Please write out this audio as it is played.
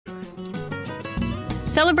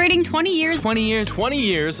Celebrating 20 years. 20 years. 20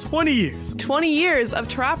 years. 20 years. 20 years of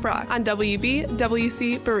Trop Rock on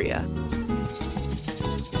WBWC Berea.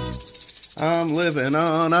 I'm living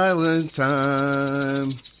on island time.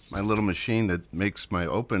 My little machine that makes my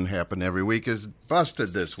open happen every week is busted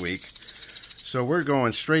this week. So we're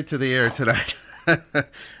going straight to the air tonight.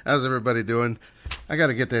 How's everybody doing? I got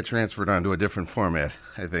to get that transferred onto a different format,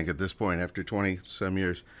 I think, at this point, after 20-some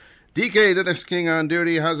years. DK, Dennis King on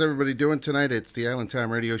duty. How's everybody doing tonight? It's the Island Time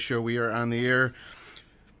Radio Show. We are on the air.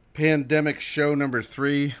 Pandemic show number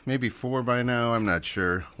 3, maybe 4 by now. I'm not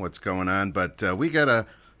sure what's going on, but we got a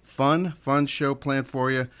fun show planned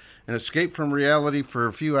for you. An escape from reality for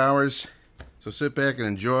a few hours. So sit back and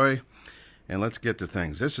enjoy, and let's get to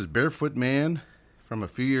things. This is Barefoot Man from a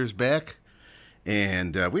few years back,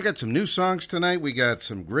 and we got some new songs tonight. We got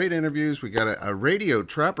some great interviews. We got a radio,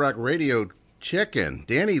 Trop Rock radio check-in.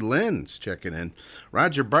 Danny Lynn's checking in.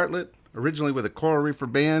 Roger Bartlett, originally with the Coral Reefer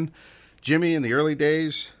Band. Jimmy in the early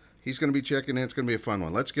days, he's going to be checking in. It's going to be a fun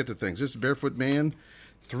one. Let's get to things. This is Barefoot Man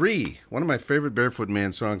 3, one of my favorite Barefoot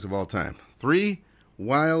Man songs of all time. 3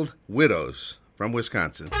 Wild Widows from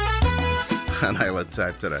Wisconsin on Island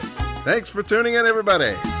Time tonight. Thanks for tuning in,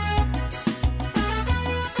 everybody.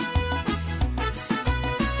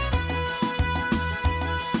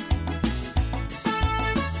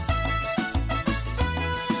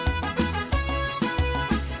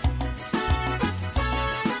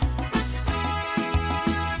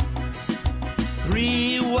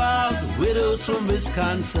 3 wild widows from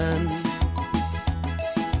Wisconsin,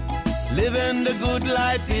 living the good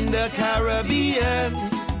life in the Caribbean.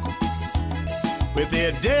 With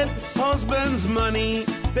their dead husband's money,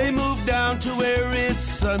 they moved down to where it's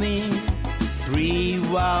sunny. 3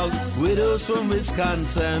 wild widows from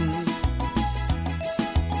Wisconsin.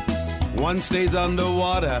 One stays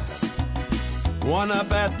underwater, one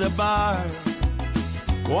up at the bar,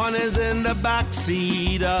 one is in the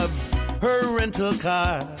backseat of her rental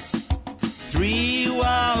car. 3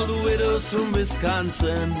 wild widows from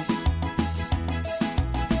Wisconsin,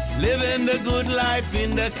 living the good life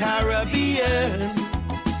in the Caribbean.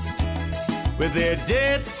 With their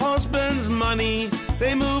dead husband's money,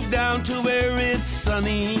 they moved down to where it's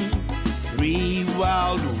sunny. 3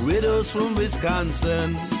 wild widows from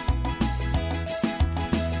Wisconsin.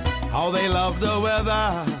 How they love the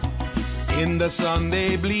weather, in the sun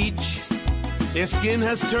they bleach. Their skin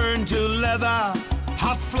has turned to leather,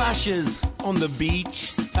 hot flashes on the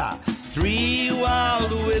beach. 3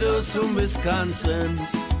 wild widows from Wisconsin,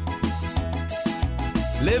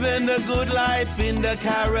 living the good life in the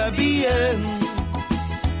Caribbean.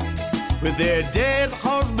 With their dead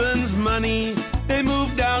husband's money, they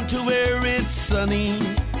moved down to where it's sunny.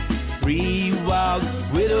 3 wild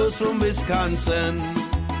widows from Wisconsin.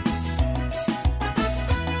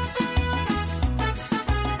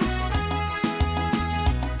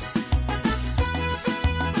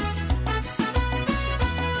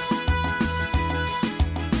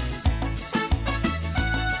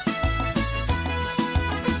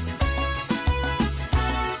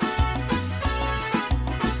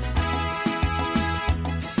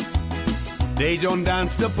 They don't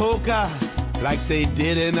dance the polka like they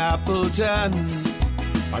did in Appleton,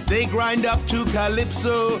 but they grind up to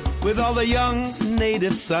calypso with all the young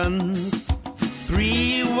native sons.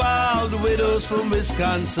 3 wild widows from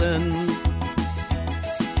Wisconsin,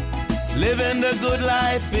 living the good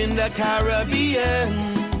life in the Caribbean.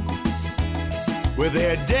 With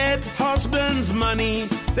their dead husband's money,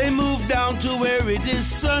 they moved down to where it is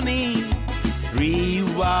sunny. 3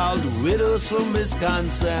 wild widows from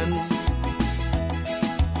Wisconsin.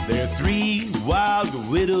 They're 3 wild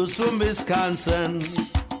widows from Wisconsin,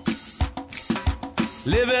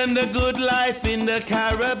 living the good life in the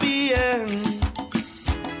Caribbean.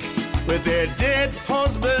 With their dead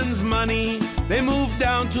husband's money, they moved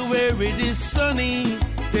down to where it is sunny.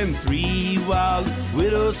 Them 3 wild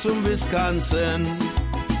widows from Wisconsin.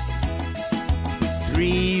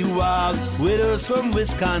 3 wild widows from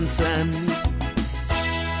Wisconsin.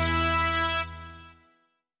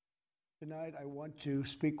 Tonight, I want to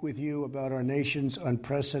speak with you about our nation's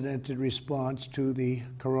unprecedented response to the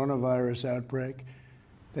coronavirus outbreak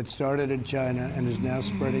that started in China and is now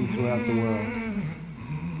spreading throughout the world.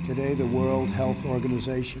 Today, the World Health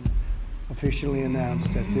Organization officially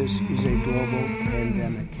announced that this is a global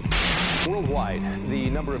pandemic. Worldwide,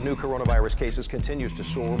 the number of new coronavirus cases continues to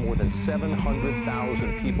soar. More than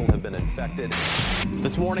 700,000 people have been infected.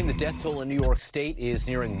 This morning, the death toll in New York State is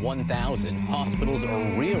nearing 1,000. Hospitals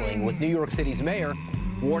are reeling, with New York City's mayor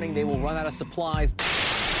warning they will run out of supplies.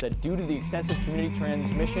 That due to the extensive community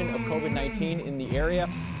transmission of COVID-19 in the area,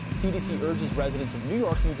 CDC urges residents of New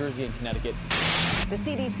York, New Jersey, and Connecticut. The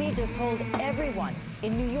CDC just told everyone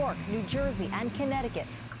in New York, New Jersey, and Connecticut,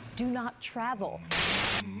 do not travel.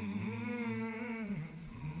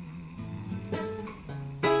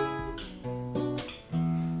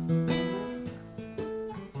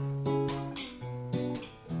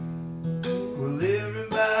 Well,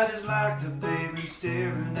 everybody's locked up, they've been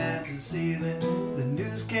staring at the ceiling. The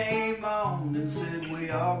news came on and said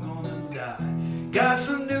we all gonna die. Got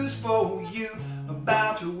some news for you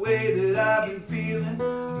about the way that I've been feeling.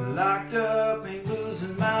 Locked up, ain't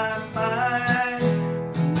losing my mind.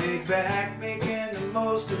 I'm laid back, making the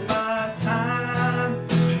most of my time.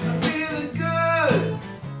 I'm feeling good.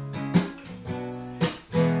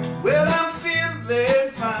 Well, I'm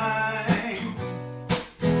feeling fine.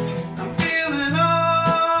 I'm feeling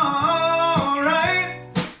alright.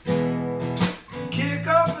 Kick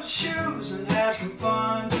off my shoes and have some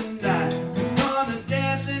fun tonight. I'm gonna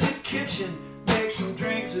dance in the kitchen, make some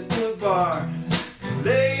drinks at the bar.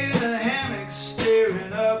 Lay in a hammock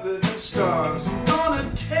staring up at the stars. I'm gonna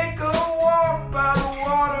take a walk by the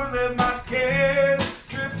water, let my cares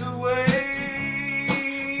drift away.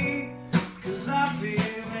 'Cause I'm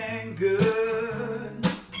feeling good.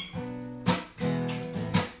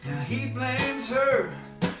 Now he blames her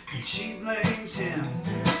and she blames him.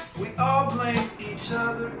 We all blame each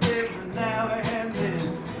other every now and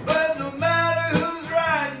then. But no matter who's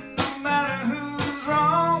right, no matter who's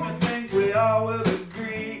wrong, I think we all will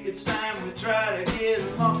agree it's time we try to get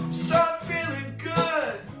along. Start feeling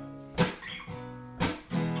good.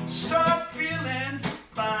 Start feeling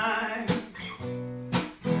fine.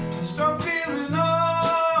 Start feeling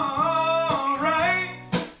alright.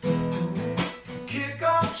 Kick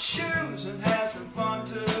off shoes and have some fun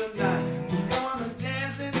tonight. We're gonna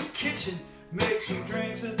dance in the kitchen, make some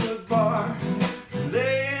drinks at the bar.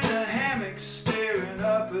 Lay in a hammock staring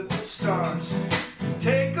up at the stars.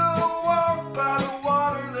 Take a walk by the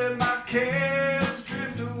water, let my cares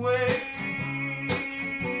drift away.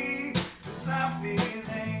 'Cause I'm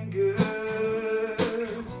feeling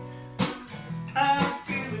good. I'm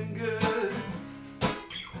feeling good.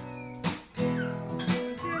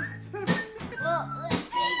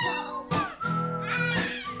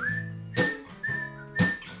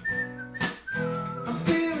 I'm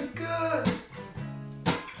feeling good.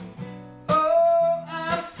 Oh,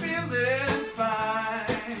 I'm feeling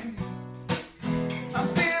fine. I'm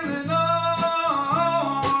feeling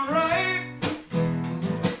alright.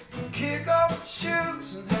 Kick off the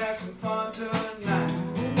shoes and have some fun tonight.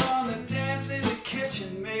 We're gonna dance in the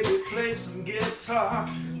kitchen, maybe play some guitar.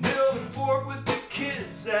 Build a fort with the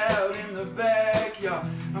kids out in the backyard.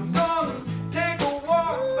 I'm gonna take a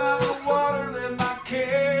walk by the water, let my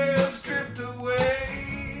cares drift away.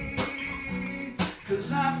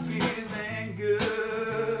 'Cause I'm feeling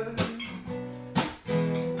good.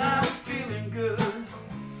 I'm feeling good.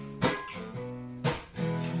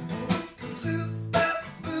 Zoop-bap,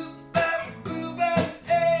 boop-bap, boop-bap,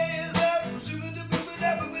 hey, zap, zoop-a-da-boop-a-da,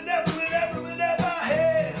 boop-a-da, boop-a-da, boop-a-da, my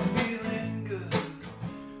head. I'm feeling good.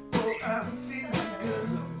 Oh, I'm feeling good.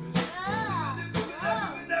 Zoop-a-da-boop-a-da,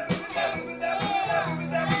 boop-a-da, boop-a-da, boop-a-da,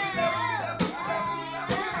 boop-a-da, boop-a-da,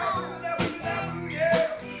 boop-a-da, boop-a-da, yeah.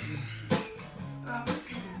 I'm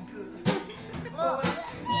feeling good. Oh, I'm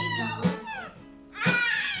feeling good.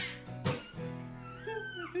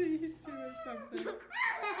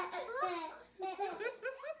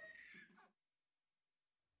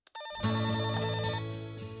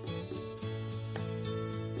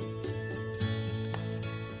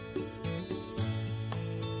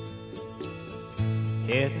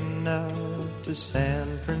 Heading up to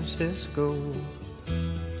San Francisco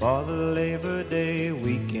for the Labor Day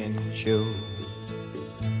weekend show.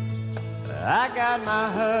 I got my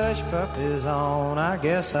hush puppies on. I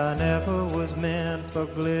guess I never was meant for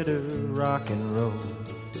glitter rock and roll.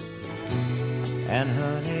 And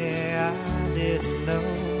honey, I didn't know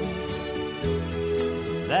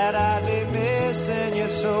that I'd be missing you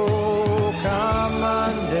so. Come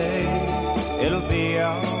Monday, it'll be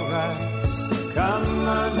alright. Come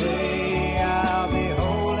Monday, I'll be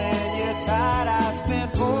holding you tight. I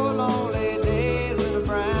spent 4 lonely days in a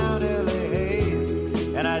brown LA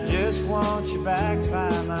haze, and I just want you back by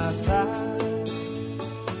my side.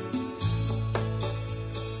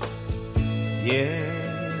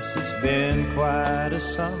 Yes, it's been quite a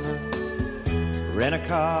summer,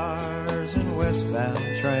 rent-a-cars and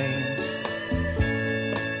westbound trains,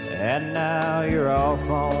 and now you're off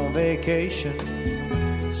on vacation,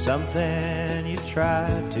 something you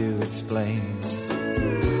tried to explain.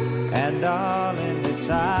 And darling, it's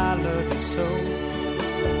I love you so,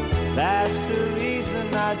 that's the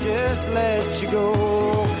reason I just let you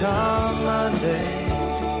go. come Monday,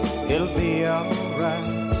 it'll be alright.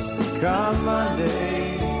 Come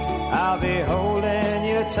Monday, I'll be holding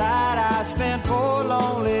you tight. I spent 4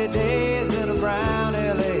 lonely days in a brown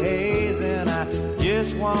LA haze, and I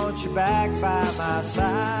just want you back by my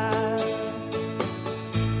side.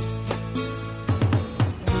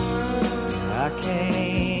 I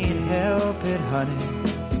can't help it, honey,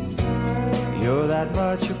 you're that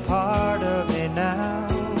much a part of me now.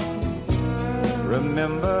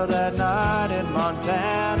 Remember that night in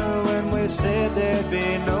Montana when we said there'd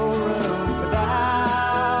be no room for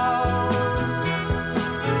doubt.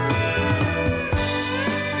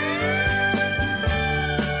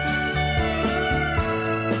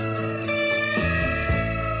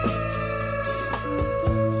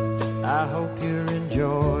 I hope you're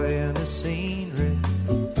enjoying the scenery.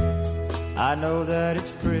 I know that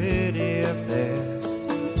it's pretty up there.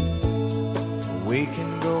 We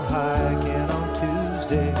can go hiking on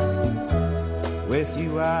Tuesday. With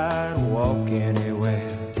you I'd walk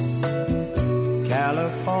anywhere.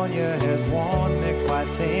 California has worn me quite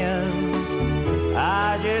thin.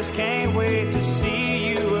 I just can't wait to see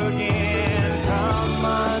you again. Come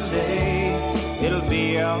Monday, it'll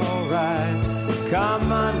be alright. Come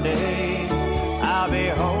Monday, I'll be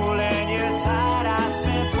holding you tight. I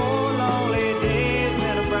spent 4 lonely days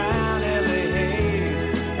in a brown LA haze,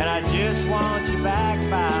 and I just want you back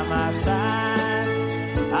by my side.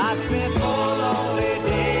 I spent 4 lonely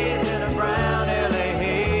days in a brown LA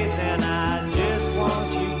haze, and I just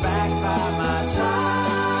want you back by my side.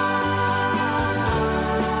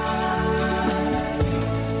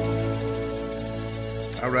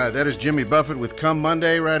 All right, that is Jimmy Buffett with Come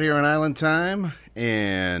Monday right here on Island Time.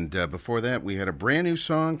 And before that, we had a brand new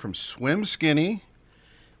song from Swim Skinny.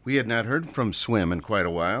 We had not heard from Swim in quite a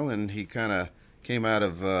while, and he kind of came out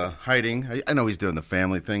of hiding. I know he's doing the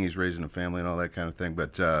family thing. He's raising a family and all that kind of thing,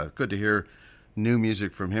 but good to hear new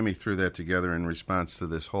music from him. He threw that together in response to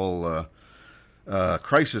this whole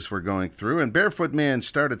crisis we're going through. And Barefoot Man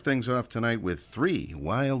started things off tonight with 3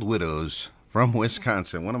 Wild Widows from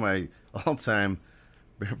Wisconsin, one of my all-time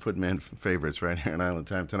Barefoot Man favorites right here on Island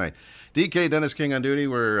Time tonight. DK, Dennis King on duty.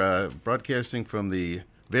 We're broadcasting from the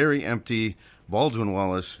very empty Baldwin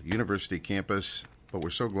Wallace University campus, but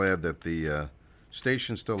we're so glad that the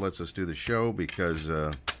station still lets us do the show because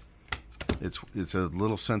it's a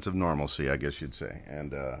little sense of normalcy, I guess you'd say.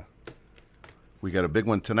 And we got a big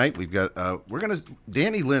one tonight. We've got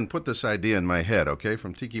Danny Lynn put this idea in my head, okay,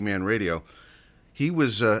 from Tiki Man Radio. He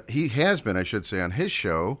has been, I should say, on his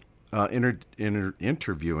show.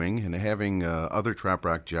 Interviewing and having other trop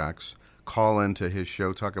rock jocks call into his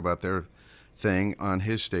show, talk about their thing on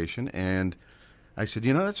his station, and I said,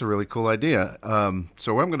 that's a really cool idea.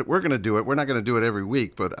 So we're gonna do it. We're not gonna do it every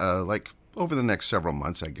week, but like over the next several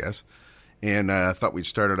months, I guess. And I thought we'd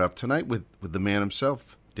start it up tonight with the man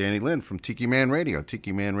himself, Danny Lynn from Tiki Man Radio,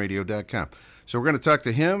 TikiManRadio.com. So we're gonna talk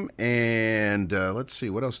to him, and let's see,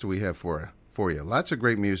 what else do we have for you? Lots of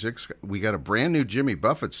great music. We got a brand new Jimmy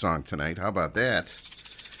Buffett song tonight. How about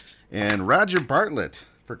that? And Roger Bartlett,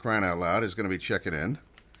 for crying out loud, is going to be checking in.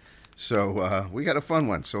 So we got a fun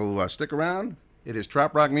one. So stick around. It is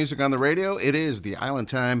Trop Rock Music on the radio. It is the Island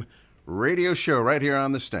Time radio show right here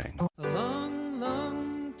on the Sting. A long,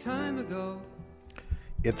 long time ago.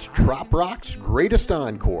 It's Trop Rock's greatest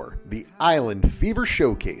encore, the Island Fever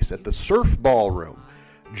Showcase at the Surf Ballroom.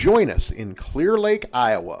 Join us in Clear Lake,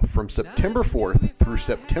 Iowa from September 4th through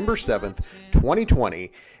September 7th, 2020,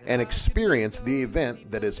 and experience the event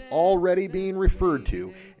that is already being referred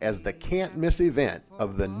to as the can't-miss event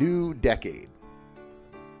of the new decade.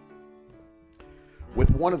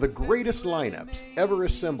 With one of the greatest lineups ever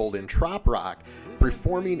assembled in trop rock,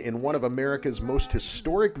 performing in one of America's most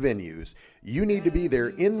historic venues, you need to be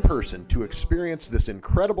there in person to experience this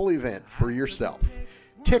incredible event for yourself.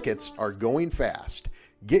 Tickets are going fast.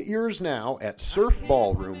 Get yours now at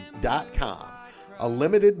surfballroom.com. A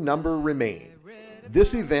limited number remain.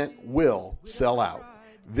 This event will sell out.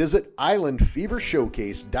 Visit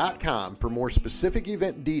islandfevershowcase.com for more specific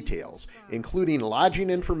event details, including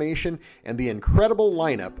lodging information and the incredible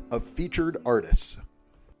lineup of featured artists.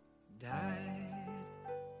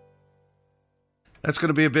 That's going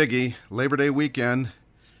to be a biggie. Labor Day weekend.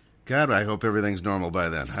 God, I hope everything's normal by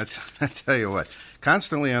then. I tell you what,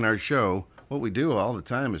 constantly on our show, what we do all the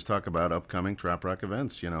time is talk about upcoming trop rock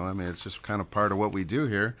events. It's just kind of part of what we do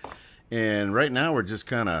here. And right now we're just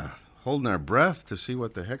kind of holding our breath to see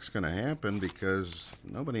what the heck's going to happen because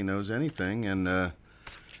nobody knows anything. And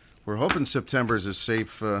we're hoping September's a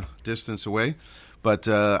safe distance away. But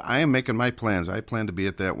I am making my plans. I plan to be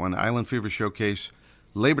at that one, Island Fever Showcase,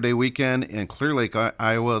 Labor Day weekend in Clear Lake,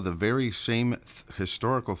 Iowa, the very same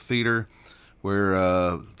historical theater where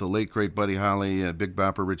the late, great Buddy Holly, Big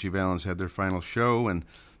Bopper, Richie Valens had their final show. And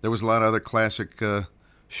there was a lot of other classic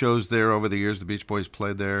shows there over the years. The Beach Boys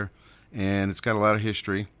played there, and it's got a lot of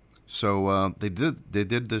history. So they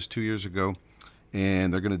did this 2 years ago,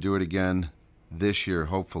 and they're going to do it again this year,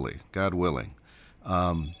 hopefully, God willing.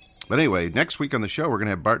 But anyway, next week on the show, we're going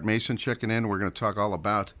to have Bart Mason checking in. We're going to talk all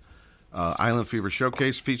about Island Fever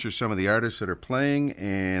Showcase, feature some of the artists that are playing,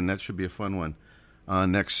 and that should be a fun one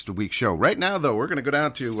on next week's show. Right now, though, we're going to go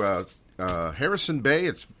down to Harrison Bay.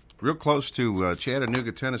 It's real close to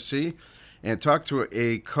Chattanooga, Tennessee, and talk to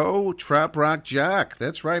a trop rock jock.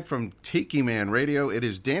 That's right, from Tiki Man Radio. It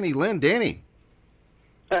is Danny Lynn. Danny.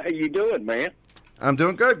 How you doing, man? I'm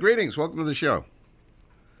doing good. Greetings. Welcome to the show.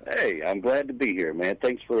 Hey, I'm glad to be here, man.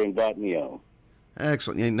 Thanks for inviting me on.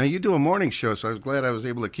 Excellent. Now, you do a morning show, so I was glad I was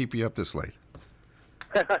able to keep you up this late.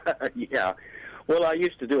 Yeah. Well, I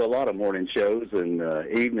used to do a lot of morning shows and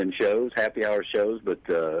evening shows, happy hour shows, but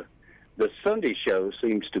the Sunday show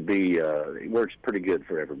seems to be it works pretty good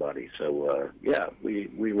for everybody. So yeah,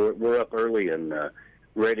 we're up early and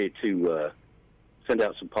ready to send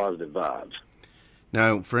out some positive vibes.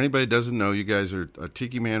 Now, for anybody who doesn't know, you guys are a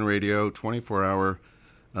Tiki Man Radio 24-hour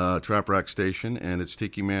trop rock station, and it's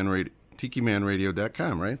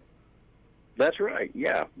TikiManRadio.com, right? That's right.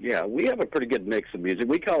 Yeah. We have a pretty good mix of music.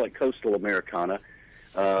 We call it Coastal Americana.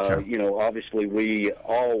 You know, obviously we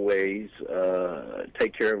always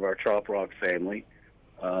take care of our trop rock family.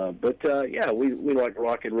 But yeah, we like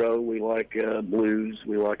rock and roll. We like blues.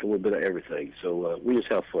 We like a little bit of everything. So we just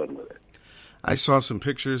have fun with it. I saw some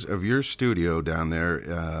pictures of your studio down there,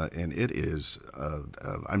 and it is.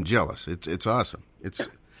 I'm jealous. It's awesome. It's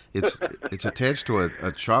attached to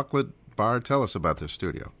a chocolate bar. Tell us about this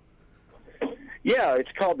studio. Yeah,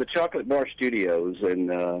 it's called the Chocolate Bar Studios, and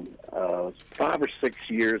 5 or 6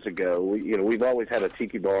 years ago, we've always had a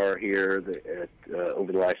tiki bar here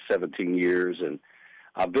over the last 17 years, and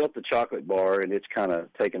I built the Chocolate Bar, and it's kind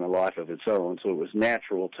of taken a life of its own, so it was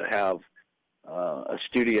natural to have a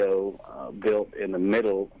studio built in the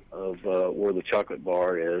middle of where the Chocolate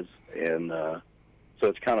Bar is, and so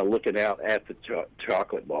it's kind of looking out at the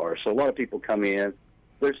Chocolate Bar. So a lot of people come in,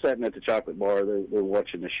 they're sitting at the Chocolate Bar, they're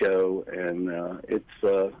watching the show, and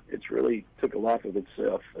it's really took a life of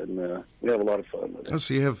itself, and we have a lot of fun with it. Oh,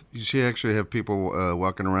 so you actually have people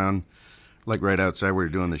walking around like right outside where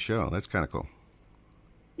you're doing the show. That's kind of cool.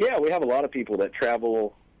 Yeah, we have a lot of people that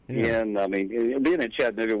travel in. I mean, being in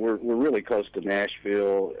Chattanooga, we're really close to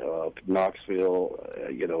Nashville, Knoxville,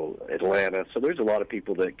 Atlanta. So there's a lot of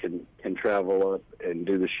people that can travel up and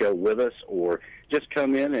do the show with us, or just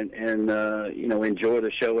come in and enjoy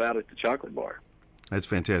the show out at the Chocolate Bar. That's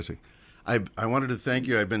fantastic. I wanted to thank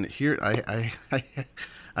you. I've been here. I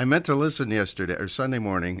meant to listen yesterday or Sunday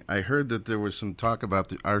morning. I heard that there was some talk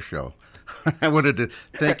about our show. I wanted to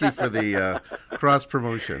thank you for the cross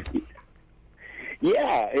promotion.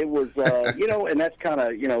 Yeah, it was, and that's kind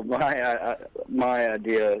of, my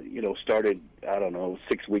idea, started,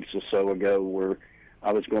 6 weeks or so ago, where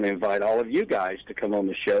I was going to invite all of you guys to come on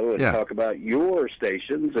the show and talk about your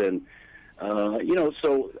stations. And,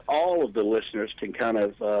 so all of the listeners can kind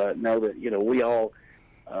of know that, we all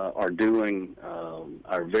are doing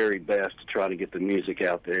our very best to try to get the music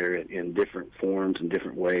out there in different forms and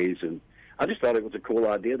different ways. And I just thought it was a cool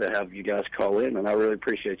idea to have you guys call in, and I really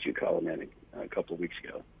appreciate you calling in a couple of weeks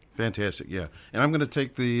ago. Fantastic, yeah. And I'm going to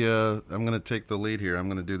take the lead here. I'm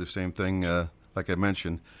going to do the same thing, like I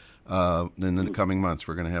mentioned, in the coming months.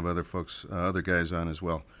 We're going to have other folks, other guys on as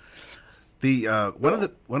well. One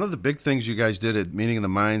of the big things you guys did at Meeting of the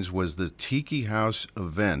Minds was the Tiki House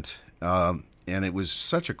event, and it was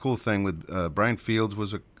such a cool thing. With Brian Fields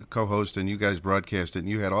was a co-host, and you guys broadcast it, and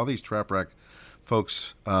you had all these trop rock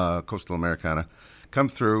folks, Coastal Americana, come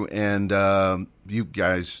through, and you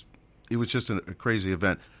guys. It was just a crazy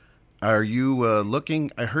event. Are you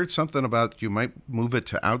looking? I heard something about you might move it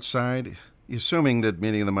to outside. Assuming that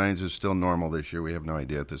Meeting of the Minds is still normal this year, we have no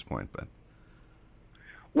idea at this point. But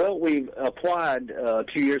well, we've applied 2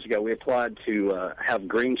 years ago. We applied to have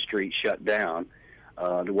Green Street shut down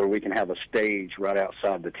to where we can have a stage right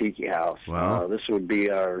outside the Tiki House. Wow. This would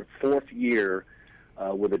be our 4th year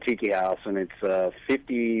with the Tiki House, and it's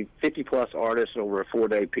 50 plus artists over a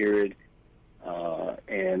 4-day period.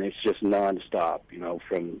 And it's just nonstop,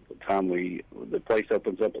 from the time the place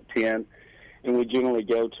opens up at 10, and we generally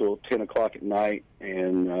go till 10 o'clock at night,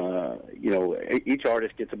 and, each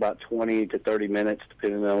artist gets about 20 to 30 minutes,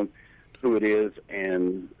 depending on who it is,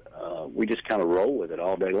 and we just kind of roll with it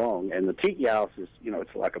all day long. And the Tiki House is,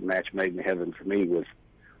 it's like a match made in heaven for me with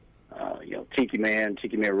Tiki Man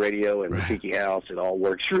Radio, and the Tiki House. It all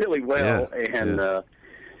works really well,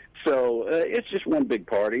 so it's just one big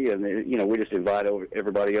party, and we just invite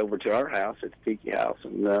everybody over to our house at the Tiki House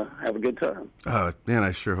and have a good time. Man,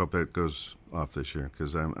 I sure hope it goes off this year,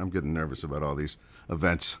 because I'm getting nervous about all these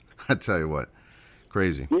events. I tell you what,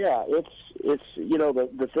 crazy. Yeah, it's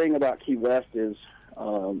the thing about Key West is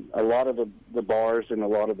a lot of the bars and a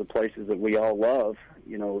lot of the places that we all love.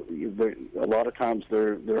 A lot of times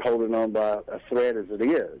they're holding on by a thread as it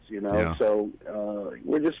is. Yeah. So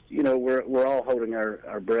we're just we're all holding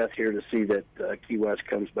our breath here to see that Key West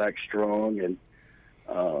comes back strong, and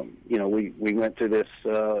we went through this.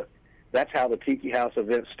 That's how the Tiki House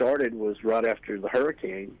event started, was right after the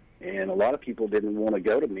hurricane, and a lot of people didn't want to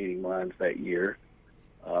go to Meeting Lines that year.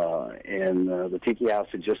 And the Tiki House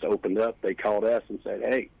had just opened up. They called us and said,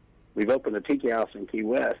 "Hey, we've opened a Tiki House in Key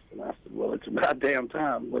West." And I said, "Well, it's about damn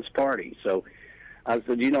time. Let's party." So I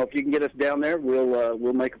said, if you can get us down there,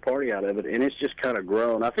 we'll make a party out of it. And it's just kind of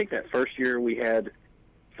grown. I think that first year we had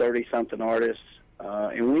 30-something artists,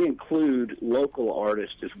 and we include local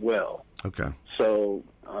artists as well. Okay. So,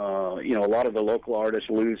 a lot of the local artists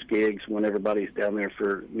lose gigs when everybody's down there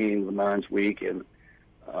for Meeting of the Minds Week, and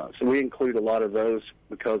so we include a lot of those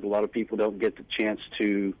because a lot of people don't get the chance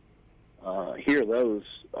to hear those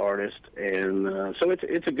artists, and so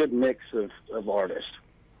it's a good mix of artists.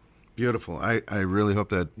 Beautiful. I really hope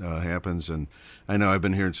that happens, and I know I've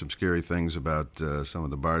been hearing some scary things about some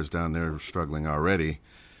of the bars down there struggling already,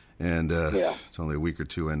 and it's only a week or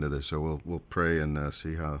two into this, so we'll pray and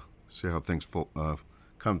see how things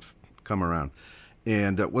come around.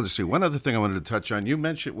 And let's see, one other thing I wanted to touch on. You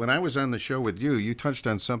mentioned, when I was on the show with you, you touched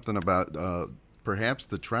on something about perhaps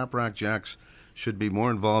the Trop Rock Jacks should be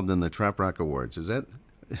more involved in the Trop Rock Awards. Is that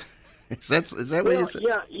what you said?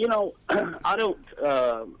 Yeah, I don't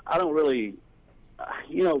really,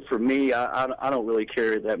 for me, I don't really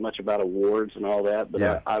care that much about awards and all that.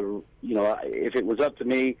 But if it was up to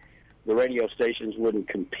me, the radio stations wouldn't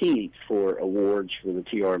compete for awards for the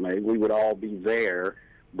TRMA. We would all be there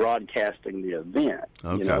broadcasting the event,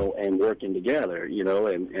 and working together,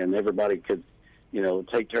 and everybody could,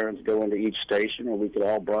 take turns going to each station, or we could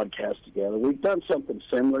all broadcast together. We've done something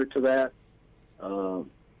similar to that 3-4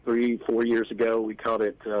 years ago. We called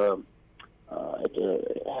it at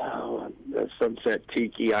the Sunset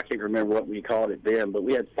Tiki. I can't remember what we called it then, but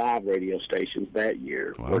we had 5 radio stations that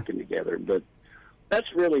year working together. But that's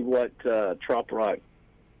really what Trop Rock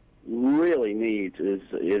really needs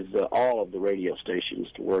is all of the radio stations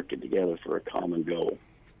to working together for a common goal.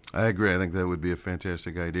 I agree. I think that would be a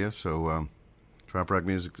fantastic idea. So, Trop Rock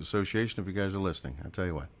Music Association, if you guys are listening, I'll tell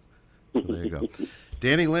you what. So there you go.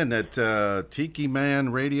 Danny Lynn at Tiki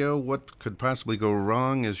Man Radio. What could possibly go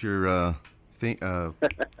wrong is your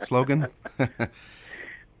slogan.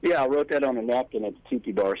 Yeah, I wrote that on a napkin at the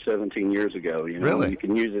Tiki Bar 17 years ago. Really? You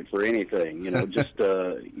can use it for anything. Just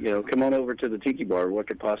come on over to the Tiki Bar. What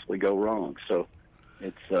could possibly go wrong? So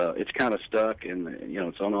it's kind of stuck, and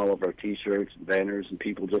it's on all of our T-shirts and banners, and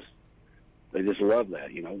people just love that.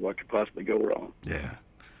 What could possibly go wrong? Yeah.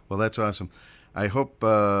 Well, that's awesome. I hope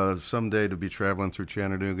someday to be traveling through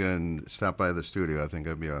Chattanooga and stop by the studio. I think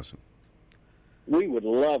that'd be awesome. We would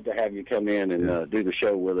love to have you come in and do the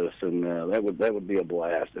show with us, and that would be a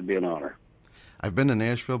blast. It'd be an honor. I've been to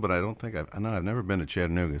Nashville, but I don't think I've never been to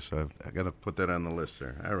Chattanooga, so I've got to put that on the list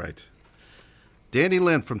there. All right. Danny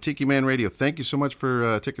Lynn from Tiki Man Radio, thank you so much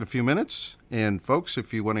for taking a few minutes. And, folks,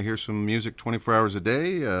 if you want to hear some music 24 hours a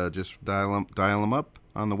day, just dial them up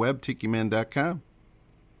on the web, tikiman.com.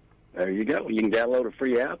 There you go. You can download a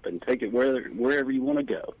free app and take it wherever you want to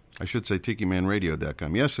go. I should say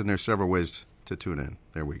tikimanradio.com. Yes, and there's several ways to tune in.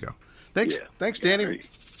 There we go. Thanks, Danny.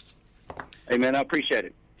 Hey, man, I appreciate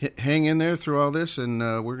it. Hang in there through all this, and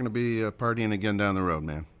we're going to be partying again down the road,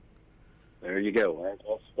 man. There you go, man.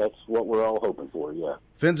 That's what we're all hoping for, yeah.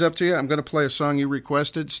 Finn's up to you. I'm going to play a song you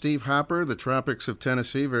requested, Steve Hopper, The Tropics of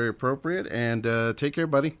Tennessee, very appropriate, and take care,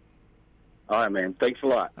 buddy. All right, man. Thanks a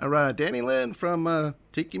lot. All right, Danny Lynn from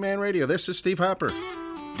Tiki Man Radio. This is Steve Hopper.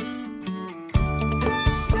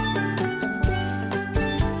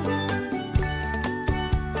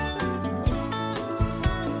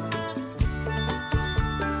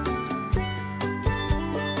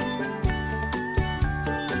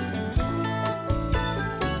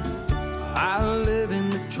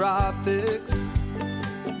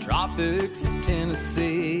 Tropics of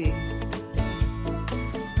Tennessee.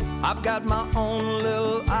 I've got my own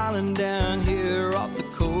little island down here off the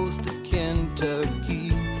coast of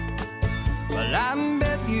Kentucky. Well, I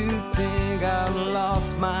bet you think I've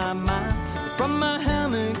lost my mind. From my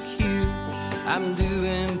hammock here, I'm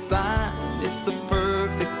doing fine. It's the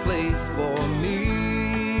perfect place for me.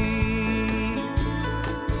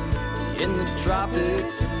 In the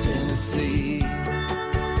tropics of Tennessee.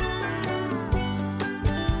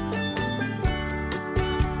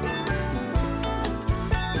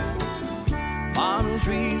 Palm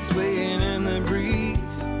trees swaying in the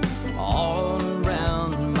breeze all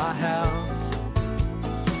around my house.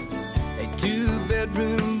 A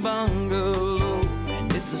 2-bedroom bungalow,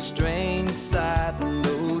 and it's a strange sight,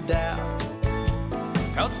 no doubt.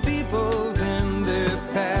 'Cause people, when they're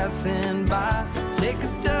passing by, take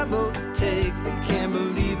a double take, they can't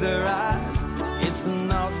believe their eyes. It's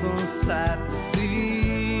an awesome sight to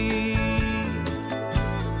see.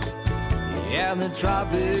 Yeah, the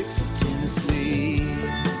tropics of Tennessee.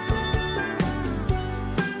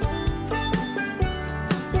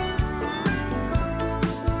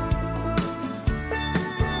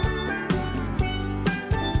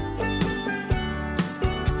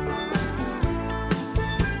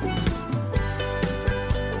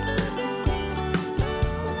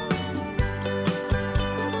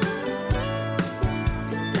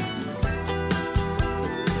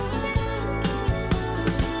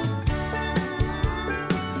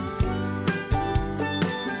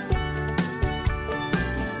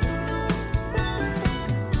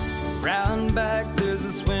 Round back there's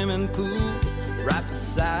a swimming pool right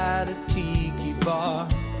beside a tiki bar.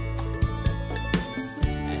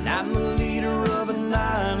 And I'm the leader of an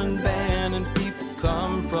island band, and people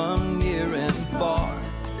come from near and far.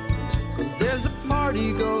 'Cause there's a party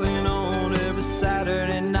going on every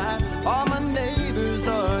Saturday night. All my neighbors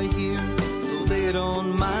are here, so they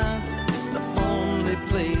don't mind. It's the only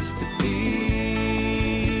place to be.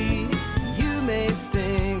 You may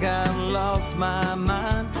think I've lost my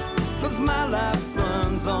mind, 'cause my life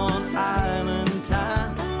runs on island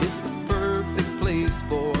time. It's the perfect place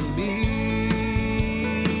for me.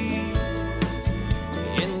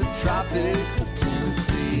 In the tropics of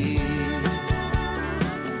Tennessee.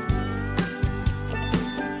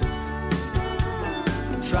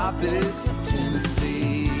 The tropics of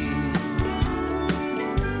Tennessee.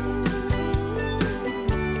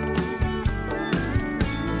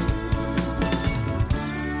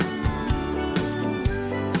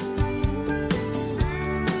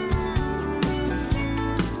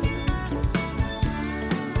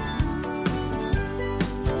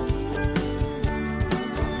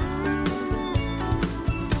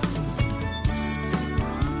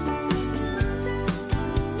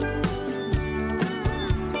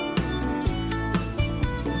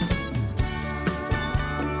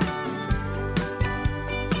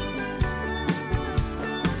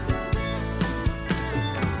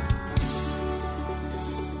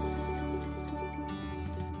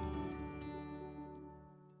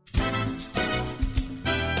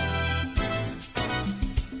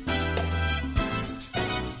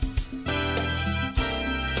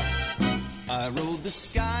 I rode the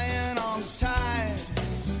Skyen on the tide,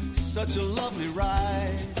 such a lovely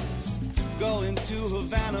ride. Going to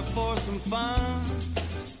Havana for some fun.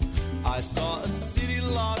 I saw a city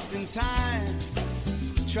lost in time,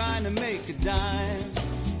 trying to make a dime,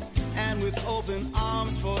 and with open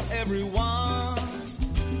arms for everyone.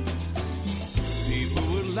 People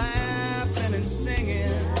were laughing and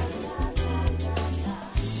singing,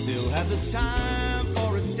 still had the time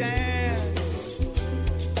for a dance.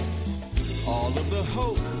 All of the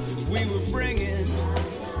hope we were bringing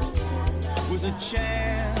was a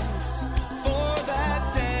chance for that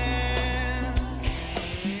dance.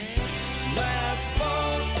 Last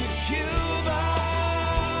boat to Cuba,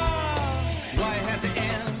 why it had to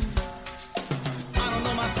end, I don't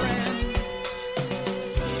know, my friend.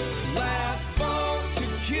 Last boat to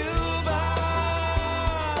Cuba,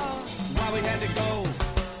 why we had to go,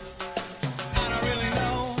 I don't really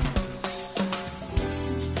know.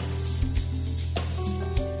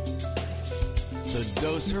 The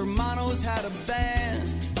Dos Hermanos had a band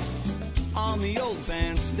on the old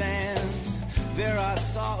bandstand. There I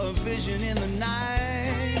saw a vision in the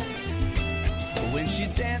night. When she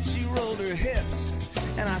danced, she rolled her hips,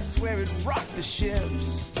 and I swear it rocked the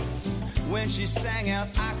ships. When she sang out,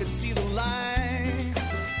 I could see the light.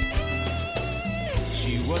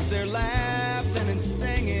 She was there laughing and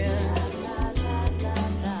singing.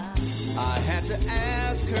 I had to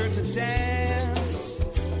ask her to dance.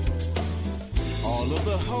 All of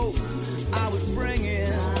the hope I was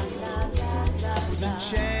bringing was a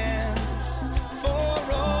chance for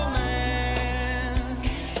romance.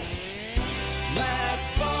 Last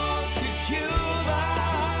boat to Cuba,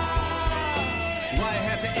 why it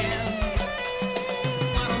had to end,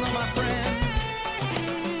 I don't know, my friend.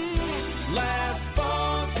 Last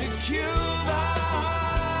boat to Cuba,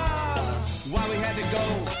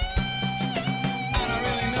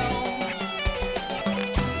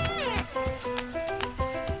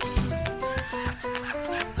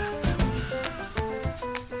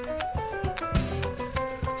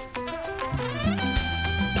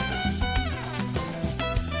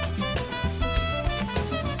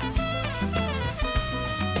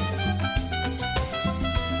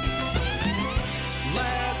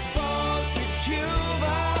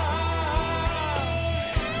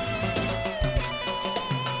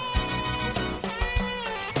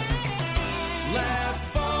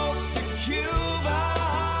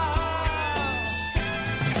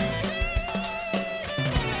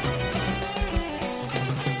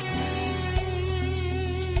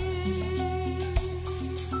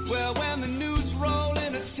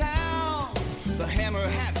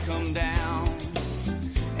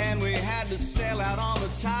 sail out on the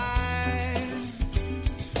tide.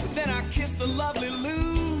 Then I kissed the lovely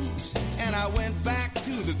Luz, and I went back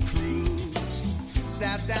to the cruise.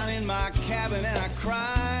 Sat down in my cabin and I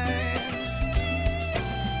cried.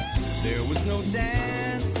 There was no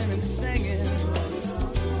dancing and singing.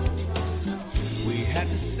 We had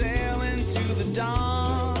to sail into the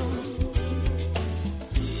dawn.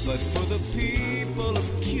 But for the people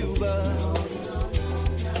of Cuba,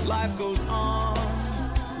 life goes on.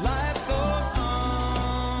 Life goes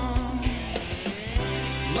on.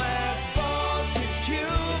 Last boat to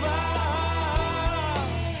Cuba.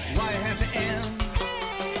 Why it had to end?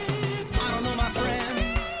 I don't know, my friend.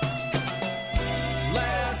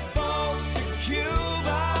 Last boat to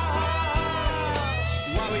Cuba.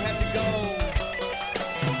 Why we had to go?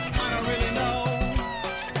 I don't really know.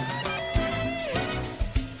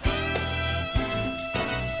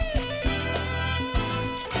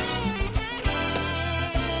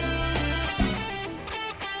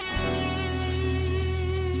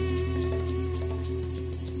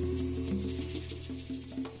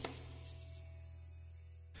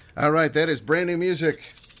 All right, that is brand new music.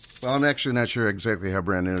 Well, I'm actually not sure exactly how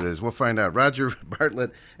brand new it is. We'll find out. Roger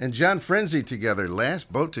Bartlett and John Frenzy together.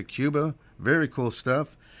 Last Boat to Cuba. Very cool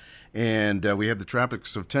stuff. And we have the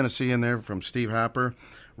Tropics of Tennessee in there from Steve Hopper.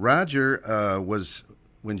 Roger was,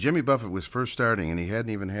 when Jimmy Buffett was first starting, and he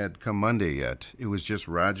hadn't even had Come Monday yet, it was just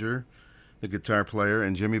Roger, the guitar player,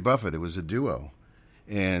 and Jimmy Buffett. It was a duo.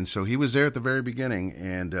 And so he was there at the very beginning,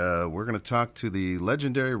 and we're going to talk to the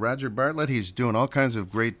legendary Roger Bartlett. He's doing all kinds of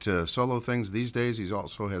great solo things these days. He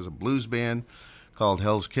also has a blues band called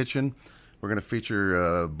Hell's Kitchen. We're going to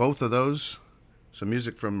feature both of those, some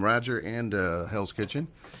music from Roger and Hell's Kitchen.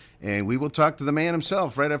 And we will talk to the man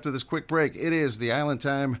himself right after this quick break. It is the Island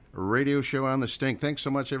Time radio show on the Stink. Thanks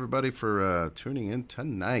so much, everybody, for tuning in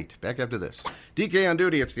tonight. Back after this. DK on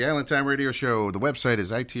duty. It's the Island Time radio show. The website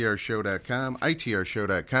is itrshow.com,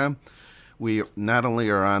 itrshow.com. We not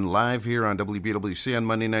only are on live here on WBWC on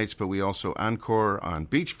Monday nights, but we also encore on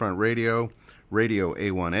Beachfront Radio, Radio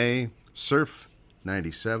A1A, Surf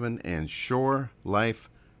 97, and Shore Life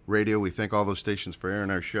Radio. We thank all those stations for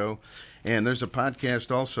airing our show. And there's a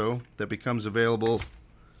podcast also that becomes available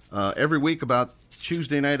every week about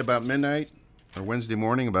Tuesday night about midnight or Wednesday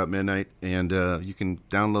morning about midnight. And you can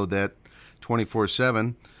download that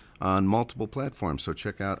 24/7 on multiple platforms. So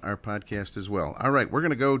check out our podcast as well. All right, we're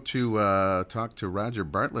going to go to talk to Roger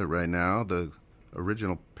Bartlett right now, the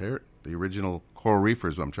original Coral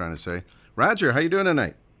Reefers, what I'm trying to say. Roger, how you doing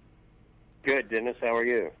tonight? Good, Dennis. How are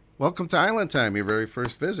you? Welcome to Island Time, your very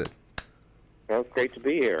first visit. Well, it's great to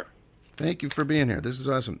be here. Thank you for being here. This is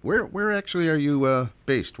awesome. Where actually are you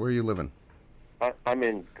based? Where are you living? I'm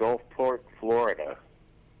in Gulfport, Florida.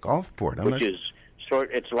 Gulfport?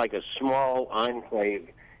 It's like a small enclave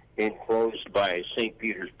enclosed by St.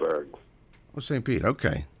 Petersburg. Oh, St. Pete.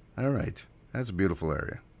 Okay. All right. That's a beautiful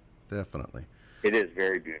area. Definitely. It is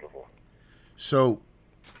very beautiful. So,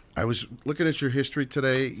 I was looking at your history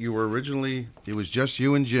today. You were originally, it was just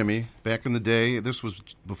you and Jimmy back in the day. This was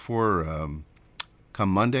before Come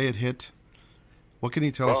Monday it hit. What can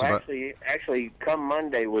you tell us about? Actually, Come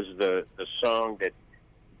Monday was the song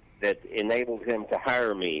that enabled him to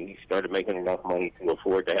hire me. He started making enough money to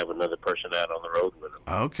afford to have another person out on the road with him.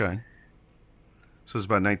 Okay. So it's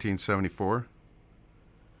about 1974?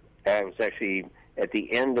 It was actually at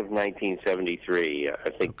the end of 1973. I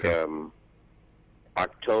think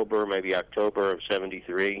maybe October of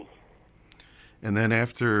 73. And then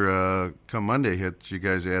after Come Monday hit, you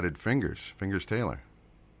guys added Fingers Taylor.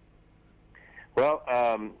 Well,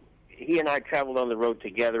 he and I traveled on the road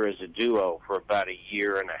together as a duo for about a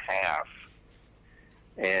year and a half.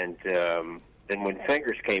 And then when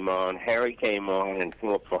Fingers came on, Harry came on and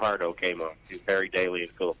Philip Fajardo came on. Harry Daly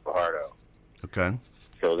and Philip Fajardo. Okay.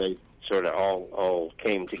 So they sort of all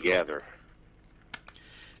came together.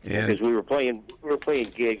 Because we were playing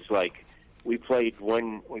gigs like we played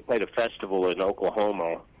a festival in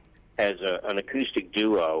Oklahoma as an acoustic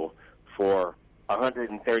duo for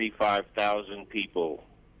 135,000 people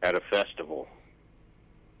at a festival.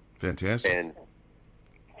 Fantastic. And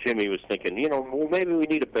Jimmy was thinking, well, maybe we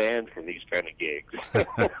need a band for these kind of gigs.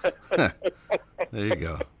 There you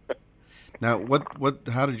go. Now,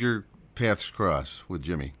 how did your paths cross with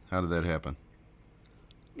Jimmy? How did that happen?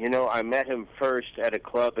 I met him first at a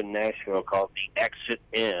club in Nashville called the Exit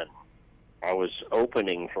Inn. I was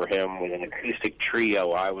opening for him with an acoustic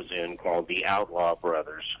trio I was in called the Outlaw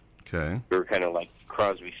Brothers. Okay. We were kind of like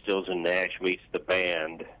Crosby, Stills, and Nash meets the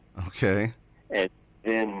band. Okay. And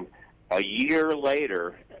then a year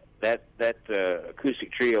later, that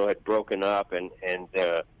acoustic trio had broken up, and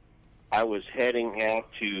I was heading out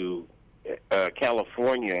to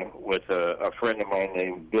California with a friend of mine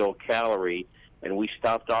named Bill Callery, and we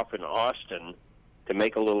stopped off in Austin to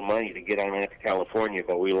make a little money to get on out to California,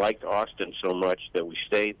 but we liked Austin so much that we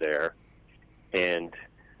stayed there. And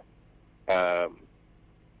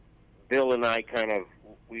Bill and I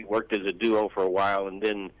we worked as a duo for a while, and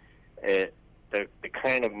then the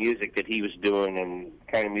kind of music that he was doing and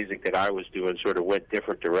the kind of music that I was doing sort of went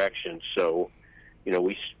different directions. So, you know,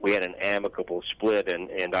 we had an amicable split,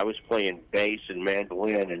 and I was playing bass and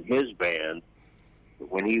mandolin in his band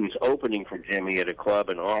when he was opening for Jimmy at a club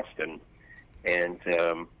in Austin. And,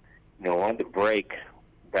 you know, on the break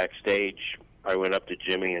backstage, I went up to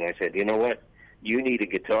Jimmy and I said, you know what? You need a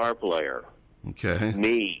guitar player. Okay.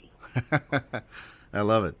 Me. I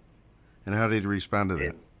love it. And how did he respond to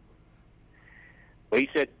that? Well, he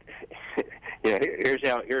said, you know,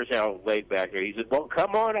 here's how laid back there. He said, well,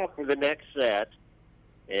 come on up for the next set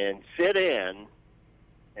and sit in,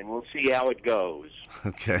 and we'll see how it goes.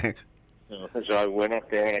 Okay. So I went up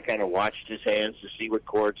there and I kind of watched his hands to see what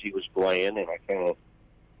chords he was playing, and I kind of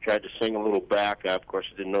tried to sing a little backup. Of course,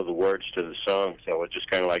 I didn't know the words to the song, so it was just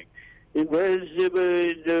kind of like, That's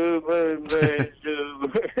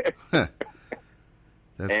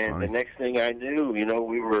and funny. the next thing I knew, you know,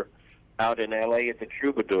 we were out in L.A. at the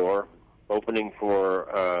Troubadour, opening for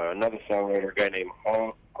another songwriter, a guy named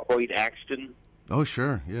Hoyt Axton. Oh,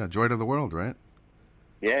 sure. Yeah, Joy to the World, right?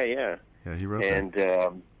 Yeah, yeah. Yeah, he wrote and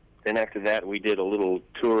then after that, we did a little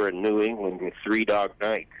tour in New England with Three Dog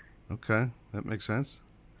Night. that. Okay, that makes sense.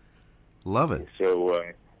 Love it. So,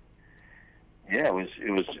 yeah, it was.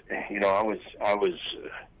 You know, I was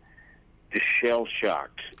just shell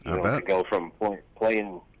shocked. You know, to go from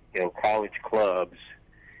playing, you know, college clubs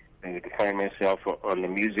and to find myself on the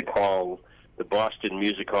music hall, the Boston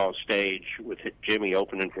Music Hall stage with Jimmy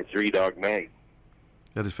opening for Three Dog Night.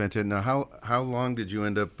 That is fantastic. Now, how long did you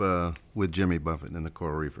end up with Jimmy Buffett and the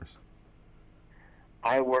Coral Reefers?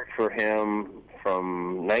 I worked for him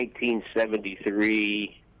from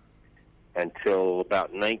 1973 until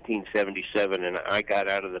about 1977, and I got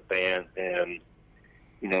out of the band and,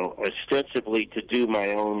 you know, ostensibly to do my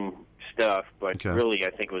own stuff, but really I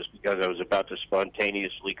think it was because I was about to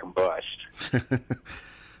spontaneously combust.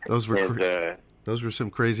 Those were some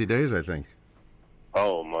crazy days, I think.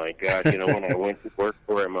 Oh my God! You know, when I went to work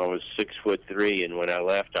for him, I was 6'3", and when I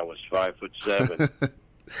left, I was 5'7".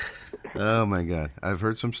 Oh my God! I've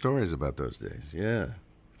heard some stories about those days. Yeah.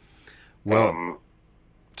 Well,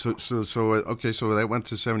 so okay. So that went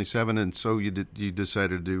to 77, and so you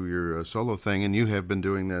decided to do your solo thing, and you have been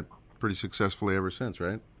doing that pretty successfully ever since,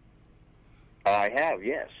 right? I have,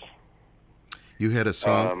 yes. You had a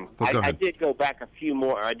song. I did go back a few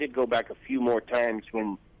more. I did go back a few more times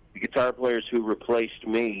when the guitar players who replaced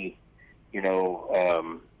me, you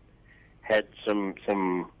know, had some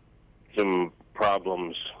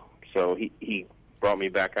problems. So he brought me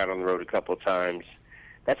back out on the road a couple of times.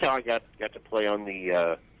 That's how I got to play on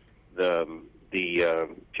the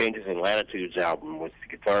Changes in Latitudes album with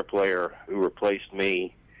the guitar player who replaced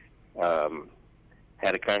me.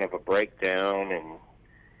 Had a kind of a breakdown,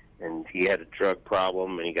 and he had a drug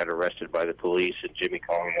problem, and he got arrested by the police, and Jimmy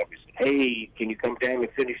called me up and said, hey, can you come down and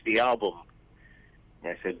finish the album?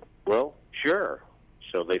 And I said, well, sure.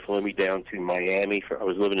 So they flew me down to Miami. I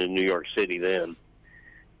was living in New York City then.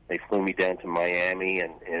 They flew me down to Miami,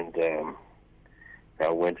 and I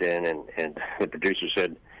went in, and the producer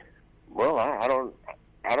said, well, I don't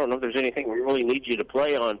know if there's anything we really need you to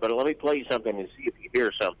play on, but let me play you something and see if you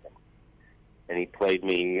hear something. And he played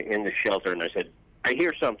me In the Shelter, and I said, I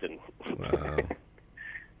hear something. Wow.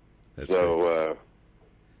 So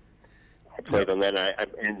I played on that,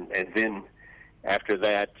 and then after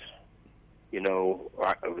that, you know,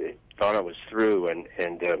 I thought I was through, and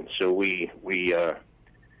so we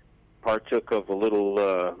partook of a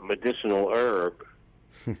little medicinal herb,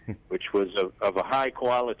 which was of a high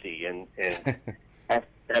quality, and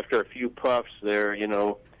after a few puffs there, you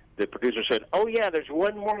know, the producer said, oh yeah, there's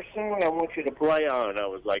one more song I want you to play on. I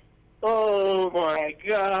was like, oh my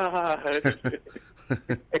God.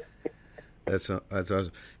 That's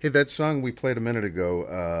awesome. Hey, that song we played a minute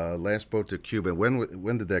ago, Last Boat to Cuba,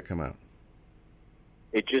 when did that come out?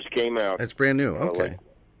 It just came out. That's brand new. Okay.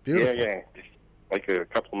 Beautiful. Yeah, just like a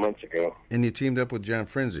couple of months ago. And you teamed up with John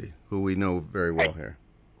Frenzy, who we know very well here.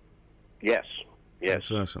 Yes.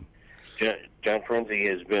 That's awesome. John Frenzy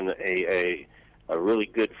has been a really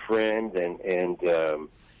good friend and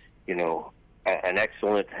you know, an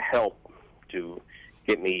excellent help to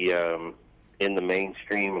get me in the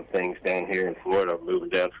mainstream of things down here in Florida. I'm moving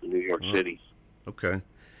down from New York City. Okay.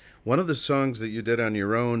 One of the songs that you did on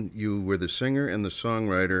your own, you were the singer and the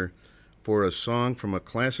songwriter for a song from a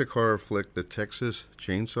classic horror flick, The Texas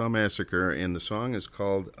Chainsaw Massacre, and the song is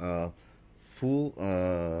called Fool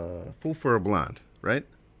for a Blonde, right?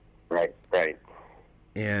 Right.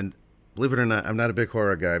 And believe it or not, I'm not a big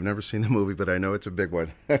horror guy. I've never seen the movie, but I know it's a big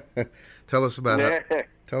one. Tell us about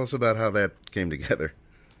how that came together.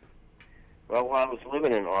 Well, while I was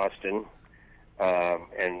living in Austin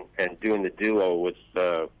and doing the duo with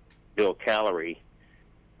Bill Callery,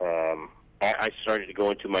 I started to go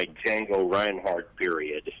into my Django Reinhardt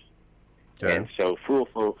period. Okay. And so Fool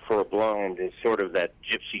for a Blonde is sort of that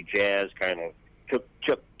gypsy jazz kind of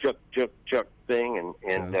chuck thing.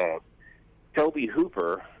 And Tobe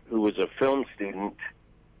Hooper, who was a film student,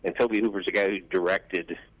 and Tobe Hooper's the guy who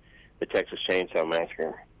directed the Texas Chainsaw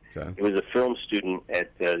Massacre. Okay. He was a film student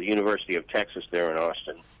at the University of Texas there in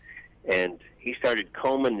Austin. And he started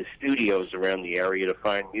combing the studios around the area to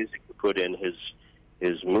find music to put in his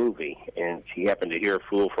movie, and he happened to hear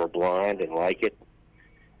Fool for a Blonde and like it,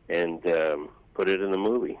 and put it in the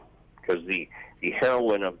movie, because the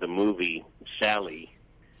heroine of the movie, Sally,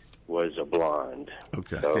 was a blonde.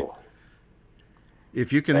 Okay. So,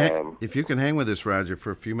 if you can hang with us, Roger, for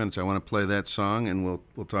a few minutes, I want to play that song, and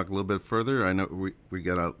we'll talk a little bit further. I know we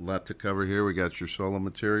got a lot to cover here. We got your solo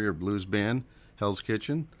material, your blues band, Hell's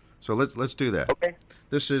Kitchen. So let's do that. Okay.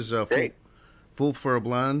 This is Fool for a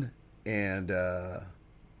Blonde. And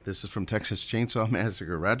this is from Texas Chainsaw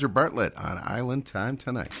Massacre. Roger Bartlett on Island Time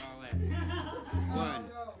Tonight. 1,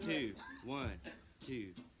 2, 1, 2,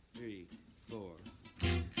 3, 4.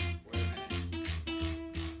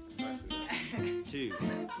 2,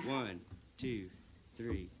 1, 2,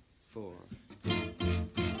 3, 4.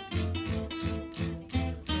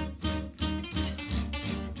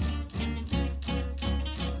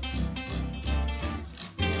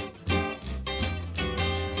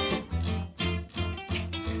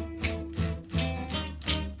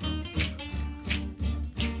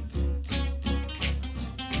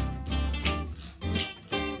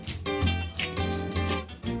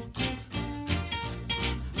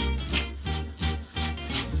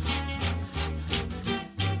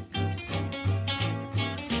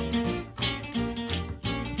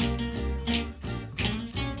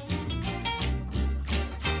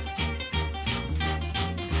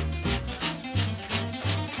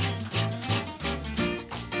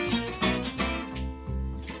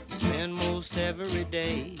 Every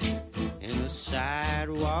day in a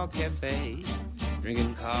sidewalk cafe,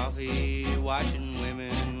 drinking coffee, watching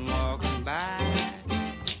women walking by.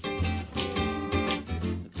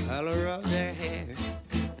 The color of their hair,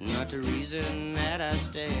 not the reason that I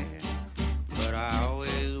stare, but I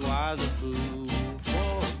always was a fool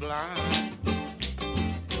for a blonde.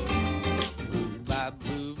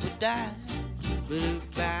 Ba-boo, ba-da,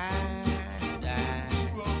 ba-da, ba-da.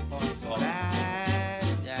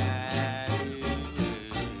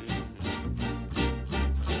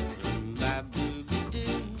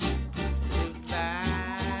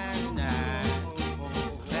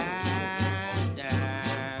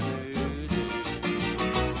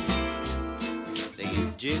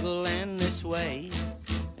 Jiggle and they sway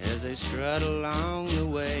as they strut along the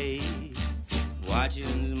way.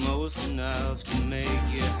 Watching's most enough to make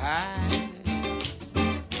you high.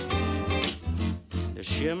 The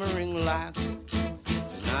shimmering light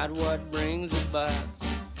is not what brings the buzz,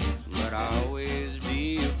 but I'll always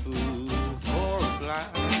be a fool for a fly.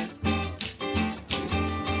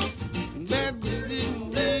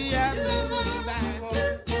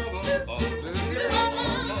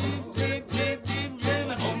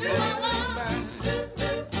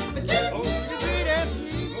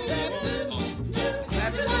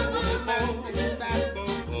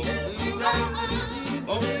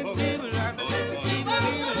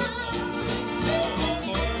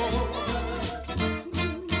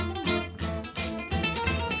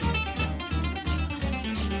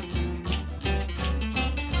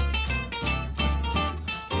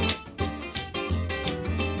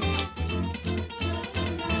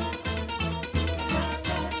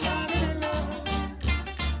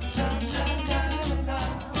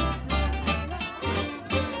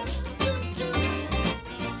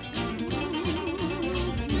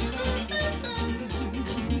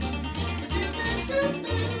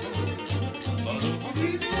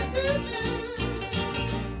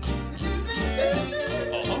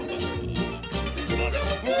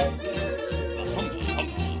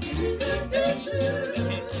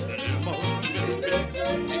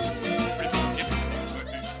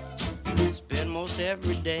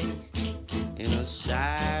 Every day in a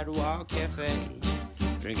sidewalk cafe,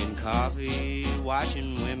 drinking coffee,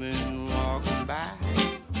 watching women walking by.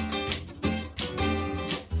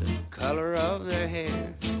 The color of their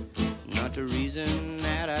hair, not the reason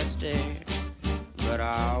that I stare, but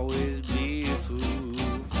I always be a fool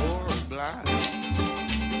for a blind.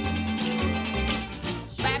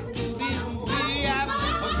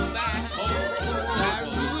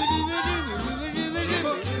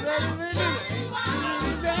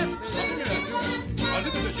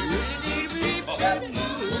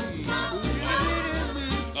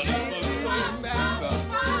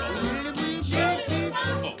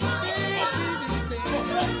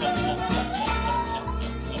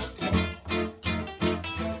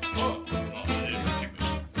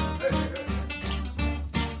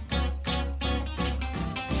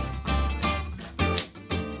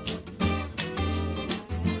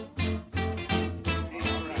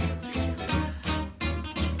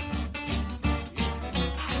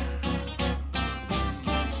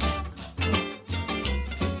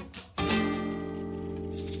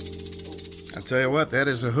 Tell you what, that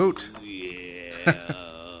is a hoot.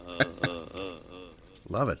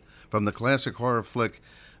 Love it. From the classic horror flick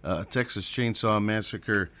Texas Chainsaw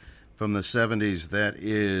Massacre from the 70s, that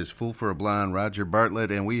is Fool for a Blonde, Roger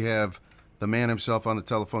Bartlett, and we have the man himself on the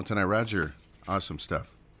telephone tonight. Roger, awesome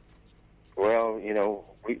stuff. Well, you know,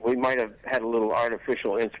 we might have had a little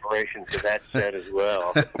artificial inspiration for that set as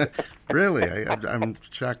well. Really? I'm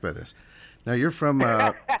shocked by this. Now, you're from...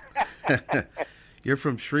 You're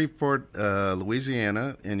from Shreveport,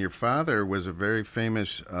 Louisiana, and your father was a very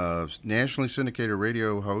famous nationally syndicated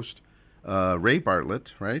radio host, Ray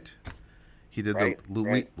Bartlett, right? He did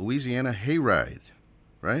the Louisiana Hayride,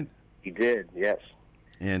 right? He did, yes.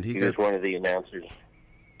 And he was one of the announcers.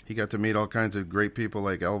 He got to meet all kinds of great people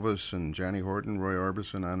like Elvis and Johnny Horton, Roy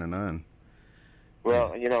Orbison, on and on.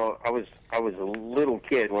 Well, you know, I was a little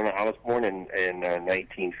kid when I was born in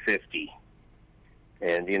 1950.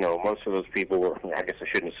 And, you know, most of those people were, I guess I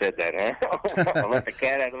shouldn't have said that, huh? I let the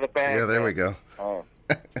cat out of the bag. Yeah, there we go.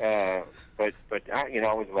 But you know,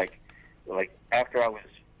 I was like after I was,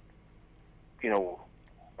 you know,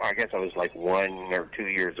 I guess I was like 1 or 2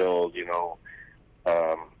 years old, you know,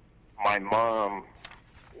 my mom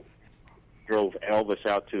drove Elvis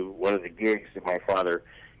out to one of the gigs that my father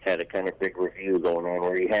had a kind of big review going on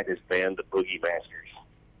where he had his band, the Boogie Masters.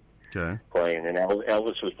 Okay. Playing, and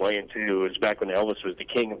Elvis was playing too. It was back when Elvis was the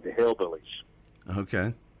king of the hillbillies.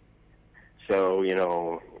 Okay. So, you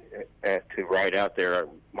know, to ride out there,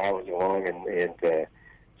 I was along, and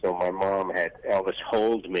so my mom had Elvis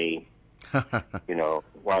hold me, you know,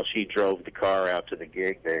 while she drove the car out to the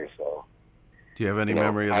gig there. So, do you have any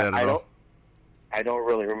memory of that at all? I don't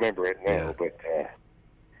really remember it now, but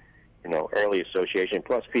you know, early association.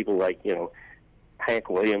 Plus, people like, you know,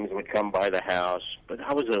 Hank Williams would come by the house, but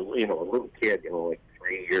I was a little kid, you know, like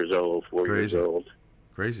 3 years old, 4 years old.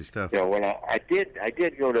 Crazy stuff. You know, when I did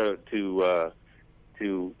go to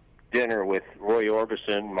dinner with Roy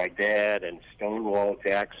Orbison, my dad, and Stonewall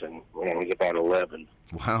Jackson when I was about 11.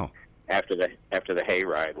 Wow. After the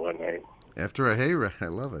hayride one night. After a hayride, I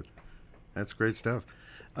love it. That's great stuff.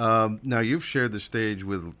 Now, you've shared the stage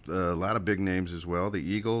with a lot of big names as well. The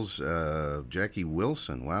Eagles, Jackie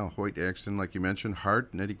Wilson, wow, Hoyt Axton, like you mentioned,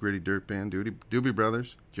 Hart, Nitty Gritty Dirt Band, Doobie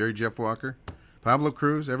Brothers, Jerry Jeff Walker, Pablo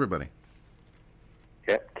Cruz, everybody.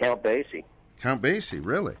 Yep, Count Basie. Count Basie,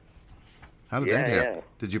 really? How did that happen? Yeah.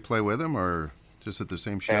 Did you play with him or just at the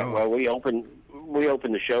same show? Well, we opened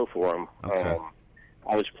the show for him. Okay.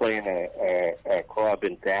 I was playing a club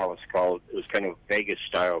in Dallas it was kind of a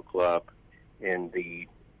Vegas-style club in the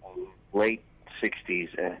late 60s,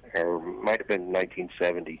 or might have been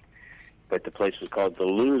 1970, but the place was called the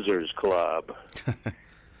Losers Club,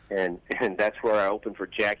 and that's where I opened for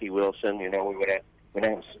Jackie Wilson. You know, we went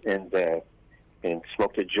out and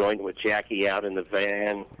smoked a joint with Jackie out in the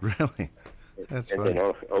van. Really? That's and funny.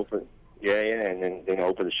 then opened and then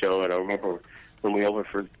opened the show. And I remember when we opened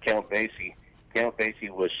for Count Basie. Count Basie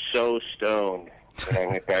was so stoned when I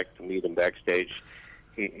went back to meet him backstage.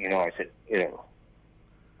 I said,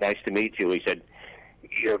 nice to meet you. He said,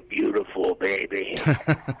 you're beautiful, baby.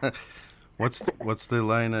 What's the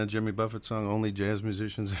line, Jimmy Buffett song? Only jazz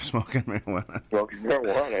musicians are smoking marijuana. Smoking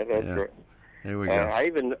marijuana. That's Yeah. great. There we go.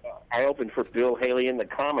 I opened for Bill Haley and the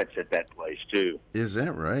Comets at that place too. Is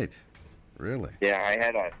that right? Really? Yeah, I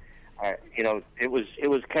had it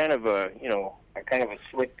was kind of a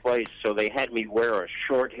slick place, so they had me wear a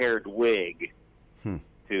short-haired wig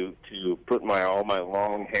to put all my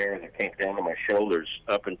long hair that came down to my shoulders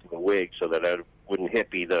up into the wig, so that I wouldn't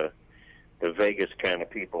hippie the Vegas kind of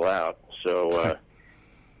people out. So,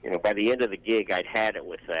 by the end of the gig, I'd had it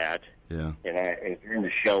with that. Yeah. And during the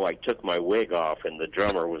show, I took my wig off, and the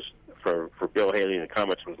drummer was for Bill Haley and the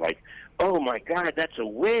Comets was like, "Oh my God, that's a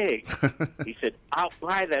wig!" He said, "I'll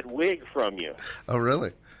buy that wig from you." Oh,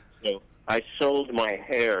 really? So I sold my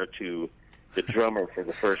hair to the drummer for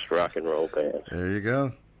the first rock and roll band. There you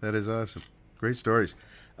go. That is awesome. Great stories.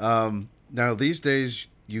 Now, these days,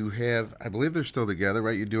 you have, I believe they're still together,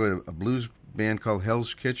 right? You do a blues band called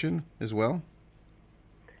Hell's Kitchen as well?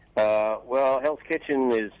 Well, Hell's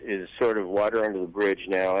Kitchen is sort of water under the bridge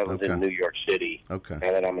now. I was in New York City. Okay.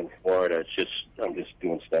 Now that I'm in Florida, I'm just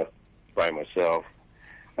doing stuff by myself.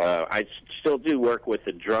 I still do work with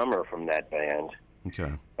the drummer from that band.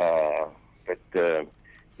 Okay. But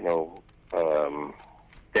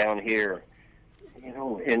down here,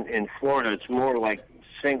 in Florida, it's more like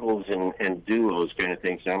singles and duos kind of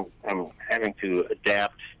things. So I'm having to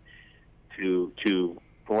adapt to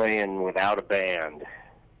playing without a band.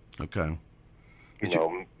 Okay.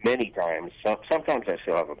 Many times. Sometimes I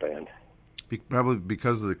still have a band. Probably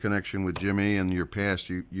because of the connection with Jimmy and your past,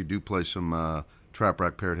 you do play some trop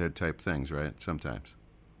rock Parrot Head type things, right? Sometimes.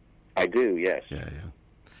 I do, yes. Yeah.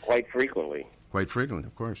 Quite frequently. Quite frequently,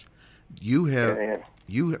 of course. You have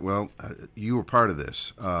you were part of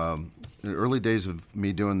this. In the early days of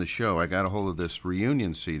me doing the show, I got a hold of this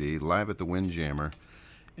reunion CD, Live at the Windjammer,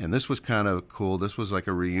 and this was kind of cool. This was like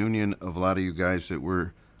a reunion of a lot of you guys that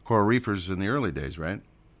were Coral Reefers in the early days, right?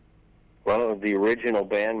 Well, the original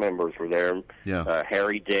band members were there. Yeah.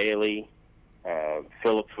 Harry Daly,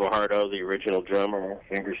 Philip Fajardo, the original drummer,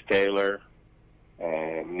 Fingers Taylor,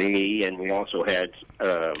 me, and we also had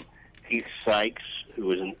Keith Sykes, who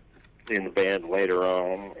was in the band later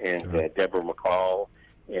on, and Deborah McCall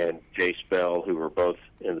and Jay Spell, who were both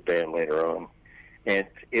in the band later on. And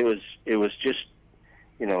it was just,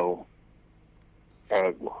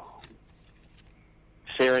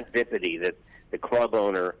 serendipity that the club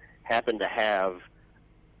owner happened to have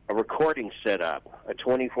a recording set up, a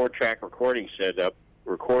 24-track recording set up,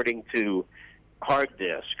 recording to hard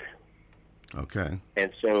disk. Okay.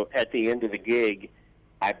 And so at the end of the gig,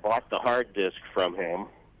 I bought the hard disk from him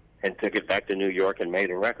and took it back to New York and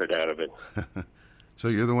made a record out of it. So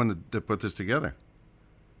you're the one that put this together?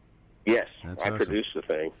 Yes, That's I awesome. produced the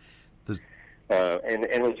thing. And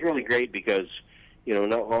it was really great because,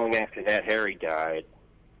 not long after that, Harry died.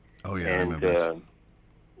 Oh, yeah, and, I remember.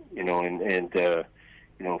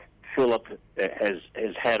 Philip has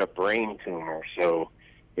had a brain tumor, so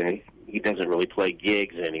he doesn't really play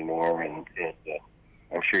gigs anymore, and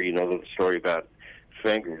I'm sure you know the story about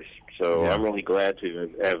Fingers. So Yeah. I'm really glad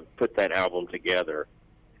to have put that album together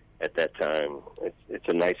at that time. It's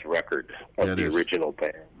a nice record of Yeah, it the is. original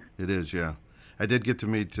band. It is, yeah. I did get to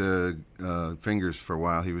meet Fingers for a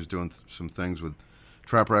while. He was doing some things with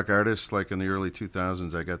trop rock artists, like in the early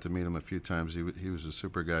 2000s. I got to meet him a few times. He was a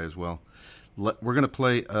super guy as well. We're going to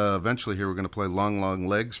play, eventually here, we're going to play Long, Long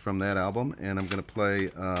Legs from that album, and I'm going to play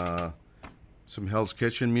some Hell's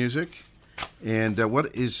Kitchen music. And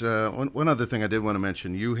what is, one other thing I did want to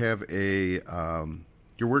mention, you have you're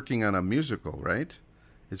working on a musical, right?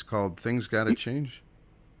 It's called Things Gotta Change?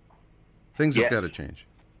 Things Have Yes. Gotta Change.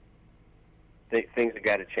 Things have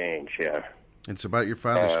got to change, yeah. It's about your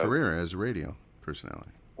father's career as a radio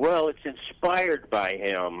personality. Well, it's inspired by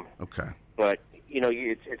him. Okay. But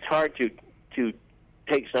it's hard to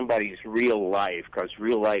take somebody's real life, because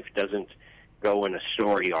real life doesn't go in a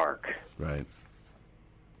story arc. Right.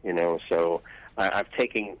 So I've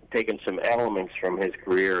taken some elements from his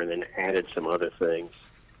career and then added some other things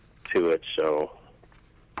to it. So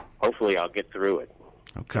hopefully I'll get through it.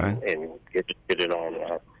 Okay. And get it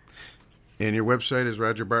on. And your website is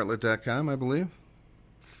rogerbartlett.com, I believe?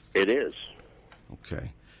 It is. Okay.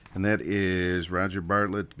 And that is Roger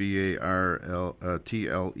Bartlett,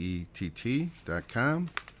 BARTLETT.com.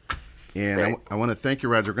 And Right. I want to thank you,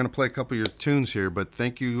 Roger. We're going to play a couple of your tunes here, but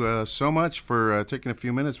thank you so much for taking a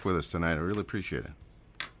few minutes with us tonight. I really appreciate it.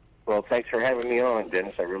 Well, thanks for having me on,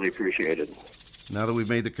 Dennis. I really appreciate it. Now that we've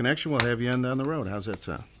made the connection, we'll have you on down the road. How's that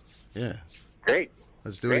sound? Yeah. Great.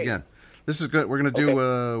 Let's do it again. This is good. We're going to do.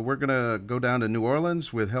 We're going to go down to New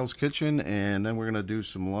Orleans with Hell's Kitchen, and then we're going to do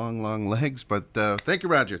some Long, Long Legs. But thank you,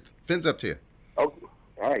 Roger. Fins up to you. Oh,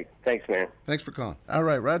 all right. Thanks, man. Thanks for calling. All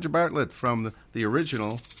right, Roger Bartlett from the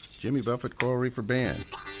original Jimmy Buffett Coral Reefer Band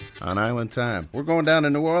on Island Time. We're going down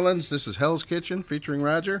to New Orleans. This is Hell's Kitchen featuring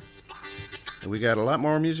Roger. And we got a lot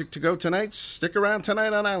more music to go tonight. Stick around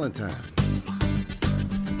tonight on Island Time.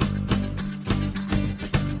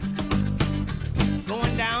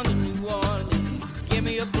 Going down to New Orleans, give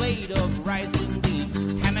me a plate of rice and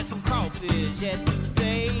beans. Have me some crawfish at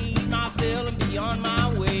buffet. My fill and be on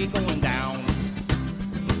my way. Going down.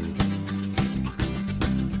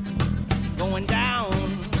 Going down.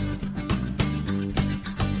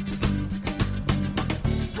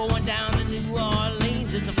 Going down to New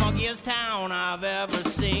Orleans. It's the funkiest town I've ever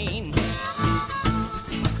seen.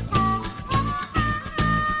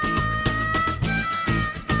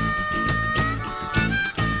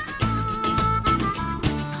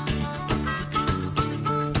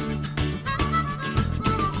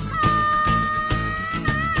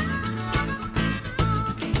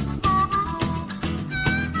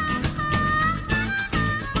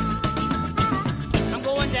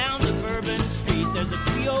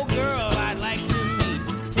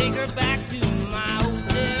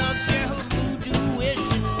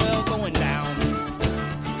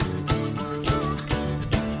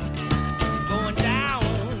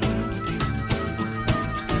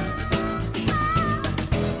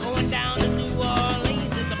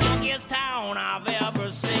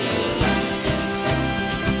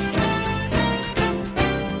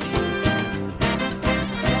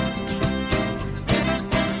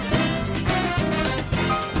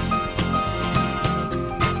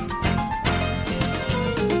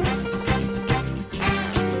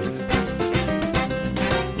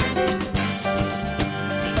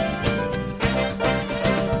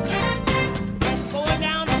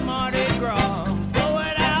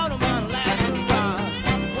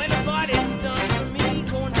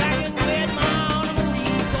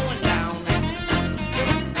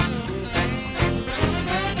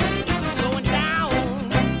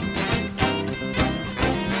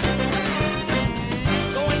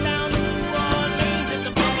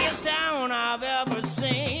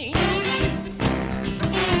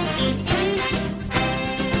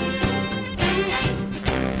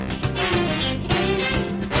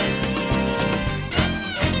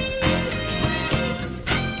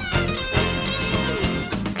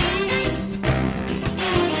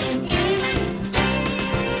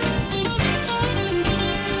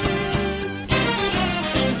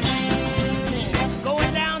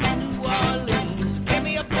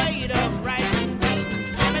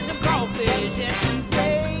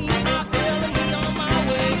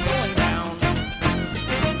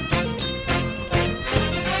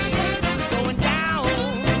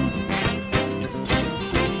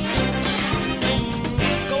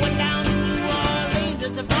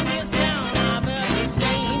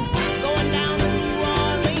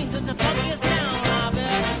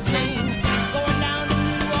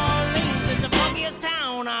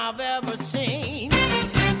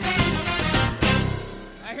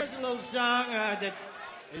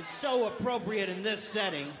 is so appropriate in this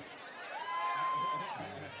setting.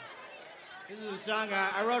 This is a song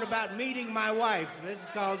I wrote about meeting my wife. This is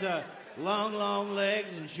called Long, Long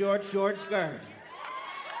Legs and Short, Short Skirt.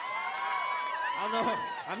 Although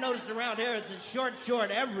I've noticed around here it's a short,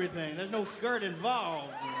 short everything. There's no skirt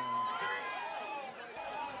involved.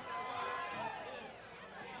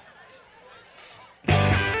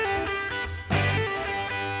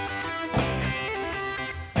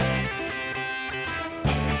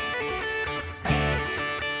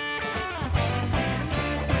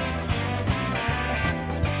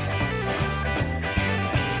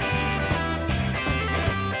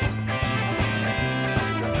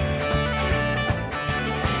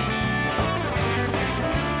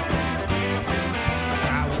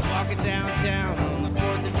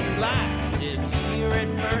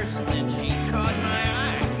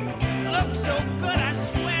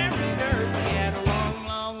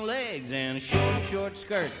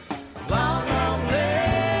 Skirt. Long, long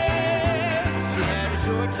legs. She had a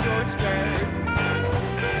short, short skirt.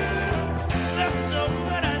 Looked so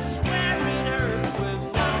good, I swear it hurt. With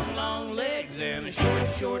long, long legs and a short,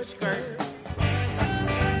 short skirt.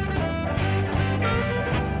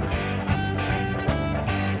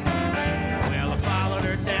 Well, I followed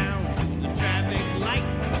her down to the traffic light.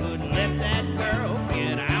 Couldn't let that girl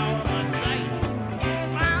get out of my sight.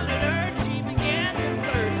 Smiled at her, she began to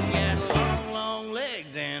flirt. She had long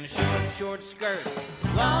legs and a short, short skirt.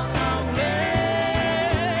 Long, long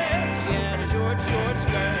legs, she had a short, short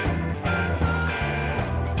skirt.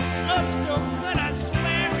 Looked so good, I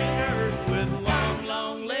swear it hurt. With long,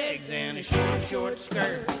 long legs and a short, short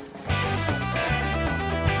skirt.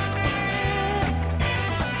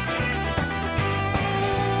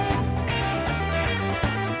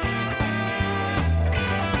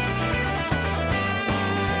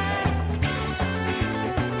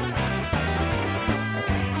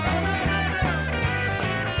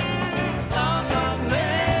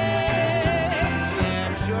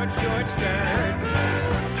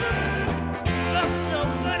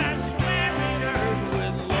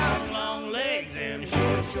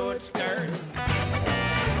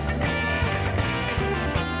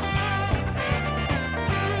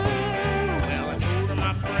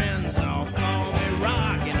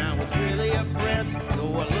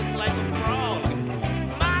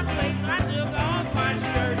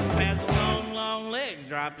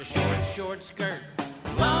 Dropped a short, short skirt.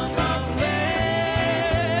 Long, long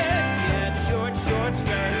legs. She had a short, short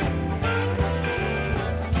skirt.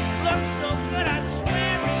 Looked so good, I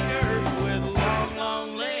swear it hurt. With long,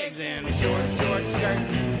 long legs and a short, short skirt.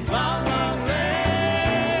 Long, long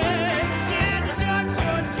legs. She had a short,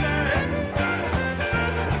 short skirt.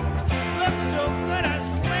 Looked so good, I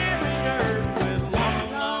swear it hurt. With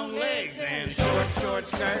long, long legs and a short, short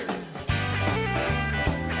skirt.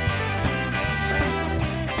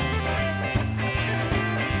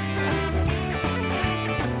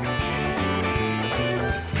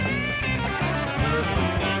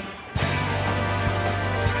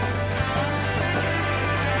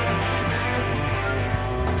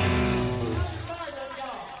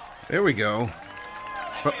 There we go.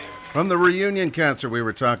 From the reunion concert we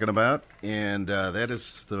were talking about, and that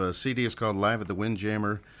is, the CD is called Live at the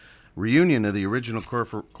Windjammer. Reunion of the original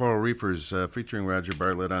Coral Reefers, featuring Roger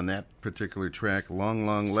Bartlett on that particular track, Long,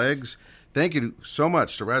 Long Legs. Thank you so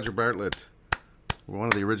much to Roger Bartlett, one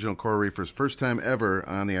of the original Coral Reefers, first time ever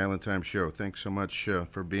on the Island Time Show. Thanks so much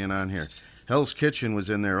for being on here. Hell's Kitchen was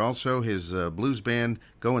in there also, his blues band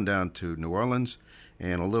going down to New Orleans.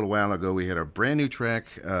 And a little while ago, we had a brand new track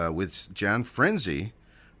with John Frenzy,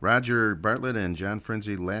 Roger Bartlett and John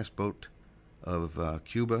Frenzy, Last Boat of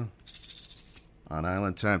Cuba, on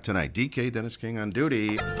Island Time tonight. DK, Dennis King on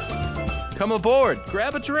duty. Come aboard,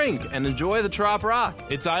 grab a drink, and enjoy the Trop Rock.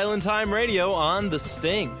 It's Island Time Radio on The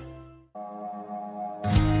Sting.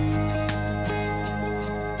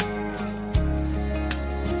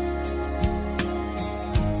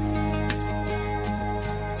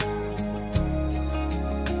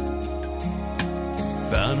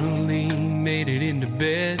 Finally made it into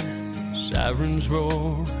bed. Sirens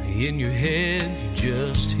roar in your head. You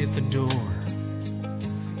just hit the door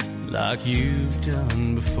like you've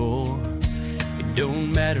done before. It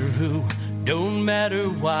don't matter who, don't matter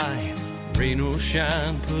why. Rain or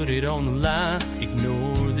shine, put it on the line.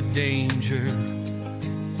 Ignore the danger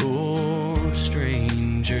for a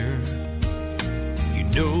stranger. You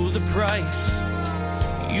know the price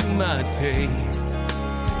you might pay.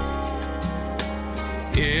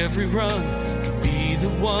 Every run could be the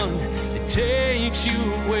one that takes you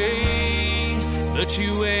away, but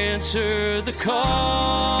you answer the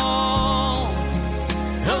call.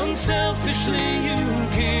 Unselfishly you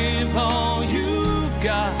give give all you've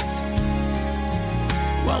got.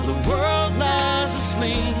 While the world lies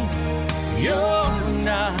asleep, you're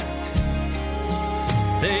not.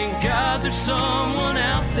 Thank God there's someone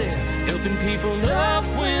out there helping people up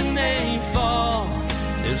when they fall.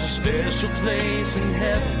 There's a special place in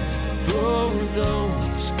heaven for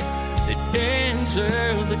those that answer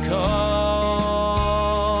the call.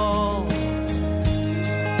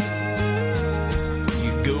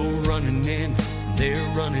 You go running in, they're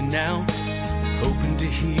running out, hoping to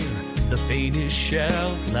hear the faintest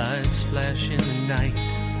shout. Lights flash in the night.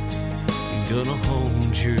 You're gonna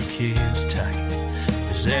hold your kids tight.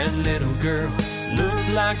 Does that little girl look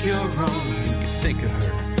like your own? You think of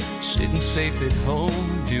her sitting safe at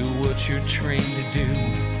home. Do what you're trained to do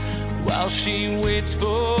while she waits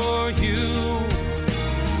for you.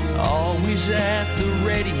 Always at the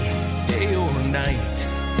ready, day or night.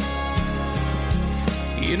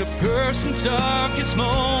 In a person's darkest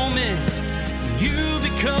moment, you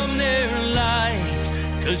become their light,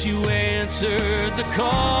 'cause you answered the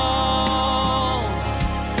call.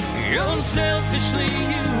 Unselfishly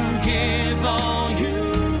you give all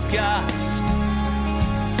you've got.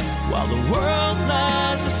 While the world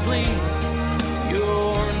lies asleep,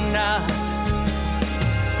 you're not.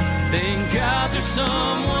 Thank God there's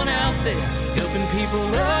someone out there helping people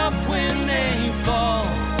up when they fall.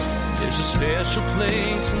 There's a special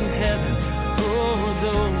place in heaven for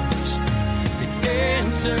those that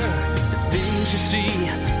answer the things you see,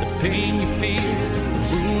 the pain you feel, the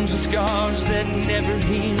wounds and scars that never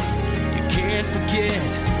heal. You can't forget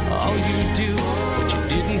all you do, but you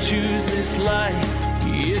didn't choose this life,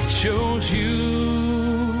 it chose you.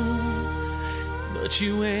 But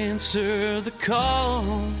you answer the call,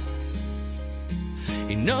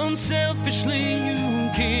 and unselfishly you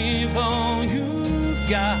give all you've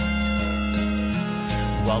got.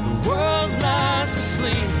 While the world lies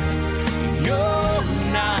asleep, you're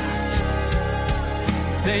not.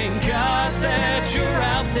 Thank God that you're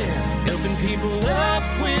out there helping people up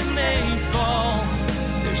when they fall.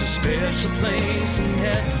 There's a special place in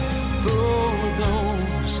heaven for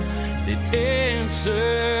those that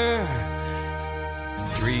answer.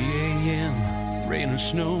 3 a.m., rain or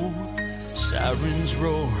snow, sirens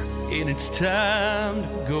roar, and it's time to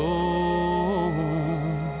go.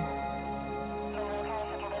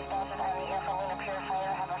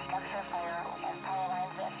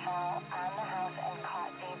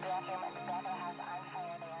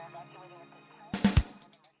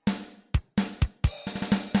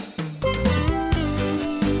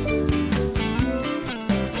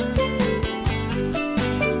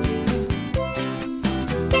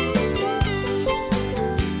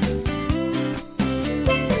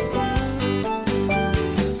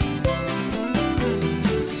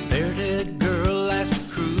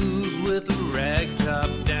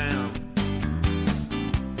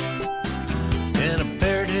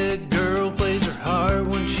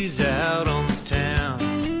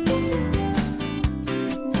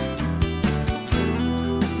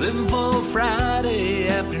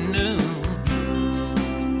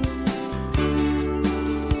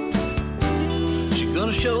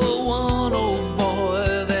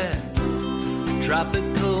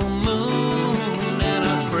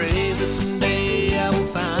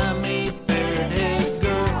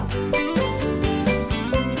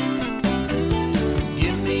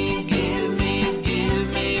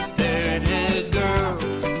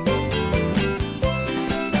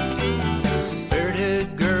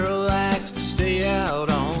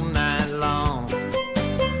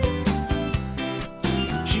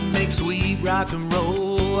 Rock and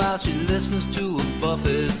roll while she listens to a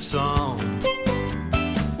Buffett song.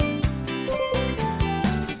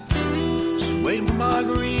 She's waiting for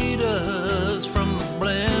margaritas from the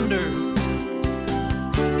blender.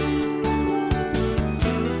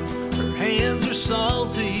 Her hands are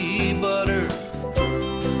salty, but her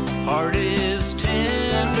heart is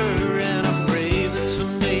tender. And I pray that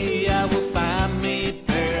someday I will find me a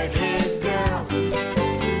parrot-head girl.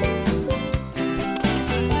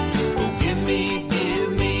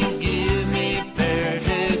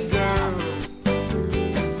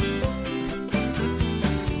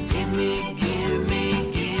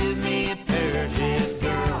 Parrot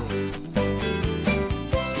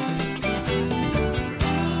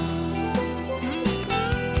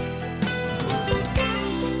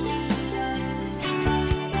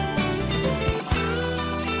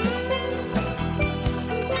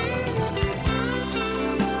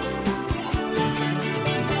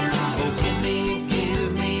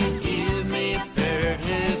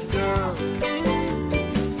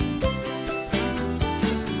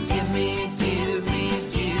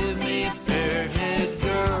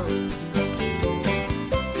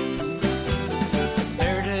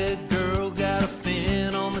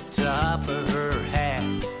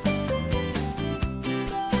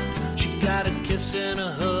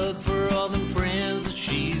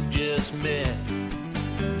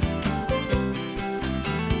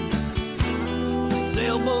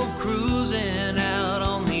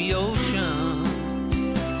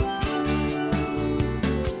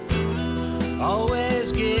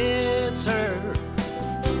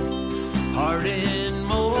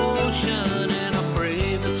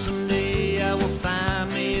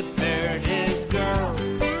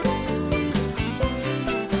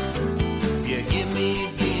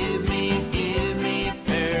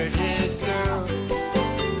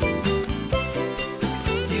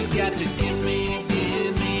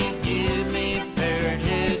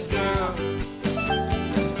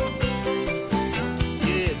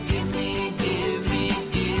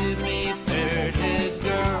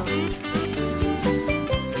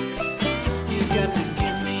got to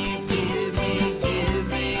give me,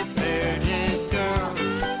 a parrot head girl.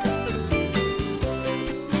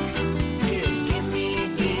 Yeah, give me,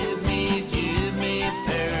 a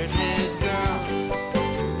parrot head girl.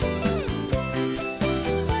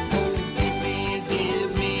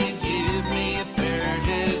 Give me, a parrot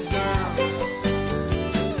head girl.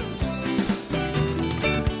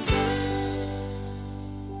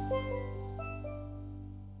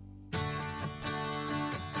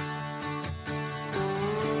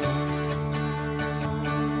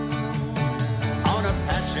 On a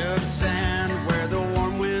patch of sand where the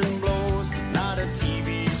warm wind blows, not a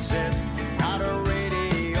TV set, not a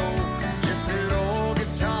radio, just an old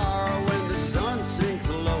guitar when the sun sinks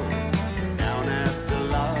low down at the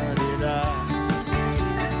la-di-da.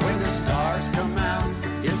 When the stars come out,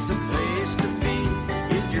 it's the place to be.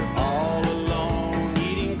 If you're all alone,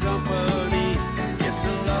 needing company, it's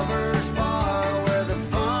a lover's bar where the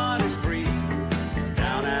fun is free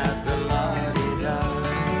down at the la-di-da.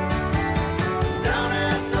 Down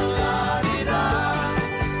at the la-di-da,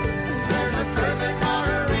 there's a perfect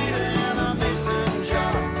margarita in a mason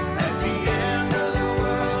jar. At the end of the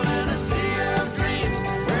world in a sea of dreams,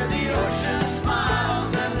 where the ocean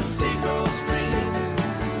smiles and the seagulls scream.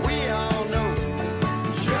 We all know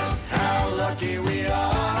just how lucky we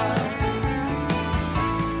are.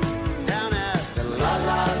 Down at the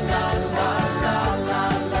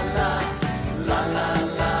la-la-la-la-la-la-la-la,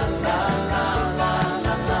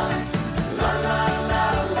 la-la-la-la-la-la-la-la. La la la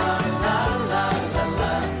la la la la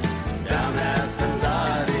la, down at the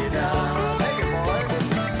la-di-da. Take it, boy.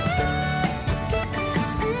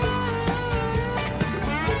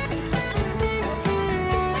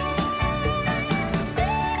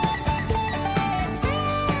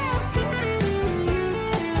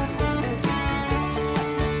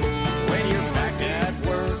 When you're back at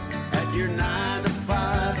work at your 9 to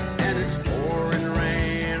 5 and it's pouring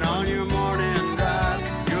rain on your morning drive,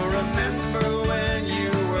 you'll remember when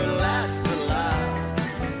you were last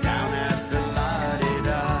alive. Down at the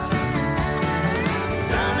la-di-da.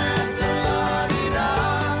 Down at the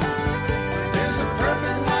la-di-da, there's a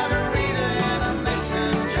perfect margarita in a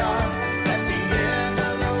mason jar. At the end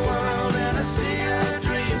of the world in a sea of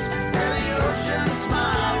dreams, where the ocean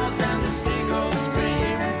smiles and the seagulls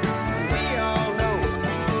scream. We all know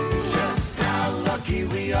just how lucky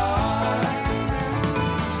we are.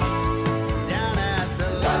 Down at the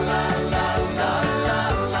la la la la la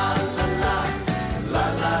la la la, la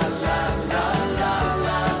la la la la la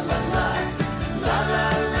la la, la la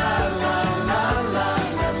la la la la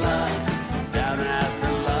la la, down at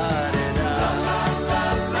the la-di-da. La la la la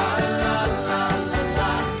la la la,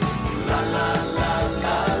 la la la la la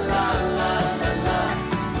la la la,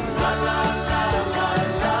 la la la la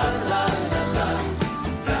la la la la,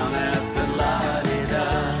 down at the la-di-da.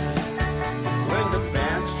 When the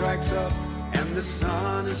band strikes up and the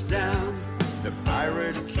sun is down, the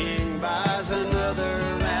pirate king buys another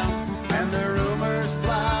round, and the rumors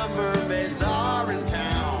fly mermaids are in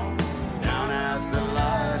town. Down at the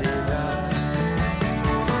la-di-da.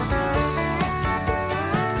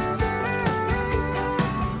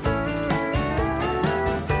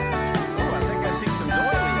 Oh, I think I see some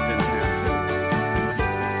doilies in here too.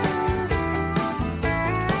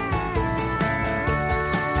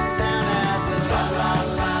 Down at the la la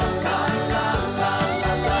la la la la la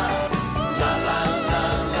la, la la la la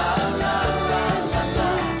la la la la,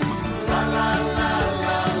 la la la la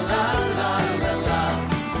la la la la,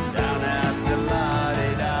 down at the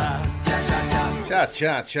la-di-da.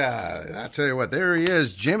 Cha-cha-cha. I'll tell you what, there he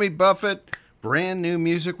is, Jimmy Buffett. Brand new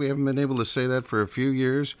music. We haven't been able to say that for a few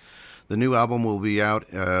years. The new album will be out,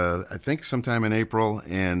 I think, sometime in April,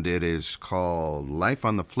 and it is called Life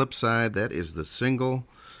on the Flip Side. That is the single,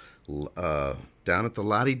 Down at the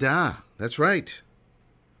La-di-da. That's right.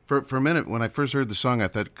 For a minute, when I first heard the song, I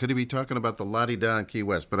thought, could he be talking about the La-di-da in Key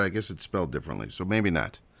West? But I guess it's spelled differently, so maybe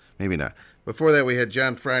not. Maybe not. Before that, we had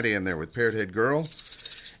John Friday in there with Parrot Head Girl.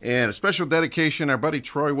 And a special dedication, our buddy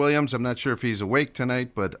Troy Williams. I'm not sure if he's awake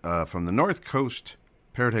tonight, but from the North Coast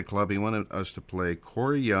Parrot Head Club, he wanted us to play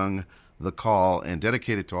Corey Young, The Call, and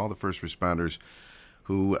dedicate it to all the first responders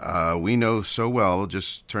who we know so well.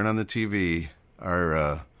 Just turn on the TV,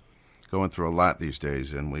 are going through a lot these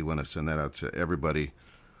days, and we want to send that out to everybody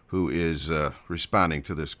who is responding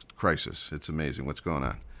to this crisis. It's amazing what's going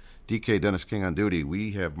on. DK Dennis King on duty.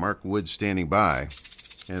 We have Mark Wood standing by.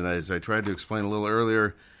 And as I tried to explain a little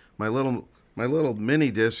earlier, my little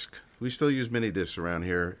mini disc, we still use mini discs around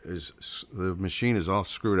here, is the machine is all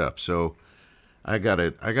screwed up. So I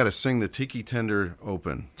gotta sing the Tiki Tender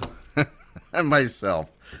open. and myself.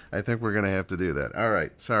 I think we're going to have to do that. All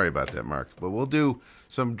right. Sorry about that, Mark. But we'll do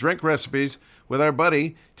some drink recipes with our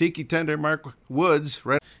buddy, Tiki Tender Mark Woods.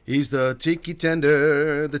 Right? He's the Tiki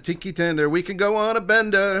Tender, the Tiki Tender. We can go on a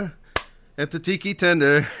bender at the Tiki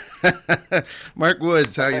Tender. Mark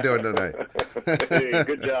Woods, how you doing tonight? Hey,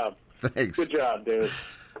 good job. Thanks. Good job, dude.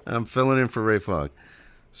 I'm filling in for Ray Fogg.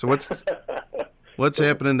 So what's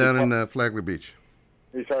happening down in Flagler Beach?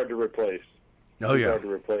 He's hard to replace. Oh, He's yeah. hard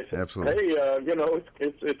to replace. Absolutely. Hey,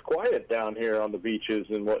 it's quiet down here on the beaches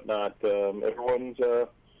and whatnot. Everyone's kind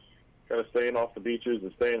of staying off the beaches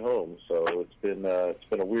and staying home. So it's been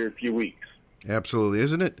a weird few weeks. Absolutely.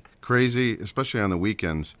 Isn't it crazy, especially on the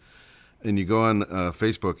weekends, and you go on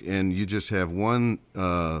Facebook and you just have one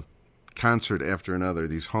concert after another.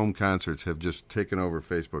 These home concerts have just taken over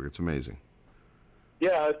Facebook. It's amazing.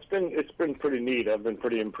 Yeah, it's been pretty neat. I've been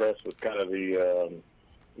pretty impressed with kind of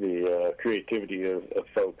the creativity of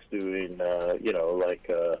folks doing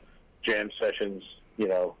jam sessions,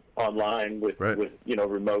 online with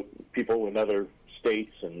remote people in other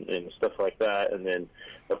states and stuff like that. And then,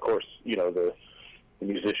 of course, the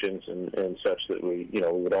musicians and such that we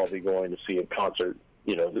would all be going to see in concert,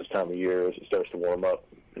 this time of year as it starts to warm up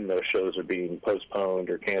and those shows are being postponed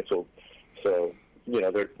or canceled. So,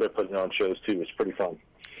 they're putting on shows too. It's pretty fun.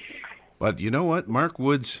 But you know what, Mark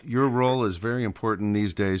Woods, your role is very important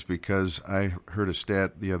these days because I heard a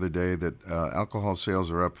stat the other day that alcohol sales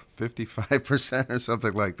are up 55% or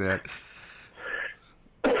something like that.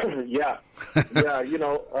 Yeah.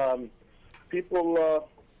 People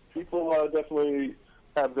definitely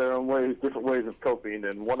have their own ways, different ways of coping,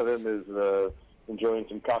 and one of them is enjoying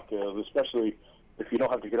some cocktails, especially if you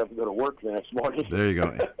don't have to get up and go to work the next morning. There you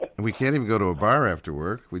go. And we can't even go to a bar after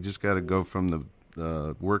work. We just got to go from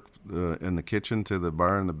the work in the kitchen to the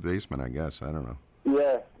bar in the basement, I guess. I don't know.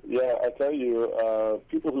 Yeah. I tell you,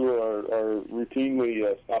 people who are routinely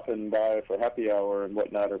stopping by for happy hour and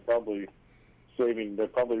whatnot are probably saving. They're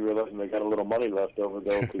probably realizing they got a little money left over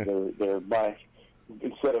though, because they're buying,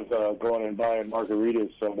 instead of going and buying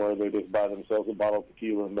margaritas somewhere, they just buy themselves a bottle of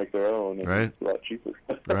tequila and make their own. And Right. It's a lot cheaper.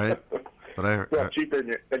 Right. But It's a lot cheaper,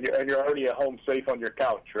 and you're already at home safe on your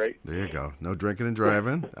couch, right? There you go. No drinking and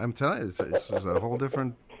driving. I'm telling you, it's a whole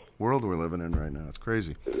different world we're living in right now. It's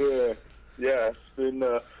crazy. Yeah. It's been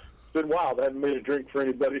wild. I haven't made a drink for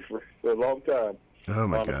anybody for a long time. Oh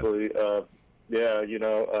my honestly. God.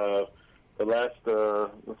 The last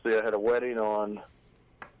let's see, I had a wedding on,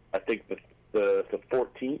 I think the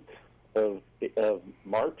 14th of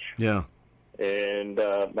March. Yeah. And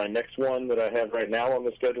my next one that I have right now on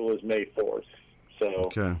the schedule is May 4th. So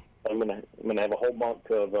Okay. I'm gonna have a whole month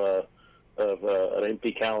of an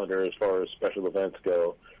empty calendar as far as special events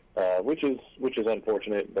go, which is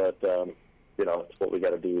unfortunate, but it's what we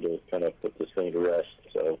got to do to kind of put this thing to rest.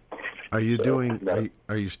 So, Are you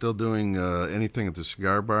still doing anything at the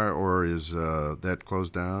cigar bar, or is that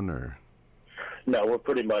closed down, or? No, we're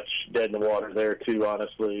pretty much dead in the water there too.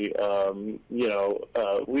 Honestly,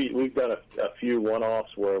 we've done a few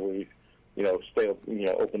one-offs where we, stay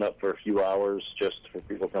open up for a few hours just for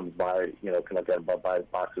people to come by, come up there and buy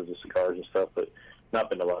boxes of cigars and stuff, but not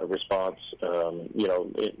been a lot of response. You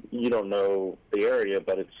don't know the area,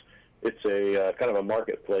 but it's a kind of a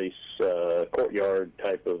marketplace courtyard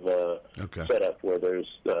type of setup where there's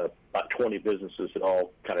about 20 businesses that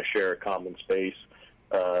all kind of share a common space.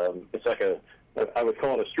 It's like I would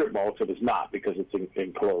call it a strip mall, except it's not because it's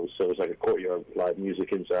enclosed. So it's like a courtyard with live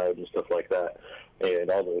music inside and stuff like that, and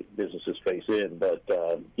all the businesses face in. But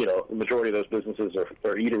the majority of those businesses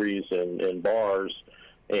are eateries and bars.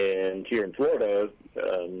 And here in Florida,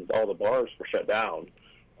 all the bars were shut down.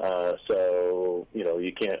 So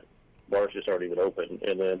you can't. Bars just aren't even open,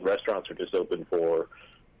 and then restaurants are just open for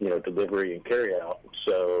delivery and carry out.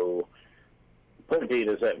 So point being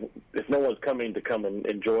is that if no one's coming to come and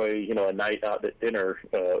enjoy, a night out at dinner,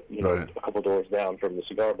 Right. a couple doors down from the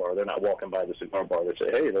cigar bar, they're not walking by the cigar bar. They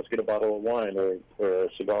say, hey, let's get a bottle of wine or a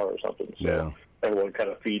cigar or something. So everyone kind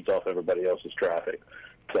of feeds off everybody else's traffic.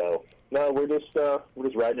 So no, we're just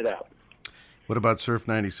riding it out. What about Surf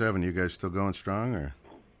 97? You guys still going strong, or?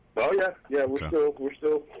 Oh yeah, we're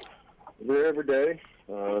still there every day,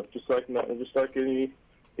 just like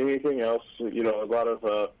anything else. A lot of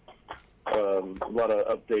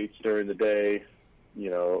updates during the day.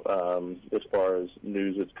 As far as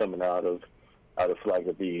news that's coming out of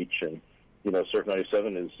Flagler Beach, and Surf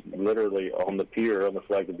 97 is literally on the pier, on the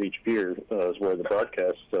Flagler Beach pier, is where the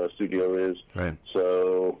broadcast studio is. Right.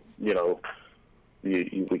 So we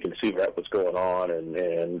can see what's going on, and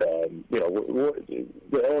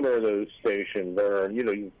the owner of the station, Vern.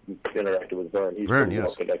 You interacted with Vern. He's Vern, pretty yes.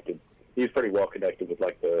 well connected. He's pretty well connected with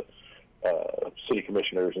like the city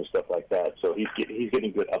commissioners and stuff like that. So he's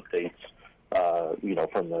getting good updates,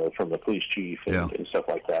 from the police chief and stuff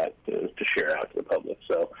like that to share out to the public.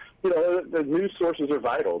 So, the news sources are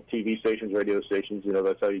vital. TV stations, radio stations,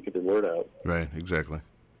 that's how you get the word out. Right, exactly.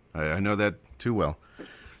 I know that too well.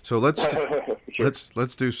 So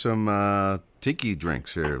let's do some tiki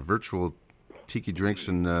drinks here, virtual tiki drinks,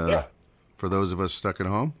 and for those of us stuck at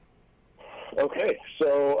home. Okay,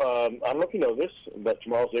 so I don't know if you know this, but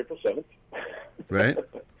tomorrow's April 7th. Right.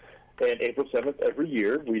 And April 7th, every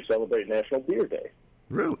year, we celebrate National Beer Day.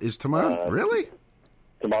 Really? Is tomorrow? Really?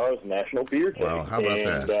 Tomorrow's National Beer Day. Wow, how about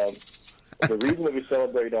that? The reason that we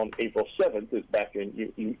celebrate on April 7th is back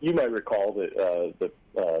in, you might recall that the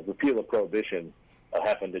repeal of Prohibition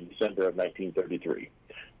happened in December of 1933.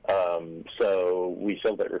 So we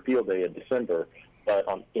celebrate Repeal Day in December, but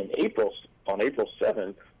on April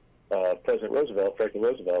 7th, President Franklin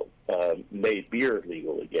Roosevelt, made beer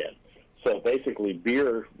legal again. So basically,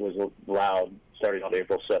 beer was allowed starting on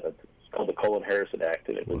April 7th. It's called the Cullen-Harrison Act,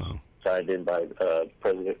 and it was signed in by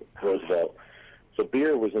President Roosevelt. So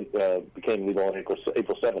beer became legal on April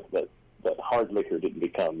 7th, but hard liquor didn't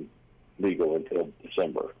become legal until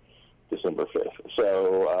December 5th.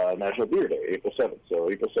 So National Beer Day, April 7th. So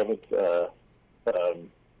April 7th,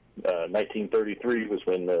 1933 was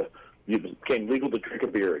when it became legal to drink a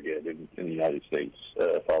beer again in the United States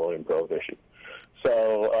following Prohibition.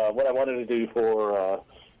 So what I wanted to do for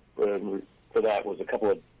that was a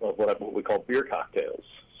couple of what we call beer cocktails.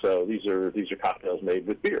 So these are cocktails made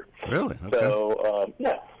with beer. Really? Okay. So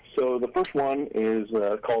So the first one is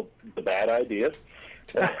called The Bad Idea.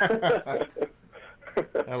 I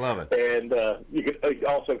love it. And you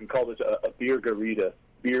also can call this a beer garita.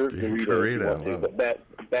 Beer garita. But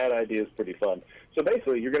bad idea is pretty fun. So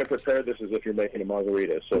basically, you're going to prepare this as if you're making a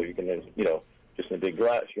margarita. So you can, just in a big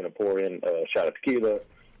glass, you're going to pour in a shot of tequila,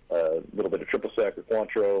 a little bit of triple sec or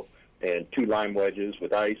Cointreau, and 2 lime wedges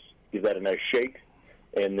with ice. Give that a nice shake,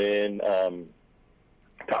 and then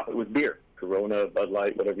top it with beer, Corona, Bud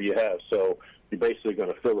Light, whatever you have. So you're basically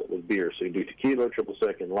going to fill it with beer. So you do tequila, triple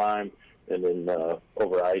sec, and lime, and then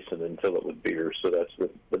over ice, and then fill it with beer. So that's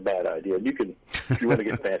the bad idea. You can, if you want to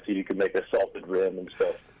get fancy, you can make a salted rim and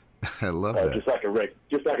stuff. I love that. Just like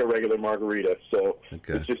a regular margarita. So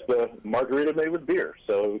it's just a margarita made with beer.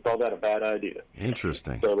 So we call that a bad idea.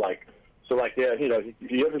 Interesting. So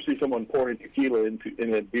if you ever see someone pouring tequila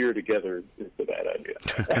in a beer together, it's a bad idea.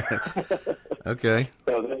 Okay.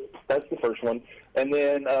 So that's the first one. And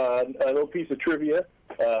then a little piece of trivia,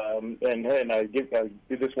 and I give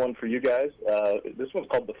this one for you guys. This one's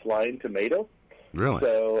called the Flying Tomato. Really?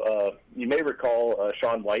 So you may recall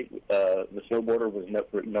Shaun White, the snowboarder, was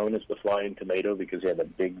known as the Flying Tomato because he had the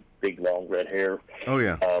big, long red hair. Oh,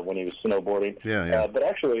 yeah. When he was snowboarding. Yeah. But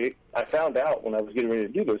actually, I found out when I was getting ready to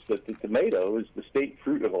do this that the tomato is the state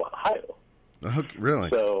fruit of Ohio. Oh, really?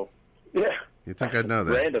 So, yeah. You think I'd know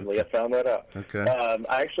that? Randomly, I found that out. Okay.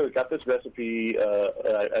 I actually got this recipe.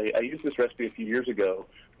 I used this recipe a few years ago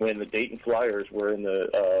when the Dayton Flyers were in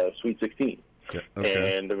the Sweet 16.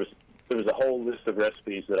 Okay. And there was a whole list of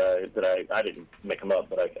recipes that I didn't make them up,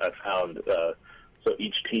 but I found. So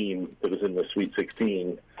each team that was in the Sweet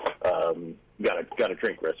 16 got a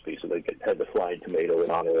drink recipe, so they had the Flying Tomato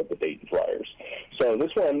in honor of the Dayton Flyers. So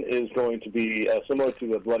this one is going to be similar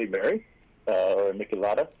to a Bloody Mary or a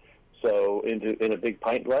Michelada. So in a big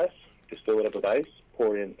pint glass, just fill it up with ice.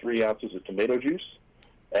 Pour in 3 ounces of tomato juice.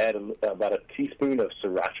 Add about a teaspoon of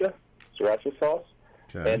sriracha sauce,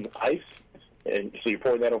 and ice. And so you're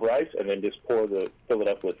pouring that over ice, and then just fill it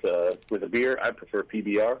up with a beer. I prefer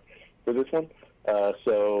PBR for this one.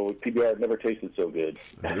 So PBR never tasted so good.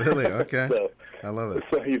 Really? Okay. So, I love it.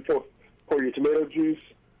 So you pour your tomato juice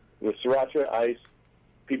with sriracha, ice,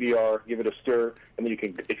 PBR, give it a stir, and then you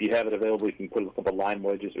can, if you have it available, you can put a couple lime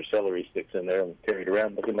wedges or celery sticks in there and carry it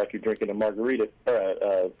around, looking like you're drinking a margarita or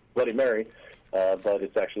a Bloody Mary, but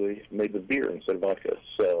it's actually made with beer instead of vodka.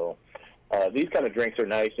 So these kind of drinks are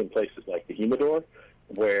nice in places like the Humidor,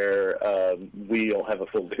 where we don't have a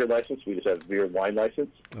full liquor license. We just have a beer and wine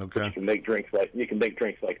license. Okay. But you can make drinks like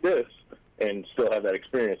this and still have that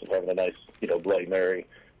experience of having a nice, Bloody Mary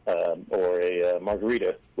or a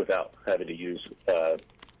margarita without having to use, the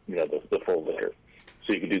full liquor.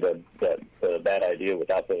 So you can do that bad idea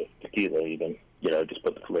without the tequila even. Just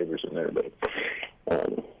put the flavors in there. But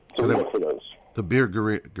so we look for those. The beer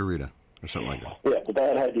garita or something like that. Yeah, the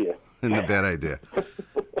bad idea. And the bad idea.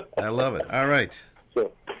 I love it. All right.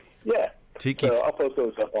 So, yeah. Tiki. So I'll post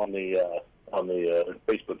those up on the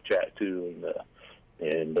Facebook chat too,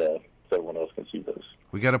 and so everyone else can see those.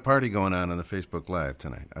 We got a party going on the Facebook Live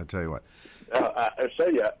tonight. I'll tell you what. I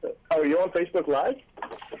say, yeah. Oh, are you on Facebook Live?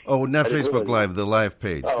 Oh, not I didn't Facebook realize- Live, the live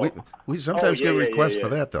page. Oh. We sometimes Oh, yeah, get yeah, requests yeah, for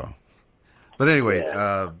yeah. that, though. But anyway,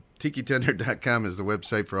 TikiTender.com is the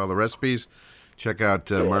website for all the recipes. Check out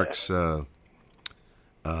Mark's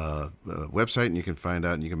website, and you can find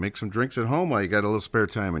out, and you can make some drinks at home while you got a little spare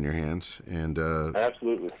time in your hands. And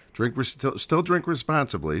Absolutely. still drink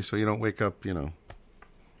responsibly, so you don't wake up,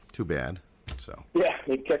 too bad. So Yeah,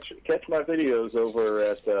 and catch my videos over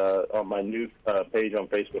at on my new page on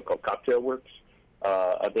Facebook called Cocktail Works.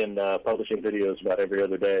 I've been publishing videos about every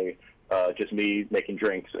other day, just me making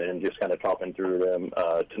drinks and just kind of talking through them.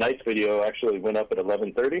 Tonight's video actually went up at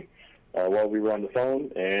 11:30 while we were on the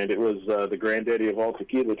phone, and it was the granddaddy of all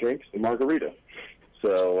tequila drinks, the margarita.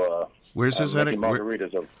 So where's this at?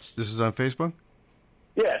 Margaritas. This is on Facebook?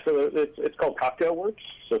 Yeah, so it's called Cocktail Works.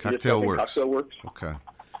 So if you just Cocktail type in Works. Cocktail Works. Okay.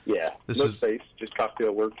 Yeah, This no is- space, just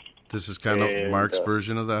Cocktail Works. This is kind of And, Mark's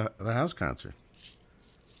version of the house concert.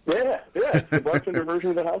 Yeah, it's the bartender version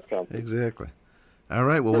of the house concert. Exactly. All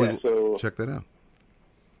right, well, Yeah, so- check that out.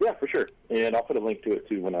 Yeah, for sure. And I'll put a link to it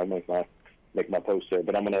too when I make my post there.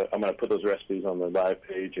 But I'm gonna put those recipes on the live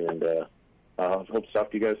page, and I hope to talk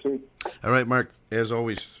to you guys soon. All right, Mark, as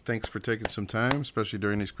always, thanks for taking some time, especially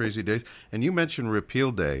during these crazy days. And you mentioned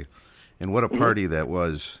Repeal Day, and what a party that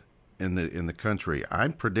was in the country.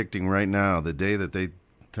 I'm predicting right now, the day that they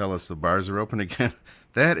tell us the bars are open again,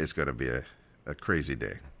 that is going to be a crazy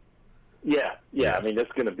day. Yeah. I mean,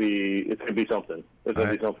 it's gonna be something. It's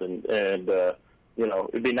gonna be something, and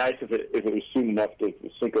it'd be nice if it was soon enough to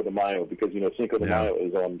Cinco de Mayo, because Cinco de Mayo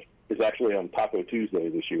is actually on Taco Tuesday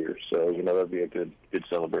this year, so that'd be a good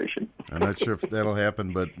celebration. I'm not sure if that'll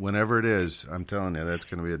happen, but whenever it is, I'm telling you, that's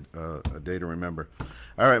going to be a day to remember.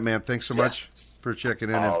 All right, man, thanks so much for checking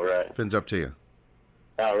in. All and right. Fins up to you.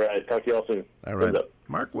 All right, talk to y'all soon. All right. Fins up.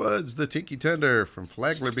 Mark Woods, the Tiki Tender from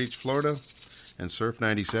Flagler Beach, Florida, and Surf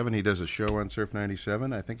 97. He does a show on Surf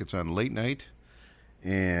 97. I think it's on late night.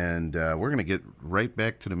 And we're going to get right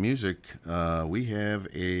back to the music. We have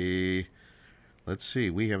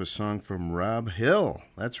a song from Rob Hill.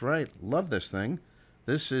 That's right. Love this thing.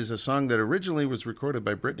 This is a song that originally was recorded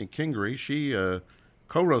by Brittany Kingery. She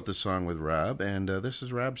co-wrote the song with Rob, and this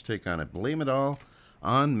is Rob's take on it. Blame It All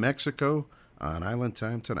on Mexico on Island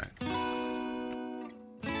Time Tonight.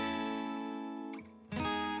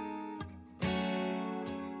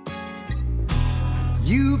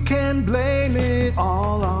 You can blame it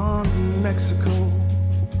all on Mexico.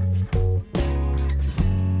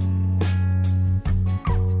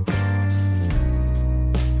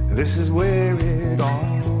 This is where it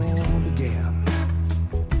all began.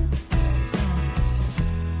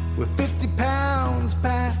 With 50 pounds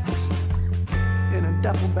packed in a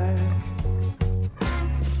duffel bag.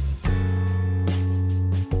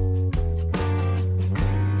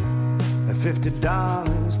 And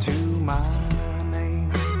 $50 to my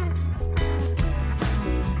name.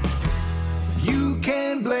 You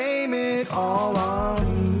can blame it all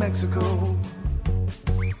on Mexico.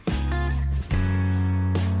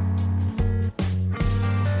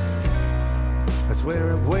 That's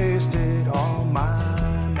where I've wasted all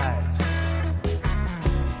my nights.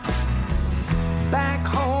 Back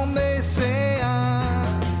home they say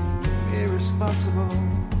I'm irresponsible.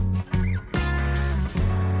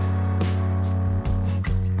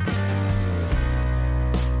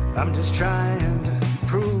 I'm just trying to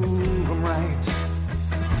prove them right.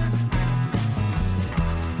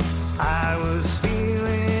 I was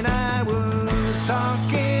feeling I was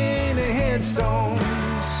talking to headstones.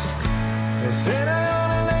 They said I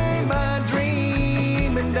ought to lay my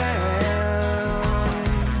dreaming down.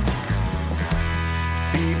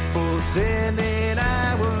 People said that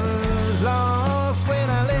I was lost when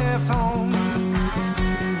I left home.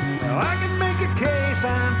 Now I can make a case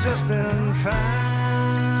I've just been found.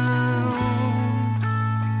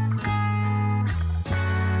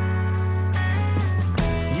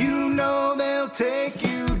 You know they'll take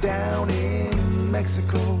you down in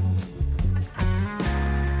Mexico.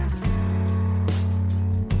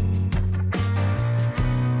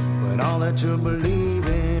 When all that you're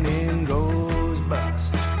believing in goes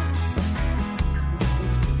bust.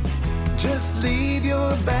 Just leave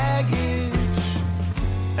your baggage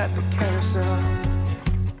at the carousel.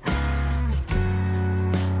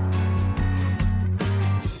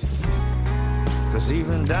 Cause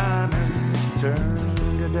even diamonds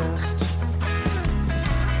turn to dust.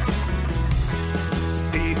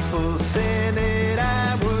 People say that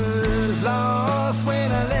I was lost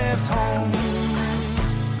when I left home.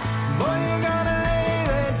 Boy, you gotta lay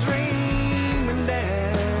that dreaming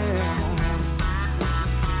down.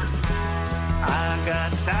 I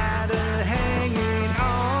got tired of hanging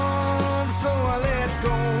on, so I let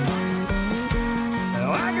go.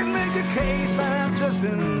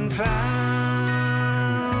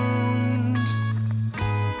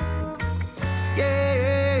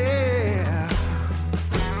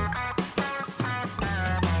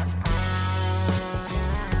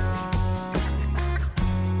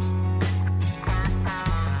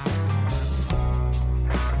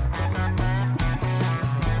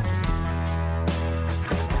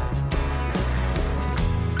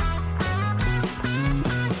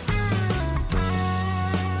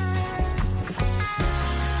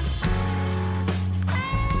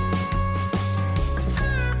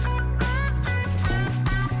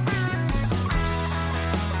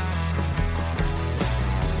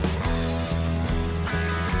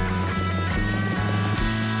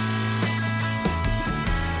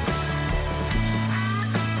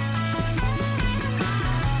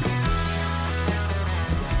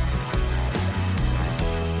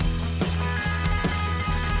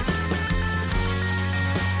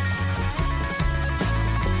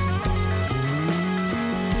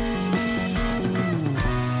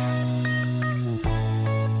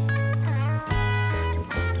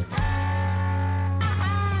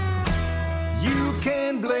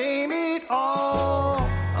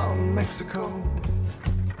 Mexico.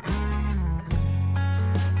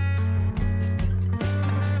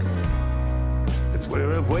 It's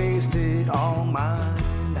where I've wasted all my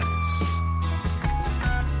nights.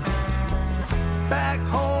 Back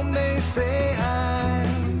home they say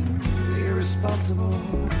I'm irresponsible.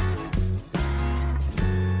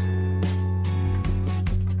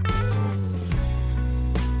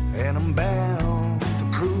 And I'm bound to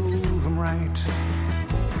prove I'm right.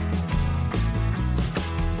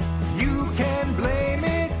 You can blame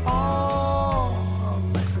it all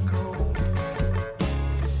on Mexico.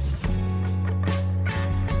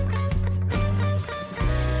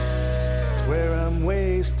 It's where I'm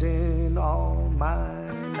wasting all my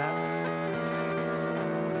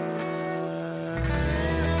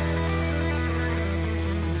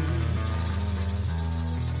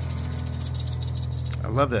I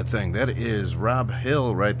love that thing. That is Rob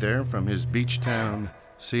Hill right there from his Beach Town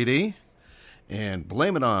CD. And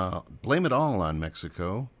Blame It All on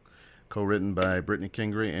Mexico, co-written by Brittany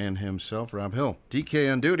Kingry and himself, Rob Hill.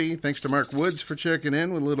 DK on duty. Thanks to Mark Woods for checking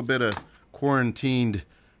in with a little bit of quarantined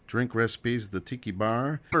drink recipes at the Tiki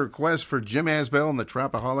Bar. A request for Jim Asbell and the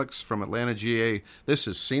Tropaholics from Atlanta, GA. This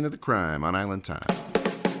is Scene of the Crime on Island Time.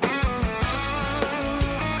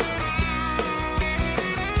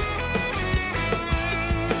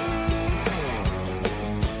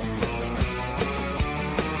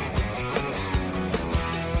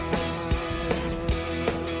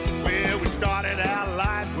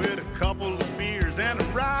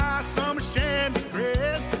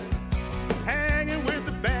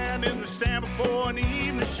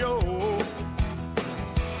 Show.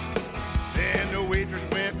 Then the waitress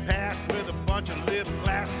went past with a bunch of little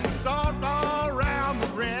glasses of salt all around the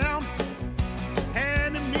rim,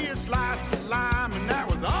 handed me a slice of lime, and that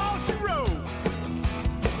was all she wrote.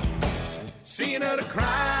 Scene of the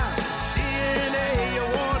crime, DNA,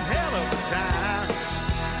 one hell of a time.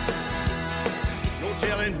 No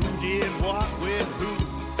telling who did what with who.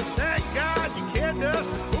 Thank God you kept us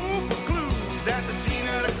fool for clues at the scene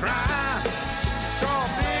of the crime.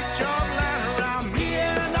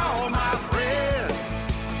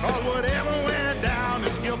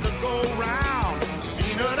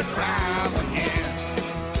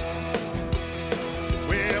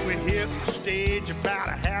 About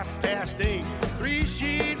 8:30, 3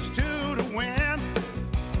 sheets to the wind,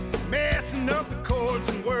 messing up the chords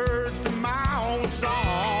and words to my own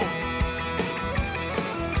song.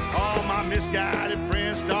 All my misguided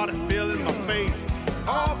friends started filling my face,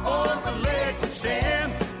 all for the leg to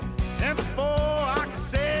sin. And before I could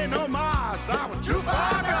say no more, I was too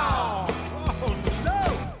far gone. Oh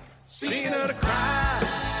no, scene of the crime.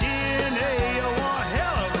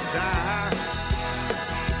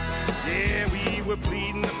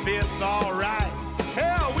 Pleading the fifth, all right.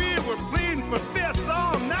 Hell, we were pleading for fifths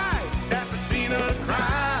all night at the scene of the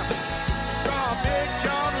crime. Draw a big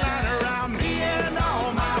chalk line around me and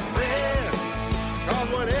all my friends, 'cause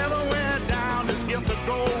whatever went down is guilt to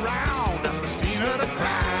go round at the scene of the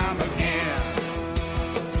crime again.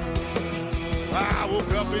 I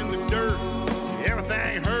woke up in the dirt,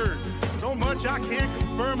 everything hurt, so much I can't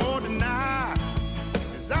confirm or deny.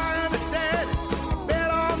 As I understand it, I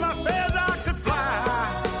bet all my feathers I could fly.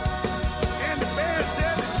 And the bear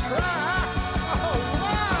said to try.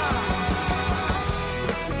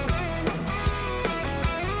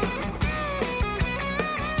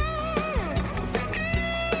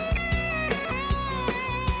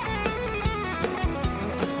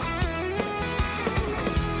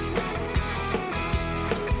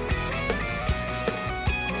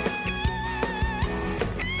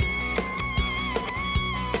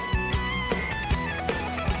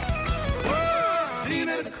 Oh, scene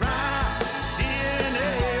of the crime,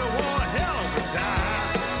 DNA, one hell of a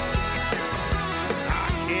time. I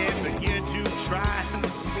can't begin to try and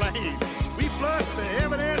explain. We flushed the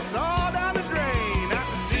evidence all down the drain at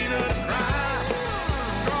the scene of the crime.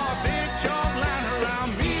 Draw a big chalk line around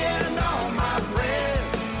me and all my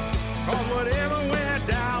friends, 'cause whatever went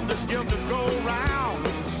down, there's guilt to go round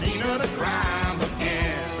at the scene of the crime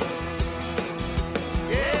again.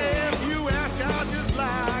 Yeah, if you ask, I'll just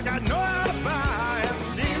lie. I got no alibi.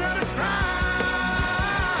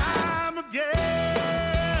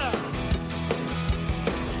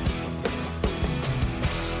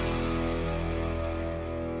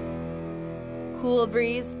 Cool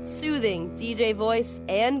breeze, soothing DJ voice,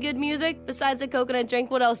 and good music. Besides a coconut drink,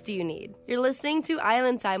 what else do you need? You're listening to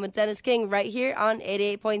Island Time with Dennis King right here on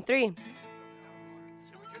 88.3.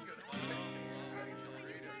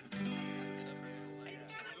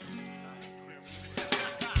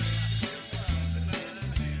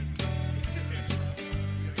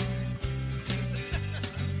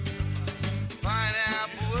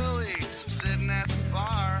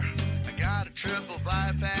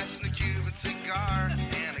 bypassing a Cuban cigar,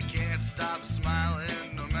 and I can't stop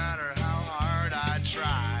smiling no matter how hard I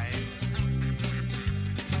try.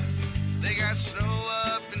 They got snow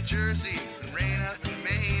up in Jersey and rain up in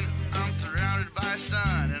Maine. I'm surrounded by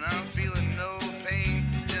sun and I'm feeling no pain.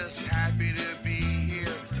 Just happy to be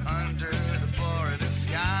here under the Florida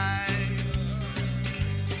sky.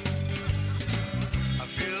 I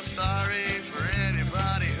feel sorry for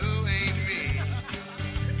anybody who ain't me,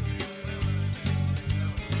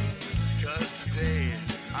 'cause today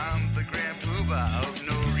I'm the grand poobah of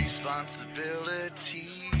no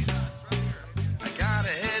responsibilities. I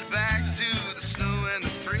gotta head back to the snow and the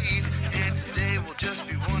freeze, and today will just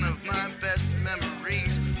be one of my best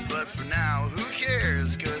memories. But for now, who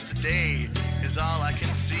cares, 'cause today is all I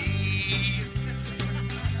can see.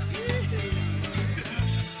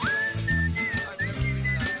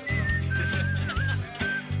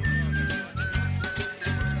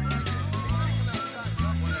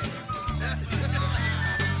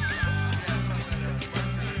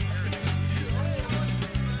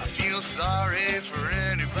 Sorry for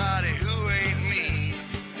anybody who ain't me.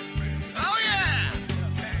 Oh yeah!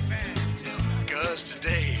 'Cause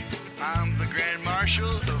today I'm the Grand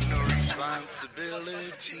Marshal of no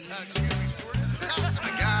responsibility. I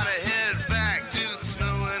gotta head back to the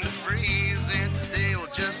snow and the freeze, and today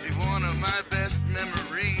will just be one of my best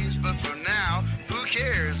memories. But for now, who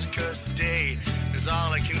cares? 'Cause today is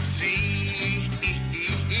all I can see.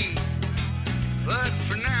 But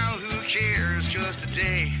for now, who cares? 'Cause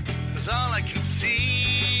today is all I can see.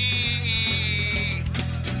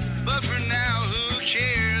 But for now, who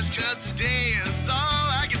cares? 'Cause today is all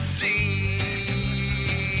I can see.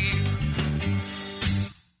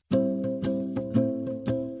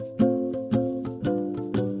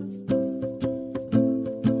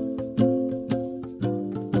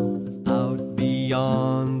 Out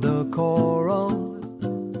beyond the coral,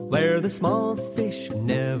 where the small fish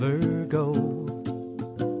never go,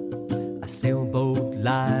 a sailboat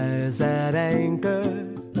lies at anchor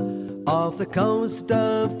off the coast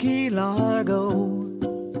of Key Largo.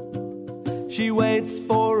 She waits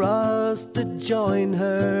for us to join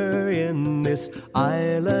her in this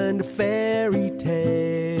island fairy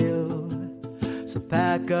tale. So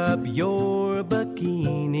pack up your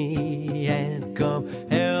bikini and come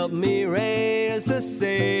help me raise the sail.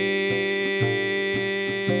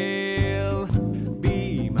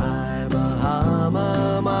 Be my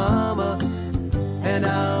Bahama mama, and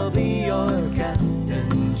I'll be your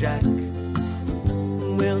Captain Jack.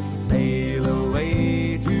 We'll sail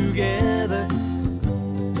away together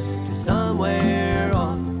to somewhere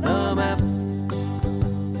off the map.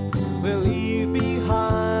 We'll leave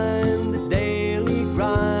behind the daily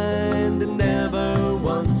grind and never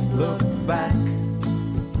once look back.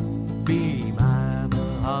 Be my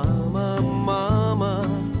Bahama mama,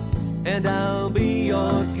 and I'll be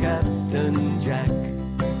your Captain Jack.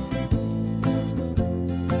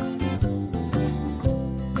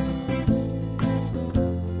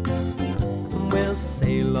 We'll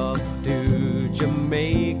sail off to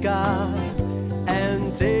Jamaica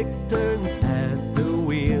and take turns at the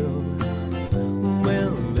wheel.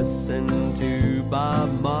 We'll listen to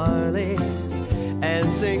Bob Marley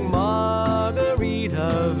and sing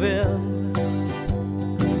Margaritaville.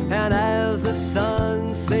 And as the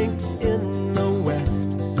sun sinks in the west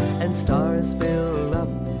and stars fill up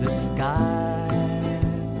the sky,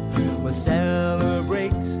 we'll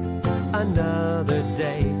celebrate another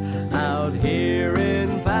day out here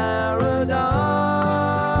in paradise.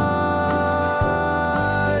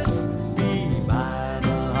 Be my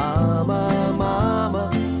Bahama mama,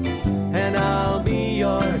 and I'll be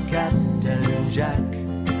your Captain Jack.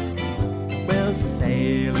 We'll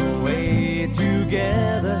sail away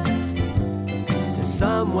together to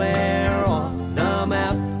somewhere off the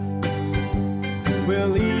map. We'll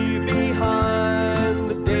leave behind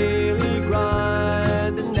the daily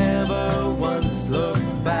grind and never once look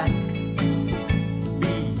back.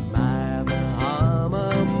 Be my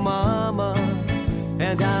Bahama mama,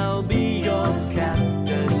 and I'll be your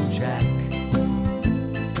Captain Jack.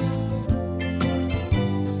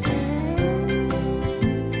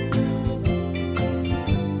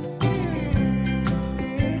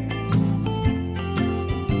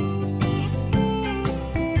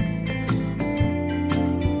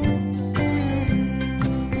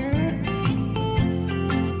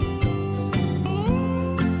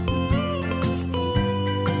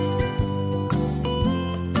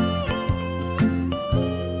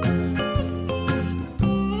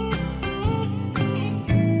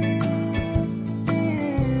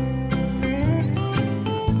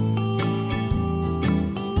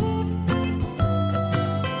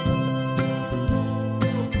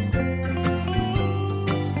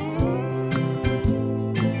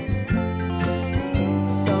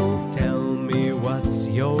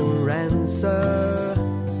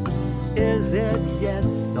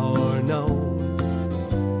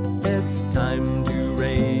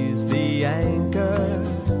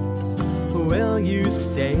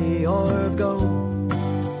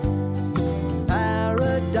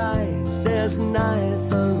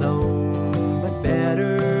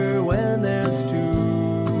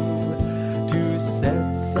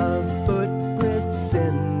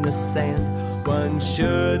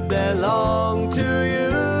 belong to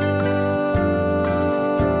you.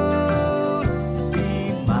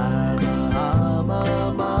 Be my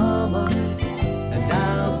Bahama mama, and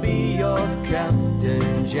I'll be your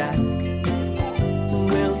Captain Jack.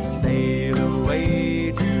 We'll sail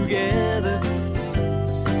away together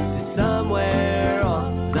to somewhere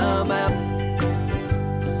off the map.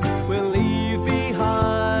 We'll leave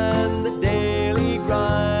behind the daily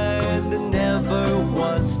grind and never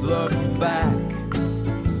once look back.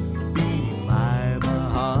 Be my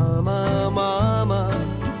Bahama mama,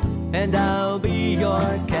 and I'll be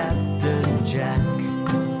your Captain Jack.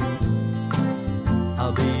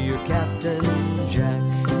 I'll be your Captain Jack.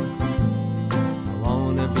 I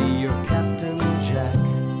wanna be your Captain Jack.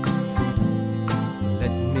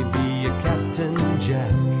 Let me be your Captain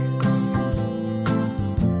Jack.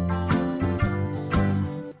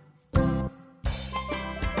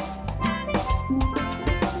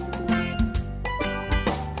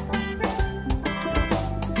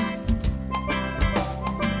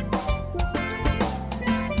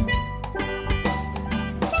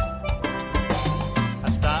 I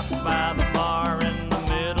stopped by the bar in the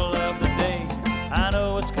middle of the day. I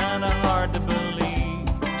know it's kinda hard to believe.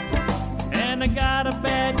 And I got a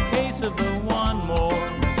bad case of the one more.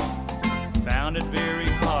 Found it very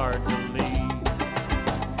hard to leave.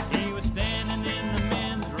 He was standing in the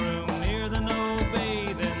men's room near the no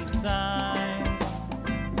bathing sign.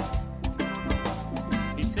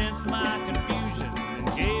 He sensed my confusion and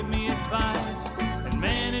gave me advice. And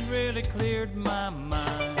man, it really cleared my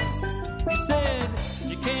mind. He said,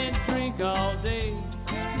 you can't drink all day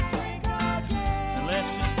unless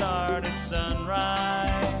you start at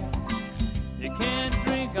sunrise. You can't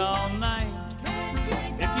drink all night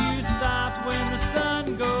if you stop when the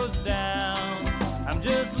sun goes down. I'm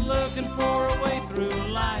just looking for a way through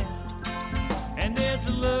life, and it's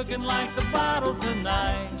looking like the bottle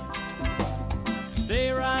tonight.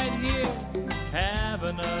 Stay right here, have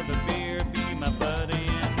another beer, be my buddy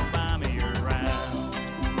and buy me around.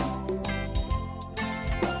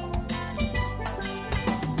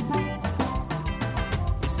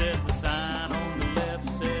 He said the sign on the left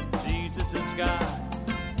said Jesus is God,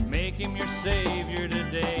 make him your savior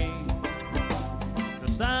today. The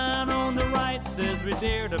sign on the right says we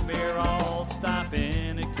dare to bear all, stop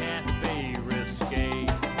in a cafe risque.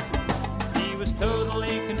 He was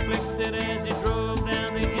totally conflicted as he drove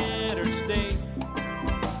down the interstate.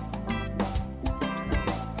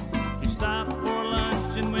 He stopped for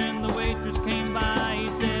lunch, and when the waitress came by, he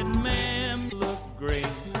said, ma'am, you look great.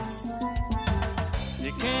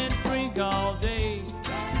 You can't drink all day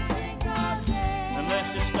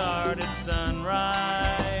unless you start at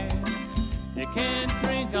sunrise. You can't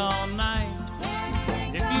drink all night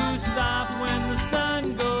if you stop when the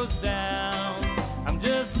sun goes down. I'm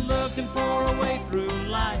just looking for a way through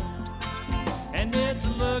life, and it's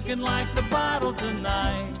looking like the bottle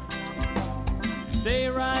tonight. Stay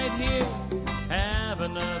right here, have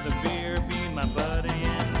another beer, be my buddy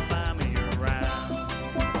and buy me around.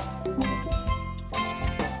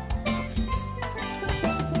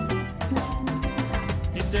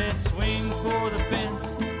 He said, swing for the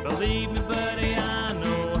fence, believe me, buddy, I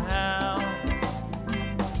know how.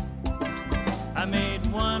 I made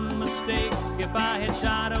one mistake, if I had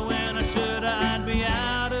shot her when I should, I'd be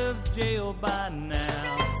out of jail by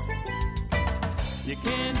now. You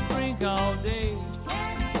can't drink all day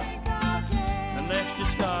unless you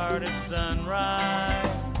start at sunrise.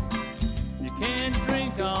 You can't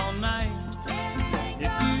drink all night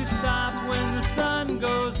if you stop when the sun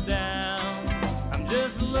goes down. I'm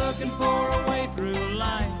just looking for a way through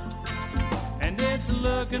life, and it's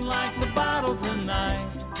looking like the bottle tonight.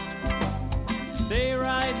 Stay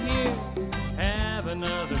right here, have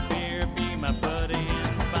another beer, be my buddy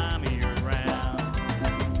and buy me around.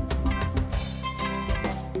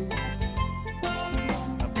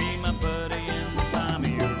 Be my buddy and buy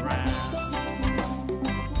me around.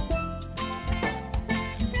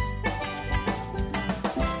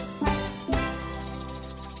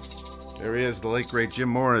 There he is, the late great Jim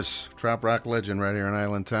Morris, trop rock legend right here on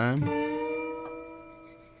Island Time.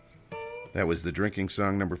 That was the drinking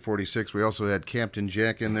song number 46. We also had Captain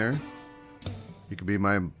Jack in there. You could be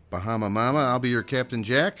my Bahama mama, I'll be your Captain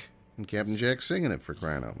Jack. And Captain Jack singing it, for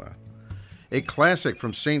crying out loud. A classic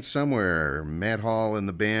from Saint Somewhere. Matt Hall and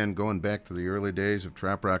the band going back to the early days of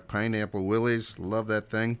trop rock. Pineapple Willies, love that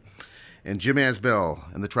thing. And Jim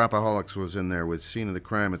Asbell and the Tropaholics was in there with Scene of the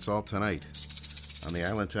Crime. It's all tonight on the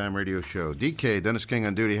Island Time Radio Show. DK, Dennis King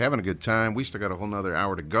on duty, having a good time. We still got a whole nother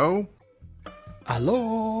hour to go.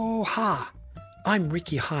 Aloha! I'm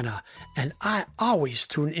Ricky Hanna, and I always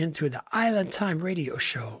tune into the Island Time Radio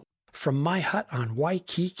Show. from my hut on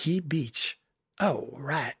Waikiki Beach. Oh,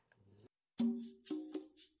 right.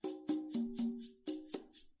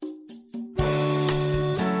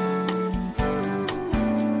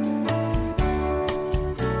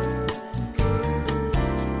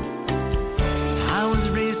 I was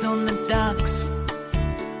raised on the docks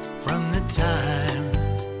from the time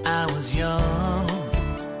I was young.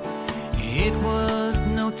 It was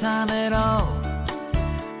no time at all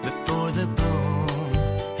before the boom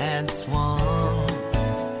had swung.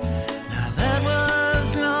 Now that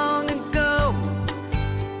was long ago,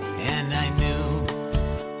 and I knew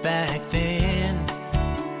back then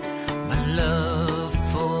my love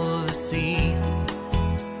for the sea,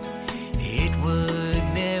 it would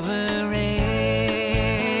never end.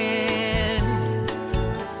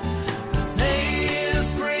 The sails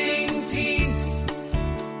bring peace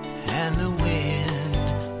and the wind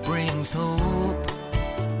brings hope.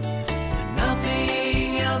 And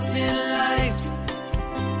nothing else in life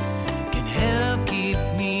can help keep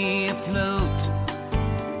me afloat.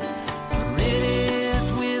 For it is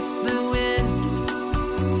with the wind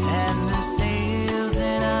and the sails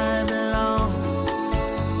that I belong.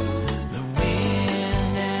 The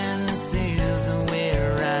wind and the sails are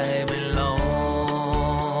where I belong.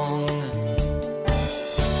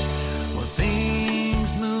 Well, things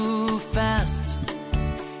move fast,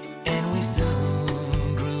 and we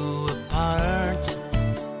soon grew apart.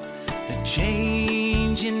 The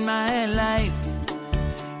change in my life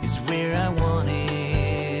is where I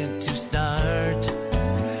wanted to start.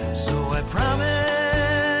 So I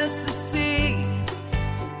promised to see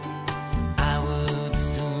I would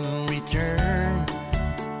soon return.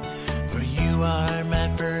 For you are my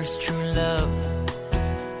first true love.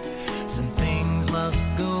 Some things must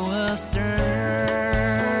go astern.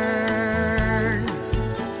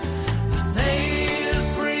 The sails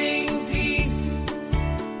bring peace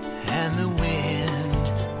and the wind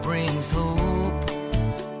brings hope.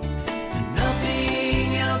 And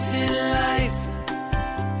nothing else in life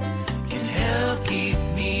can help keep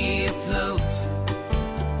me afloat.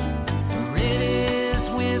 For it is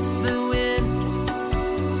with the wind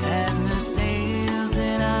and the sails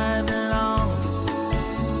that I belong.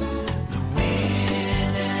 The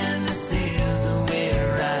wind and the sails are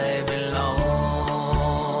where I belong.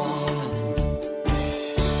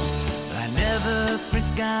 I never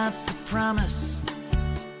forgot the promise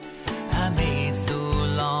I made so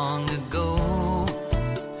long ago.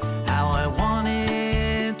 How I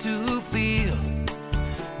wanted to feel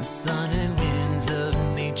the sun and winds of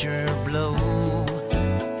nature blow.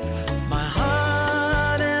 My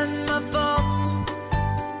heart and my thoughts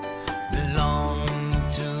belong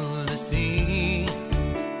to the sea.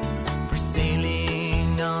 For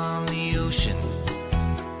sailing on the ocean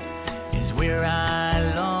is where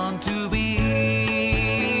I long to be.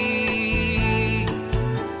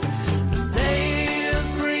 The sails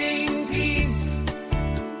bring peace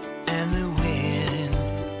and the wind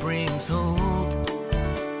brings hope.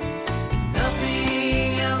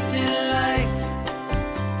 Nothing else in life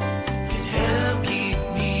can help keep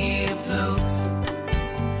me afloat.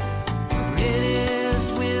 For it is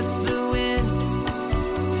with the wind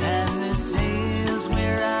and the sails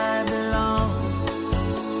where I belong.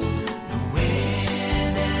 The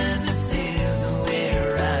wind and the sails are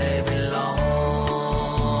where I belong.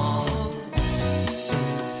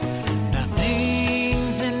 Now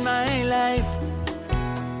things in my life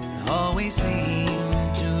always seem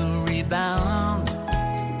to rebound.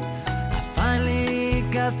 I finally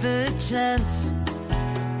got the chance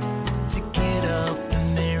to get off the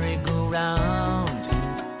merry-go-round.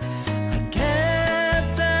 I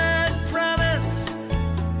kept that promise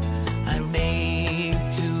I made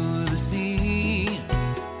to the sea.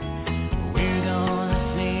 We're gonna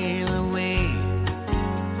sail away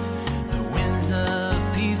the winds of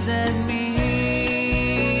peace and me.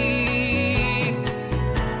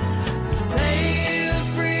 The sails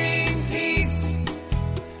bring peace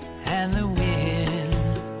and the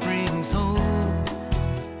wind brings hope.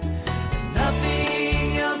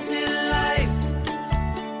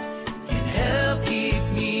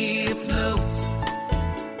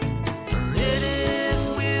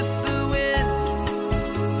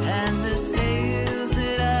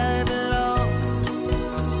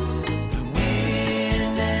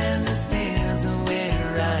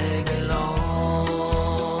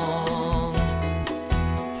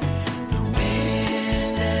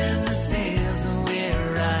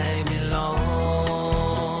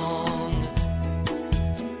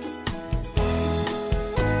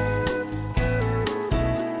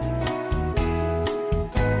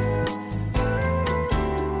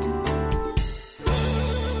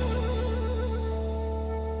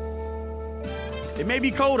 It may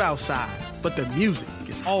be cold outside, but the music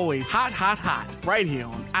is always hot, hot, hot, right here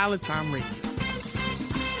on Island Time Radio.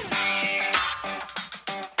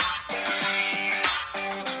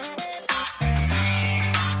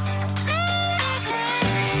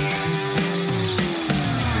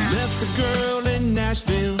 Left a girl in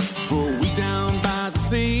Nashville for a week down by the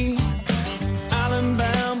sea. Island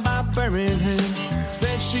bound by Birmingham.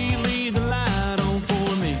 Said she'd leave the light on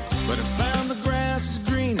for me. But I found the grass was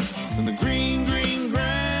greener than the green, green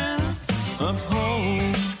grass of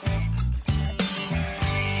home.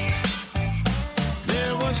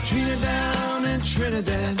 There was Trina down in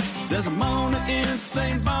Trinidad. There's a Mona in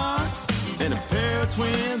St. Bart's. And a pair of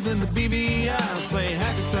twins in the BBI played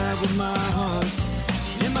happy side with my heart.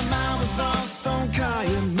 In my mind was lost on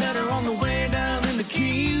Kaya. Met her on the way down in the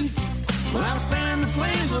Keys. Well, I was spanning the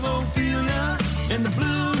plains with Ophelia and the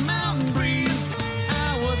blue mountain breeze.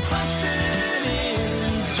 I was busted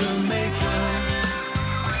in Jamaica.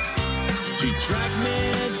 She tracked me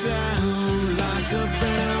down like a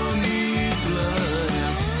bell need blood.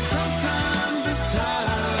 Sometimes a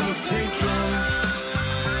tide will take you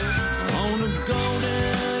on a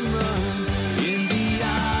golden run in the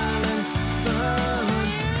island sun.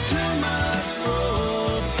 Too much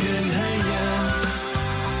rope can hang you.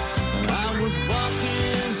 I was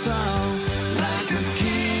walking tall like a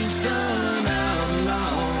Kingston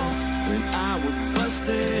outlaw when I was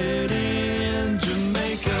busted in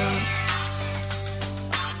Jamaica.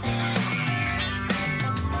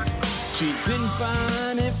 She didn't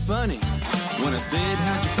find it funny when I said,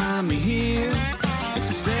 how'd you find me here? And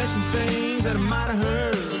she said some things that I might have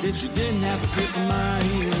heard if she didn't have the grip of my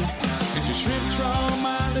ear. And she shrimped from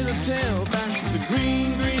my little tail back to the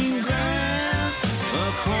green, green grass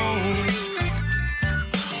of home.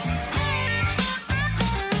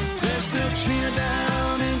 There's still Trina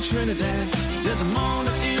down in Trinidad. There's a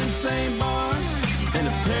Mona in St. Bart's. And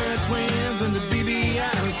a pair of twins and the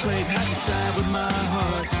BBIs played happy side with my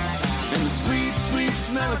heart. And the sweet, sweet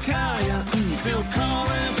smell of Kaya still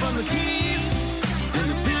calling from the Keys. And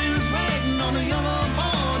the feeling's waiting on the yellow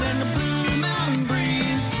board and the blue mountain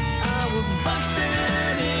breeze. I was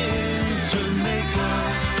busted in Jamaica.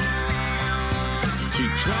 She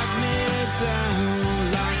tracked me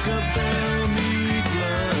down like a bell need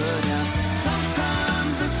blood.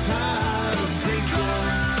 Sometimes a tide will take you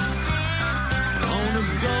on a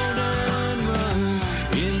golden run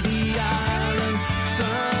in the island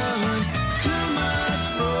sun. Too much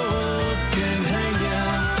rope can hang ya.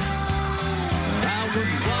 I was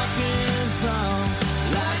walking tall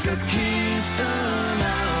like a Kingston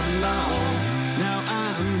outlaw. Now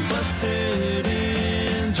I'm busted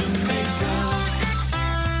in Jamaica.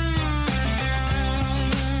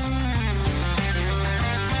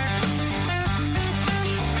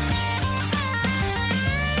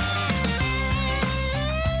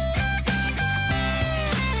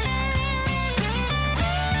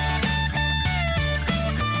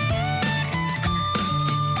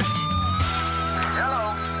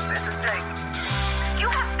 Hello, this is Jake. You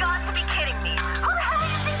have got to be kidding me. Who the hell do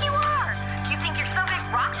you think you are? You think you're some big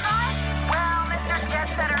rock star? Well, Mr. Jet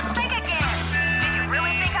Setter, think again. Did you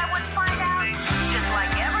really think I wouldn't find out? Just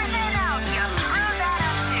like everything else, you screwed that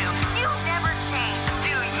up too. You never changed,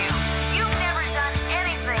 do you? You've never done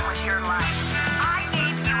anything with your life. I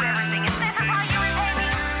gave you everything, and this is how you repay me?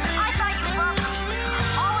 I thought you loved me.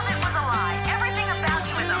 All of it was a lie. Everything about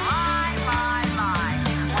you is a lie, lie, lie.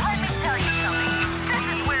 Well, let me tell you something. This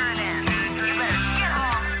is where it ends. You better get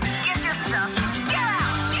home, get your stuff, get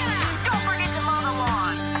out, get out. Don't forget to mow the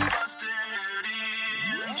lawn.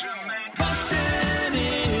 Busted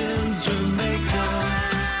in Jamaica.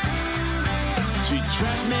 She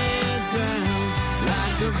tracked me down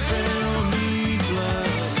like a bell need blood.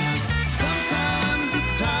 Sometimes the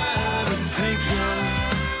tide will take you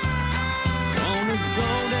on a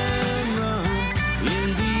golden run in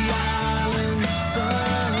the island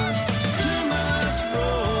sun. Too much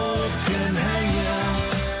rope can hang ya.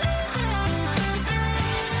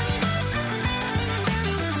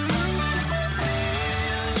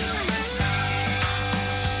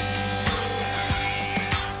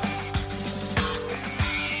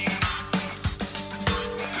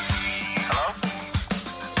 Hello?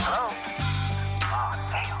 Oh,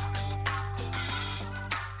 damn.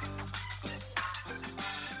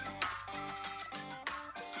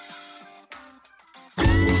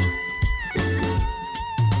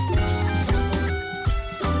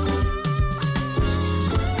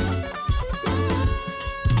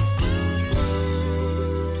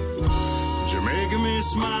 You're making me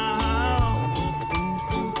smile.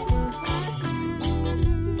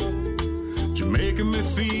 You're making me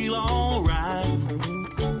feel alright.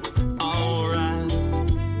 Alright.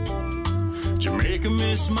 making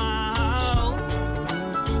me smile.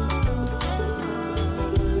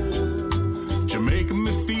 You're making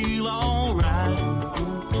me feel alright,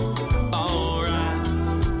 alright.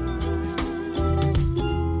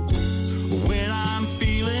 When I'm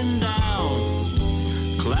feeling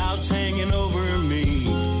down, clouds hanging over me,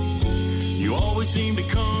 you always seem to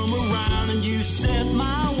come around and you set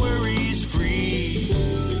my worries free.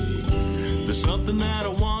 There's something that I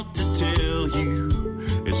want to tell you.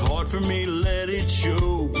 It's hard for me to let it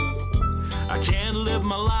show. I can't live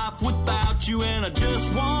my life without you, and I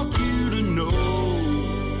just want you to know.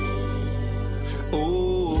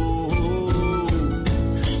 Oh,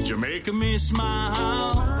 you're making me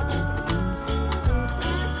smile.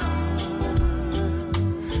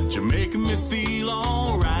 You're making me feel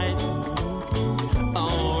alright,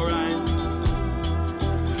 alright.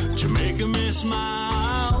 You're making me smile.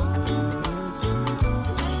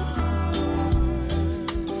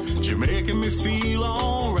 You're making me feel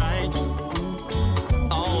alright,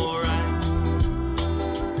 alright.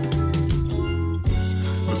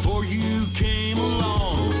 Before you came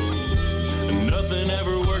along, nothing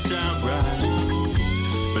ever worked out right.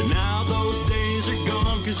 But now those days are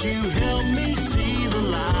gone, 'cause you helped me see the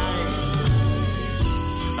light.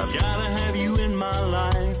 I've gotta have you in my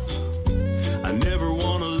life. I never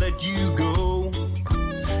wanna let you go.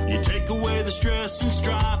 You take away the stress and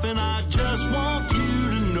strife, and I just want you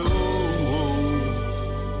to know.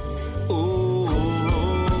 Oh,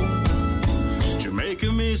 you're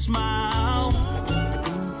making me smile.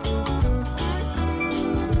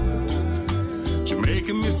 You're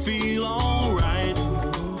making me feel alright,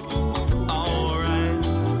 alright.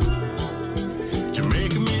 You're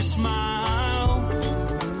making me smile.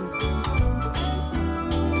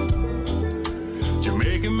 You're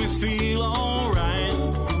making me feel alright,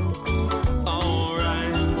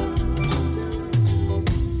 alright.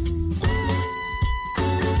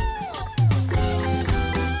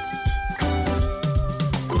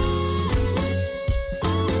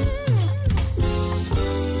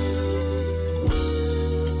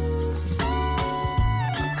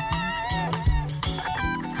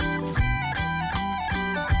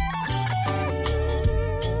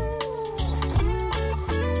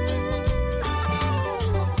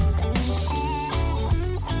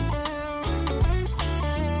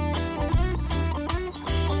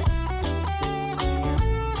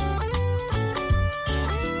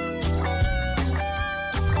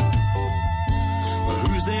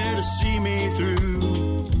 Who's there to see me through,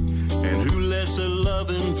 and who lets a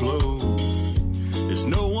loving flow? There's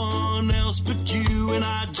no one else but you, and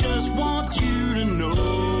I just want you to know.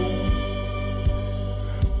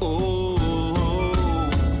 Oh,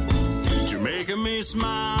 you're making me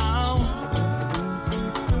smile.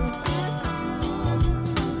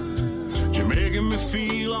 You're making me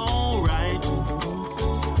feel alright,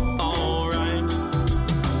 alright.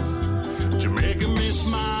 You're making me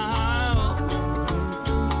smile.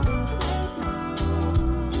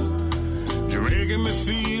 You're making me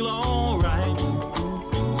feel alright,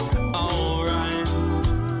 alright.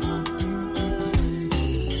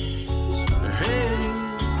 Hey.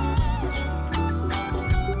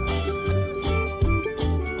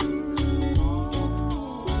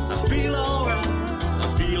 I feel alright, I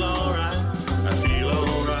feel alright, I feel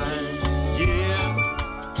alright, yeah.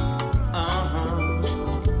 Uh-huh.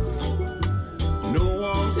 No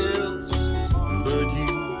one else but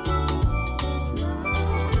you.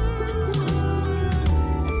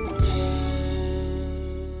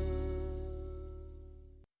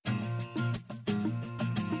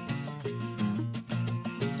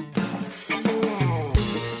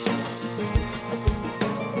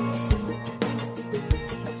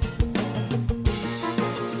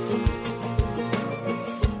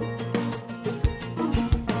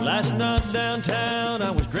 Last night downtown,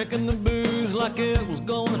 I was drinking the booze like it was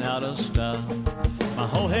going out of style. My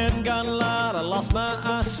whole head got light, I lost my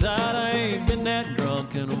eyesight. I ain't been that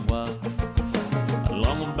drunk in a while.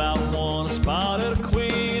 Along about one, I spotted a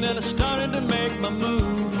queen, and I started to make my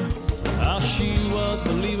move. How she was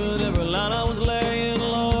believing every line I was laying,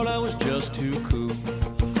 Lord, I was just too cool.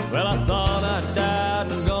 Well, I thought I'd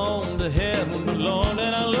died and gone to heaven, but Lord,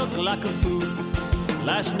 and I looked like a fool.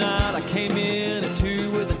 Last night I came in at 2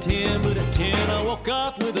 with a 10, but at 10 I woke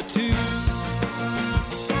up with a 2.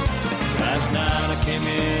 Last night I came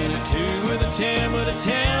in at 2 with a 10, but at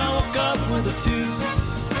 10 I woke up with a 2.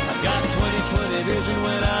 I got 20/20 vision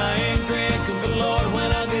when I ain't drinking, but Lord,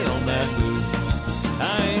 when I get on that booze,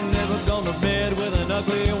 I ain't never gone to bed with an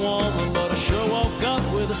ugly woman, but I sure woke up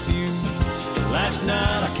with a few. Last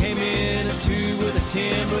night I came in at 2 with a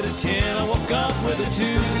 10, but at 10 I woke up with a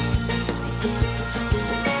 2.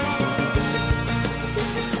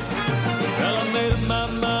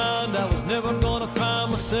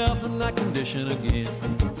 that condition again.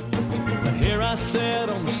 But here I sat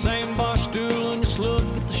on the same bar stool and just look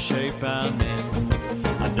at the shape I'm in.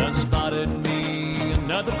 I done spotted me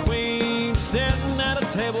another queen sitting at a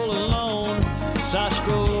table alone. So I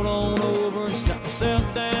strolled on over and sat myself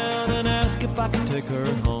down and asked if I could take her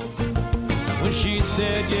home. When she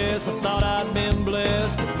said yes, I thought I'd been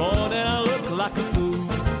blessed, but boy, did I look like a fool.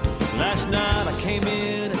 Last night I came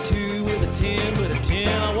in at 2 with a 10, with a 10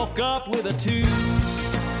 I woke up with a 2.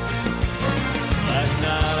 Last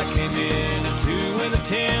night I came in at 2 with a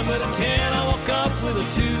 10, with a 10 I woke up with a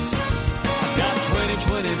 2. Got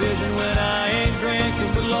 20/20 vision when I ain't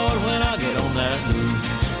drinking, but Lord, when I get on that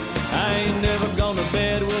booze, I ain't never gone to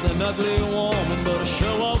bed with an ugly woman, but I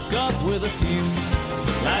sure woke up with a few.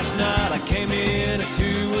 Last night I came in at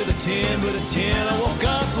 2 with a 10, with a 10 I woke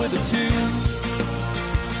up with a 2.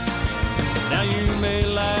 Now you may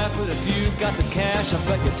laugh, but if you've got the cash, I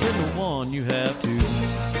bet you 10 to 1 you have to.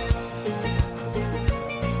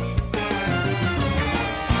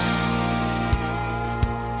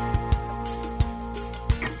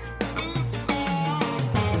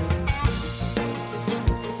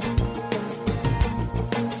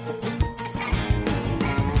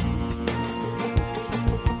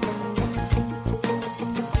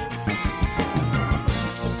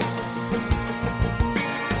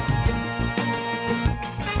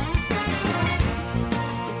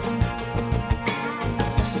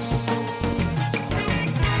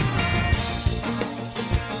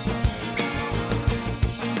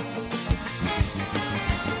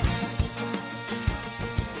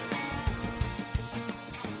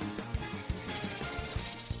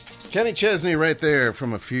 Kenny Chesney right there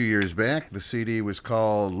from a few years back. The CD was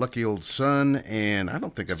called Lucky Old Son, and I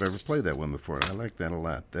don't think I've ever played that one before. I like that a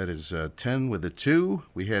lot. That is 10 with a 2.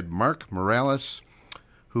 We had Mark Morales,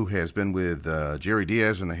 who has been with Jerry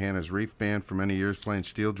Diaz and the Hannah's Reef Band for many years playing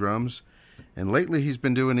steel drums. And lately he's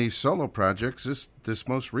been doing these solo projects. This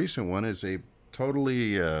most recent one is a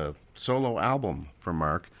totally solo album from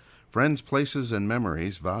Mark. Friends, Places, and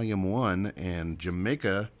Memories, Volume 1, and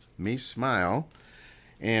Jamaica, Me Smile.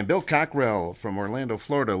 And Bill Cockrell from Orlando,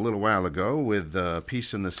 Florida, a little while ago with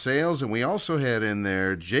Peace in the Sails. And we also had in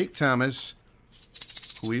there Jake Thomas,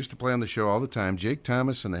 who we used to play on the show all the time. Jake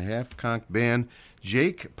Thomas and the Half Conch Band.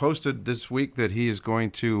 Jake posted this week that he is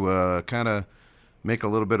going to kind of make a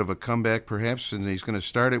little bit of a comeback, perhaps, and he's going to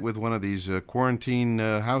start it with one of these quarantine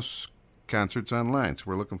house concerts online. So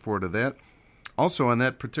we're looking forward to that. Also on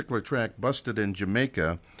that particular track, Busted in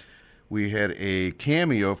Jamaica, we had a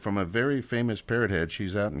cameo from a very famous parrot head.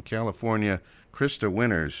 She's out in California, Krista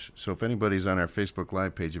Winters. So if anybody's on our Facebook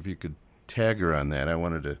Live page, if you could tag her on that, I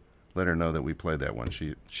wanted to let her know that we played that one.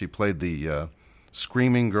 She played the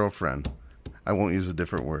screaming girlfriend. I won't use a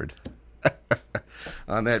different word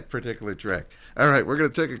on that particular track. All right, we're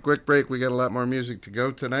going to take a quick break. We got a lot more music to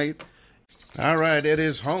go tonight. All right, it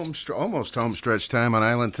is almost home stretch time on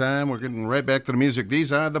Island Time. We're getting right back to the music.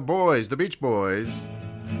 These are the boys, the Beach Boys.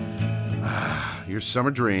 Your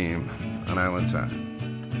summer dream on Island Time.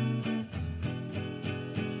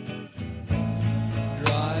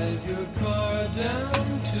 Drive your car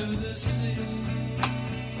down to the sea.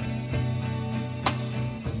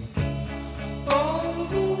 All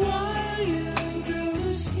the while you build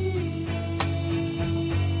a scheme.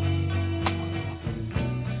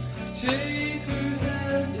 Take her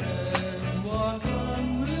hand and walk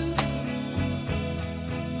on with her.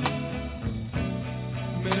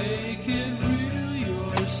 Make it real,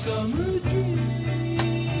 your summer dream.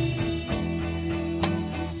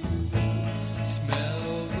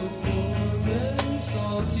 Smell the warm and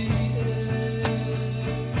salty air.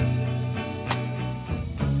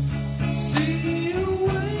 See a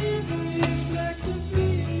wave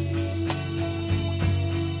reflectively.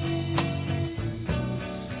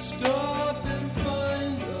 Stop and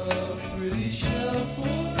find a pretty shell for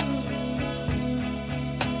her.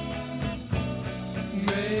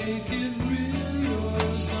 Make it real, your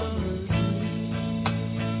summer dream.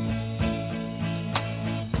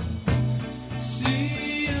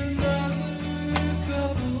 See another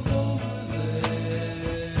couple over there.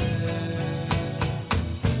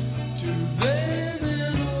 To them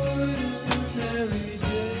an ordinary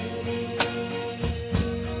day.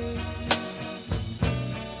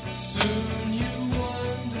 Soon you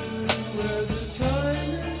wonder where the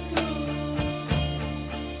time has gone.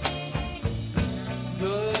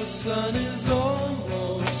 The sun is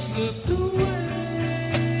almost slipped away.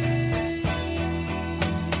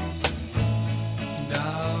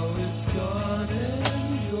 Now it's gone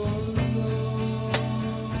and you're alone.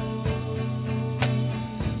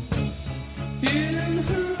 In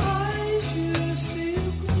her eyes you see a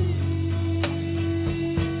gleam.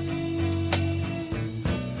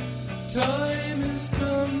 time has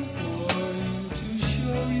come for you to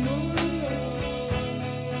show your love.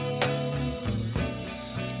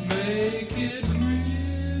 Make it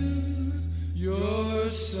real, your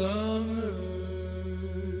summer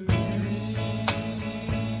breeze.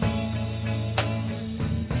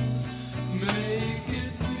 Make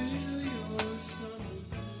it real, your summer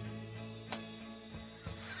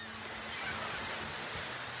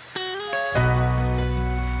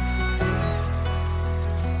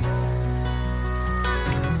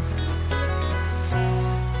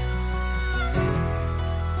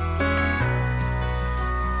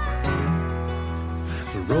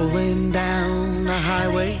Rolling down the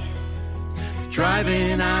highway,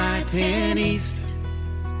 driving I-10 east,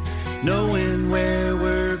 knowing where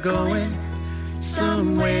we're going,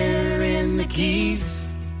 somewhere in the Keys.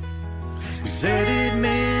 We said it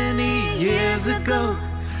many years ago,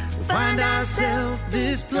 we'll find ourselves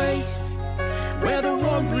this place, where the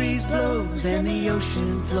warm breeze blows and the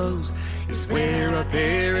ocean flows, is where a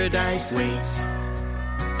paradise waits.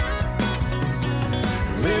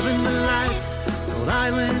 Living the life, Rhode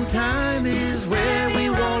Island time is where we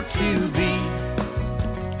want to be.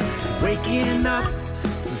 Waking up,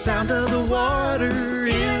 the sound of the water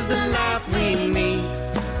is the life we need.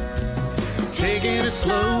 Taking it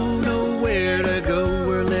slow, nowhere to go,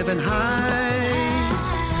 we're living high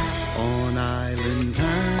on island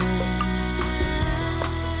time.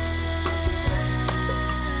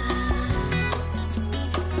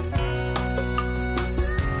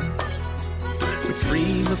 We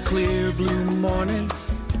dream of clear blue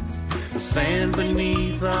mornings, the sand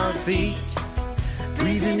beneath our feet,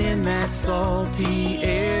 breathing in that salty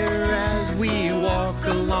air as we walk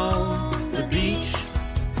along the beach,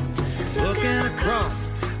 looking across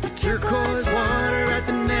the turquoise water at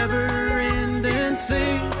the never-ending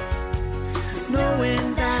sea,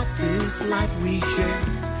 knowing that this life we share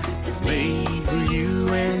is made for you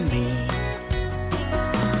and me.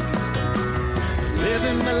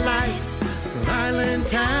 Living the life, Island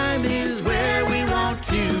time is where we want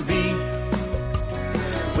to be.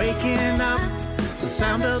 Waking up, the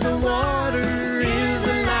sound of the water is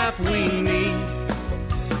the life we need.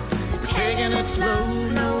 Taking it slow,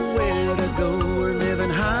 nowhere to go, we're living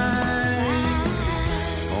high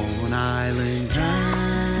on island time,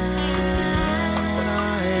 on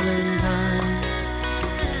island time.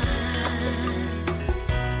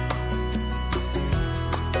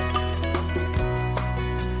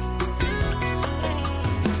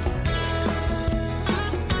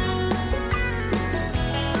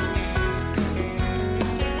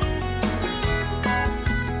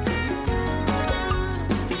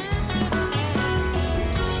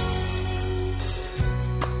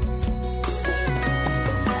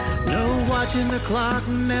 Watching the clock,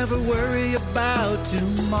 never worry about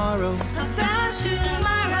tomorrow. About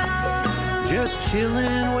tomorrow. Just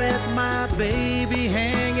chilling with my baby,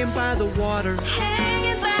 hanging by the water.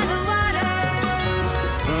 Hanging by the water.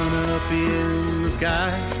 Sun up in the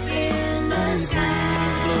sky. In the sky.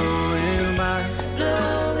 Blowing by.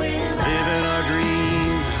 Blowing by. Living our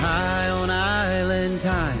dreams high on island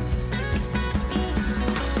time.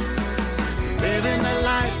 Living the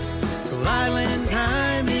life of island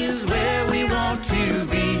time is where we want to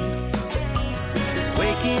be.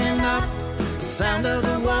 Waking up, the sound of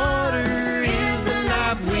the water is the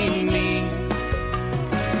life we need.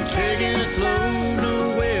 Taking it slow,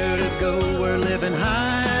 nowhere to go, we're living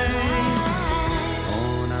high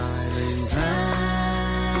on island time,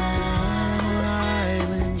 on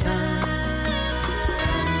island time,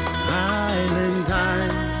 island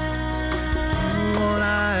time, on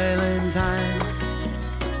island time.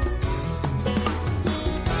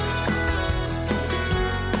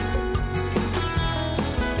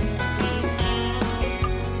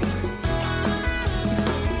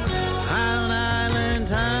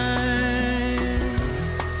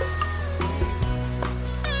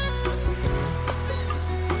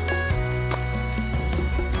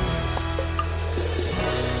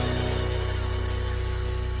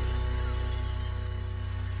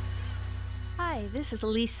 This is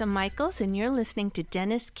Lisa Michaels, and you're listening to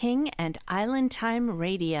Dennis King and Island Time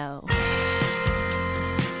Radio.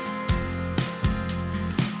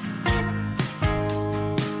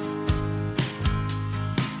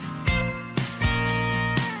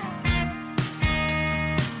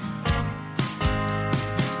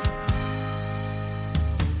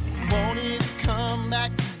 Wanted to come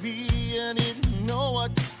back to me, I didn't know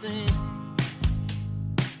what to think.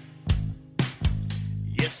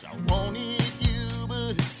 Yes, I wanted you,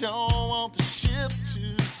 but I don't want the ship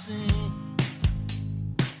to sink.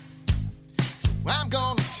 So I'm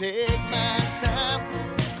gonna take my time,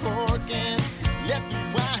 put the cork and let the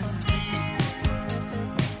wine be.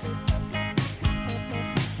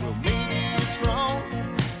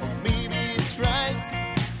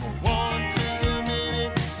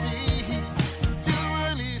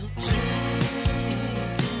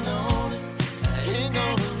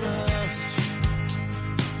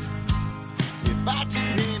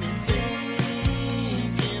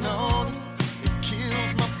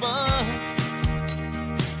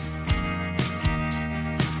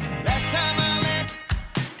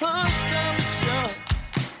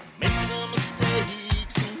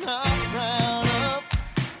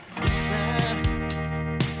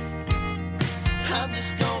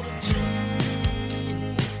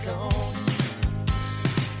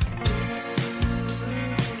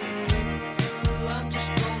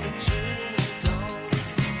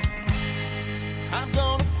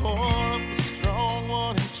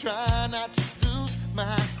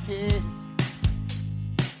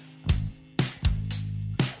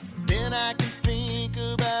 and I can think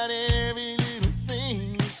about every little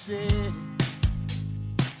thing you said.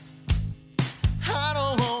 I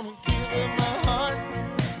don't want to give up my heart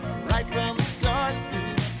right from the start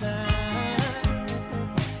this time.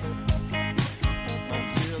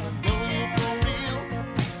 Until I know you're for real,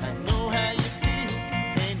 I know how you feel,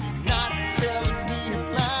 and you're not telling me a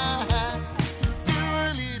lie. Do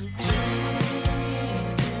a little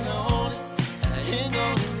thinking on it, and I ain't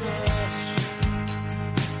gonna rush.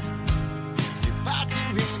 If I do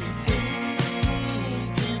any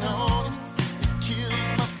thinking on it, it kills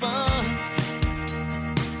my fun.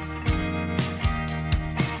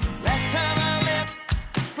 Last time I left,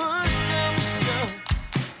 push come to shove,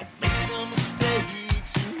 I made some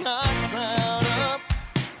mistakes I'm not proud of.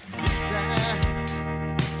 This time,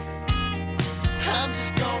 I'm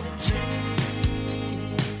just gonna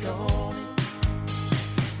drink on it.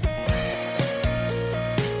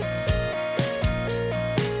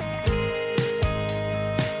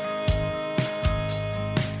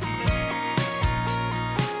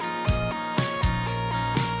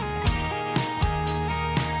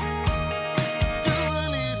 Do a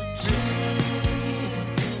little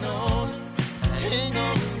drinking on it, I ain't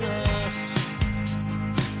gonna rush.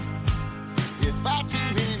 If I do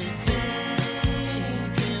any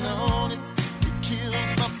thinking on it, it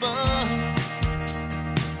kills my buzz.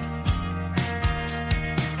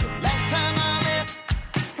 Last time I left,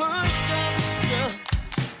 push come to shove,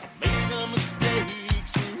 I made some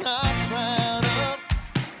mistakes I'm not proud of.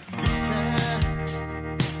 This time,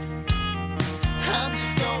 I'm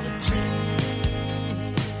just gonna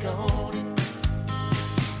drink on it.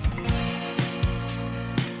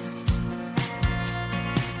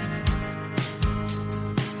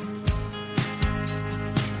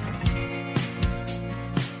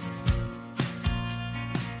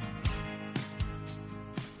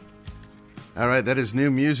 All right, that is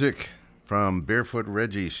new music from Barefoot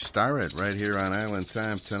Reggie Starrett right here on Island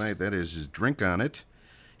Time tonight. That is his Drink on It.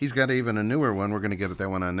 He's got even a newer one. We're going to get that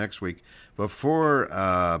one on next week. Before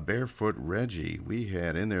Barefoot Reggie, we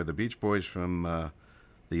had in there the Beach Boys from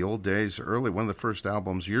the old days, early, one of the first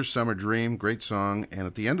albums, Your Summer Dream, great song. And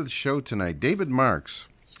at the end of the show tonight, David Marks.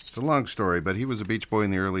 It's a long story, but he was a Beach Boy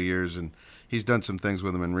in the early years, and he's done some things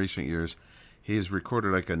with them in recent years. He's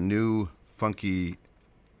recorded like a new, funky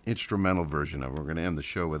instrumental version of it. We're going to end the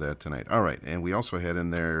show with that tonight. All right, and we also had in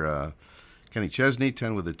there Kenny Chesney,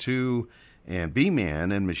 10 with a 2, and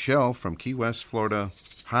B-Man and Michelle from Key West, Florida,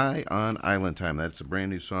 High on Island Time. That's a brand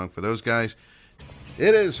new song for those guys.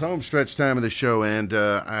 It is home stretch time of the show, and,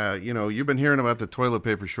 you know, you've been hearing about the toilet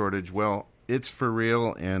paper shortage. Well, it's for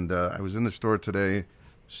real, and I was in the store today,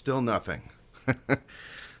 still nothing.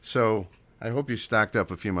 So I hope you stocked up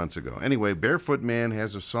a few months ago. Anyway, Barefoot Man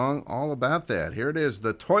has a song all about that. Here it is,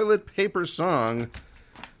 the toilet paper song.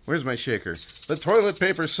 Where's my shaker? The toilet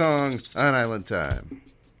paper song on Island Time.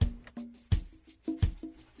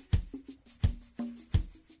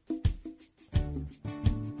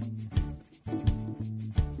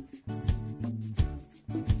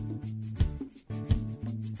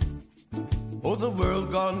 Oh, the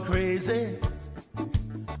world gone crazy,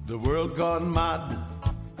 the world gone mad,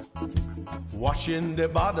 washing their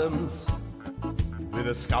bottoms with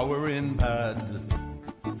a scouring pad.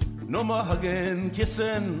 No more hugging,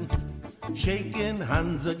 kissing, shaking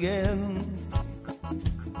hands again.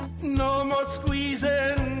 No more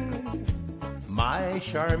squeezing, my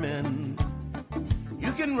charmin'.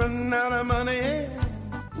 You can run out of money,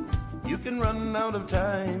 you can run out of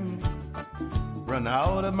time, run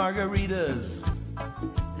out of margaritas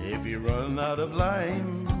if you run out of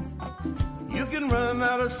lime. You can run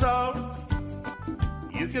out of salt,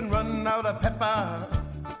 you can run out of pepper,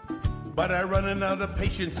 but I'm running out of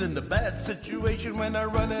patience in the bad situation when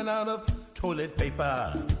I'm running out of toilet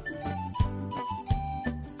paper.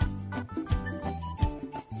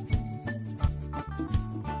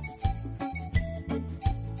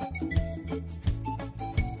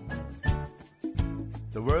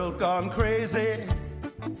 The world gone crazy,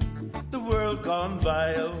 the world gone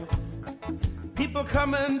vile. People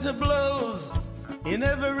coming to blows in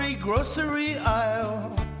every grocery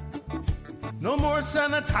aisle. No more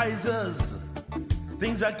sanitizers,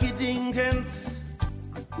 things are getting tense.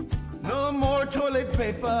 No more toilet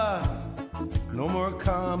paper, no more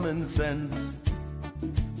common sense.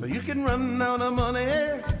 So you can run out of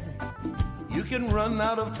money, you can run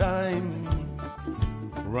out of time,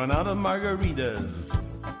 run out of margaritas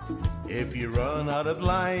if you run out of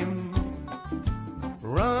lime,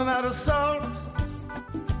 run out of salt,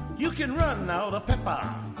 you can run out of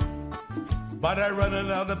pepper, but I'm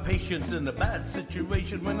running out of patience in the bad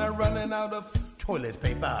situation when I'm running out of toilet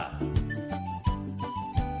paper.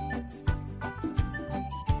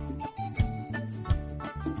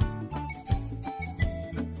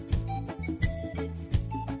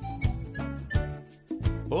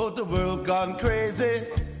 the world gone crazy.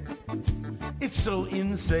 It's so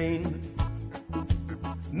insane.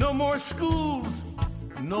 No more schools,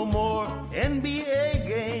 no more NBA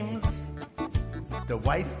games. The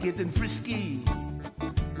wife getting frisky,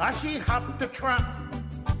 she hot to trap.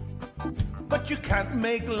 But you can't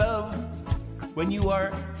make love when you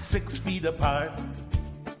are 6 feet apart.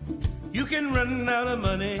 You can run out of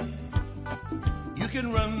money, you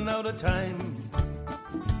can run out of time,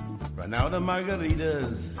 run out of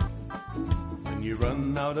margaritas, when you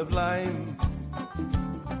run out of lime,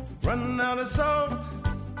 run out of salt,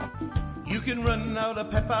 you can run out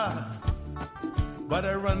of pepper. But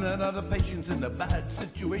I run out of patience in a bad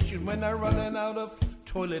situation when I'm running out of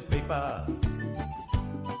toilet paper.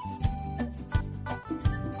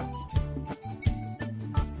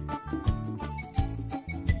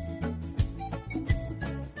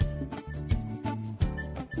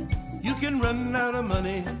 You can run out of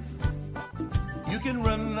money, you can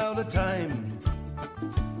run out of time,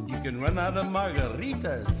 you can run out of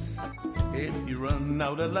margaritas if you run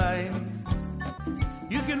out of lime.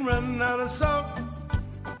 You can run out of salt,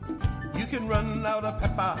 you can run out of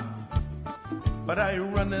pepper, but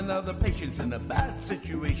I'm running out of patience in a bad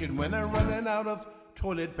situation when I'm running out of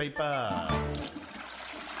toilet paper.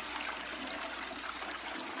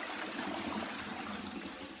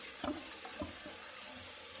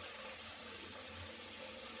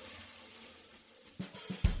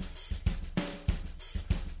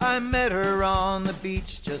 I met her on the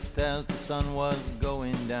beach just as the sun was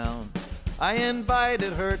going down. I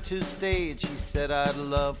invited her to stay, she said I'd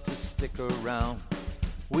love to stick around.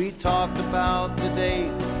 We talked about the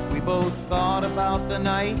day, we both thought about the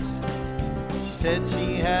night. She said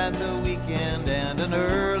she had the weekend and an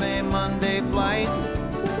early Monday flight.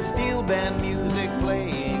 Steel band music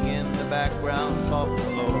playing in the background, soft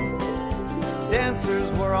and low.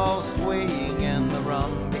 Dancers were all swaying and the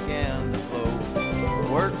rum began to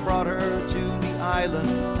flow. Work brought her to the island,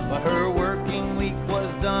 but her working week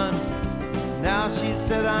was done. Now she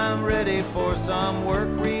said I'm ready for some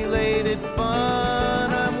work-related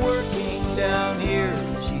fun. I'm working down here,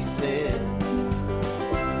 she said.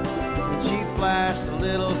 And she flashed a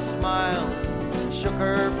little smile, shook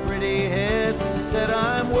her pretty head, said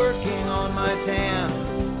I'm working on my tan,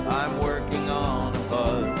 I'm working on a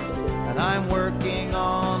bud, and I'm working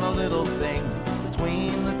on a little thing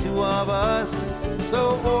between the two of us.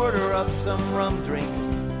 So order up some rum drinks,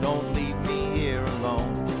 don't leave me here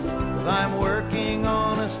alone. I'm working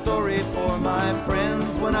on a story for my friends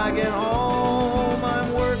when I get home.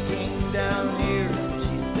 I'm working down here,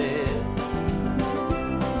 she said.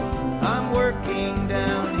 I'm working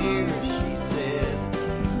down here, she said.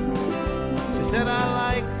 She said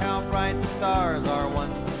I like how bright the stars are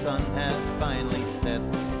once the sun has finally set.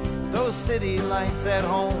 Those city lights at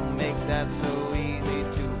home make that so easy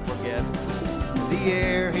to forget. The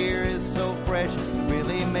air here is so fresh, it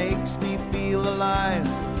really makes me feel alive.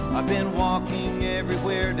 I've been walking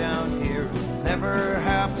everywhere down here, never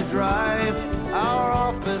have to drive. Our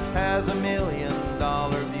office has $1 million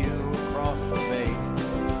view across the bay.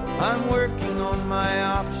 I'm working on my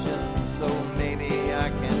options, so maybe I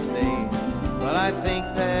can stay. But I think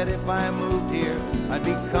that if I moved here, I'd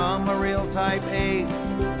become a real type A.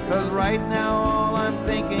 Cause right now all I'm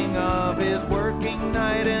thinking of is working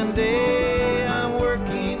night and day. I'm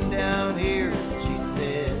working down here, she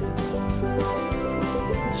said.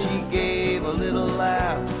 She gave a little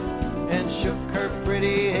laugh and shook her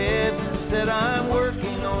pretty head. Said I'm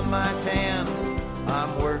working on my tan,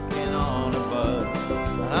 I'm working on a bud,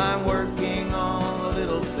 and I'm working on a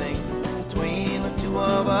little thing between the two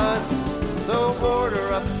of us. So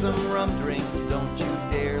order up some rum drinks, don't you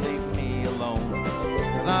dare leave me alone.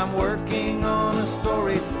 Cause I'm working on a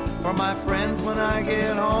story for my friends when I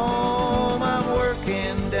get home. I'm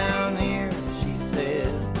working down here, she said.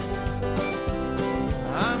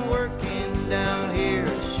 I'm working down here,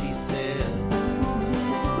 she said.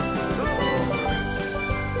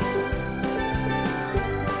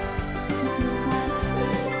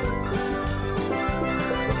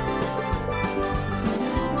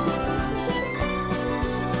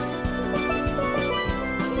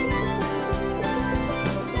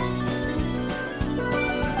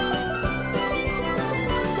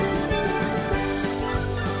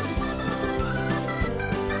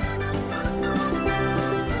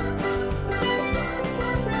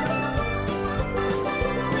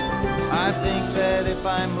 I think that if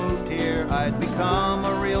I moved here, I'd become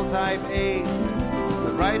a real type A.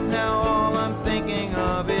 But right now all I'm thinking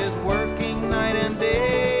of is working night and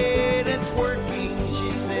day. It's working,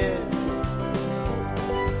 she said.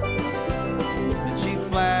 And she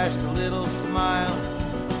flashed a little smile,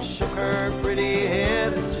 shook her pretty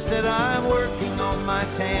head. She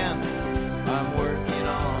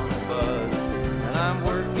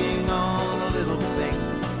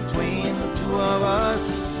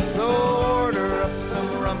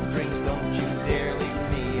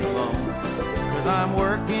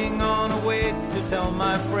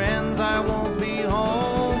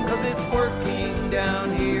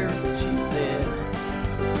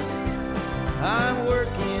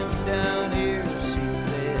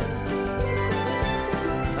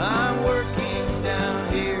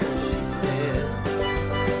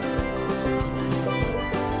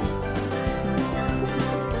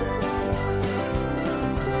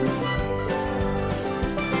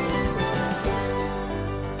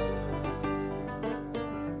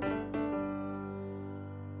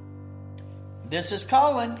This is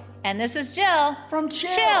Colin. And this is Jill. From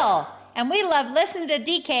Chill. And we love listening to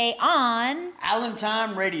DK on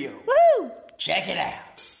Allentown Radio. Woo! Check it out.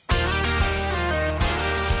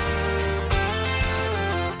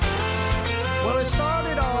 Well, it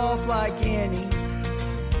started off like any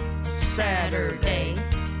Saturday.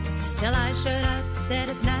 Till I showed up, said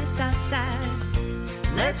it's nice outside.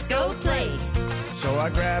 Let's go play. So I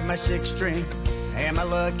grabbed my 6-string and my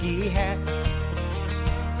lucky hat,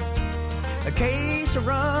 a case of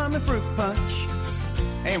rum and fruit punch,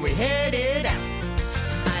 and we headed out.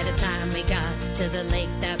 By the time we got to the lake,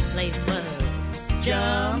 that place was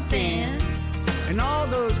jumping. And all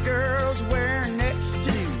those girls were next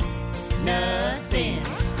to nothing.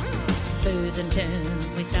 Booze and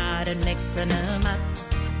tunes, we started mixing them up.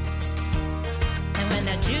 And when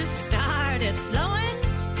the juice started flowing,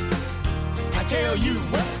 I tell you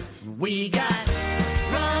what, we got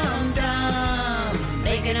rum dum,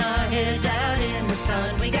 making our heads out in the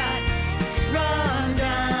sun. We got rum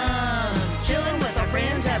dum, chilling with our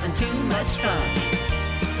friends, having too much fun.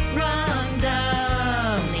 Rum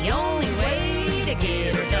dum, the only way to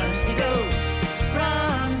get her done is to go.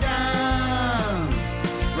 Rum dum,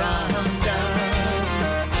 rum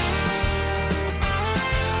dum.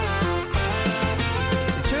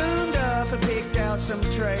 We tuned up and picked out some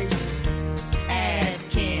Trace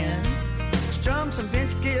Adkins, strummed some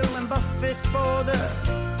Vince Gill and Buffett for the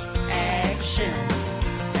action.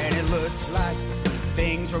 And it looked like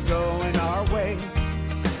things were going our way.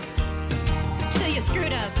 Till you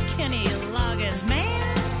screwed up Kenny Loggins,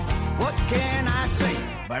 man. What can I say?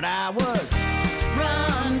 But I was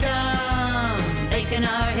rum dum, baking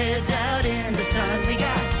our heads out in the sun. We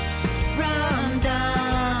got rum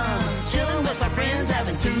dum, chilling with our friends,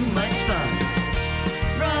 having too much fun.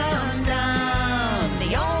 Rum dum,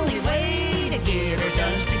 the only way to get her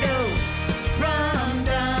done is to go. Rum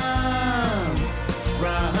dum,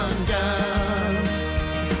 rum dum.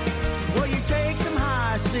 Well, you take some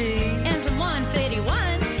high C and some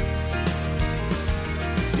 151.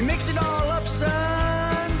 You mix it all up, son.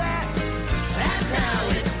 That's how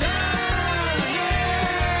it's done,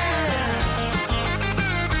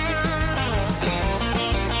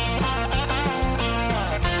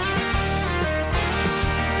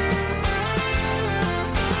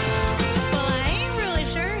 Well, I ain't really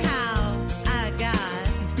sure how I got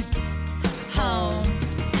home,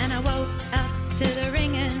 and I woke up to the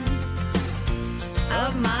ringing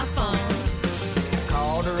of my phone.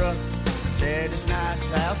 Called her up, said it's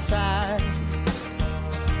nice outside.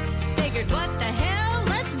 Figured, what the hell?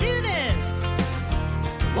 Let's do this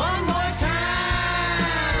one more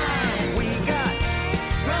time. We got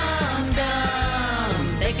rum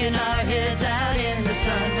dum, baking our heads out in the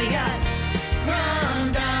sun. We got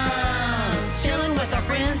rum dum, chilling with our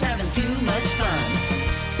friends, having too much fun.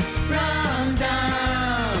 Rum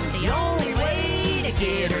dum, the only way to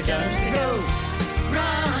get her done is to go.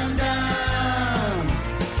 Rum dum,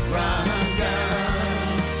 rum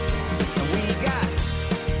dum. We got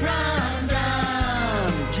rum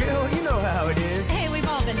dum. Jill, you know how it is. Hey, we've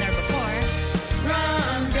all been there before.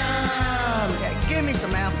 Rum dum. Yeah, give me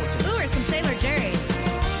some apple juice. Ooh, or some Sailor Jerry's.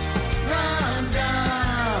 Rum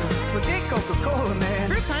dum. Forget Coca-Cola, man.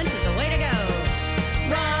 Fruit punch is the way to go.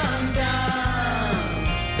 Rum dum.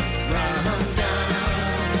 Rum dum.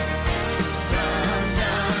 Rum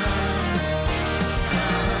dum.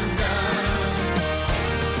 Rum dum.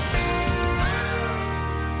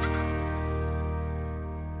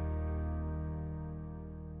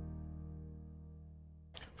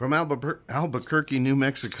 From Albuquerque, New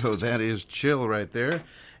Mexico, that is Chill right there.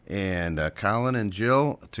 And Colin and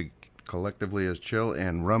Jill, collectively as Chill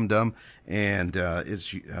and Rum Dum. And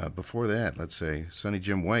before that, let's say, Sonny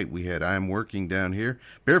Jim White, we had I'm Working Down Here.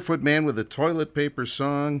 Barefoot Man with a Toilet Paper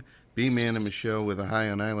Song. B-Man and Michelle with a High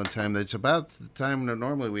on Island Time. That's about the time that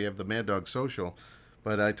normally we have the Mad Dog Social.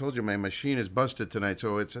 But I told you my machine is busted tonight,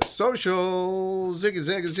 so it's a social. Ziggy,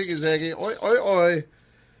 zaggy, ziggy, zaggy. Oi, oi, oi.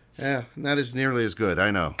 Yeah, not as nearly as good,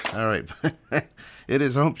 I know. All right. It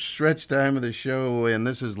is home stretch time of the show, and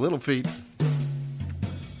this is Little Feat.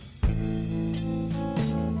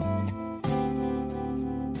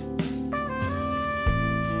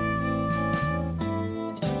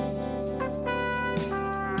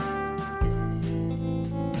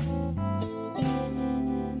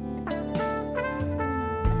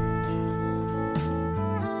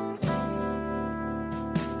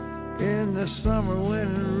 In the summer when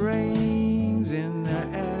it rains in the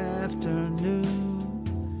afternoon,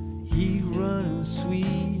 he runs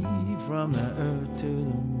sweet from the earth to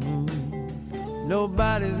the moon.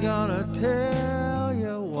 Nobody's gonna tell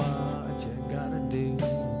you what you gotta do.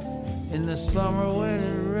 In the summer when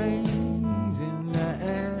it rains in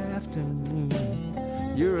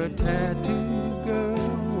afternoon. You're a tattooed girl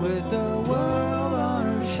with the world on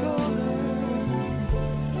her shoulder.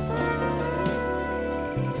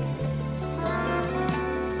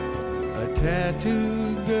 A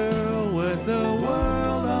tattooed girl with the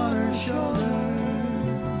world on her shoulder.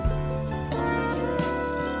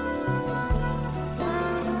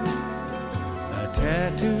 A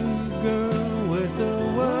tattooed girl with the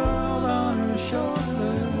world on her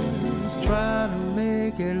shoulders. Try to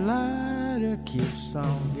make it lighter, keeps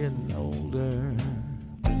on getting older.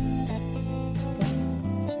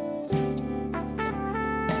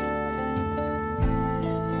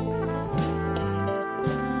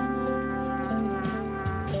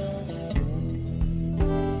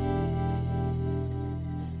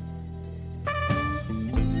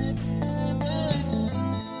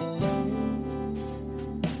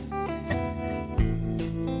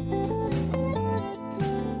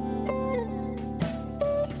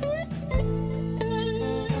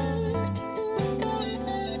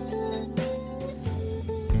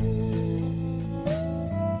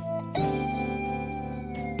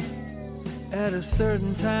 At a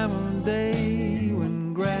certain time of day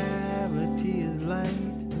when gravity is light,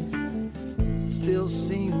 still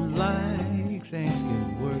seems like things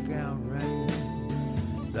can work out right.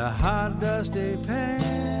 The hot dusty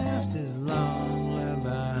past is long left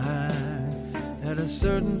behind. At a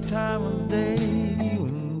certain time of day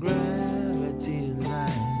when gravity is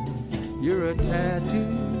light, you're a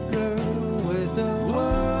tattooed girl with the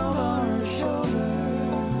world on her shoulder.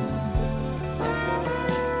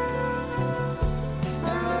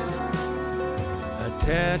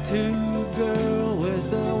 Tattooed girl with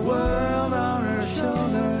the world on her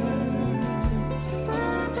shoulder.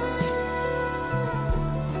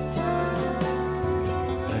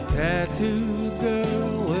 A tattooed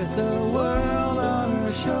girl with the world on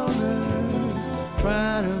her shoulders.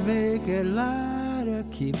 Try to make it lighter,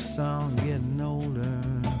 keeps on getting older.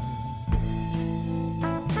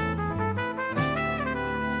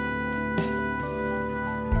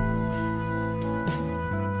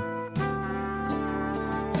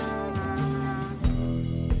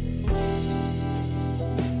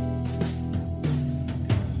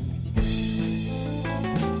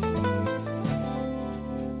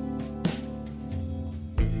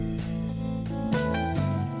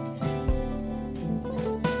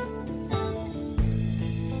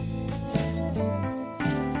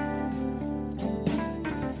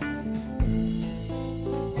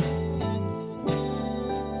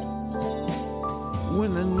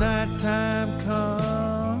 When the nighttime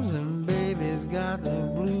comes and baby's got the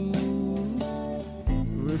blues,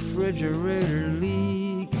 refrigerator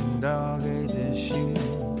leaking, dog ate the shoe.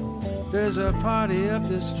 There's a party up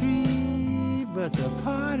the street, but the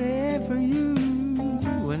party for you.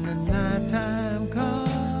 When the nighttime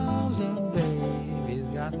comes and baby's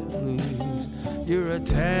got the blues, you're a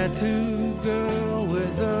tattooed girl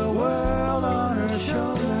with the world on her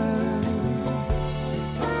shoulder.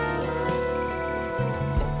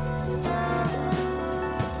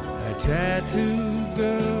 Tattooed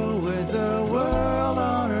girl with the world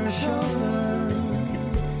on her shoulder.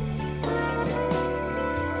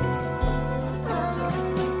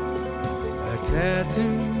 A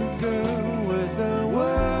tattooed girl with the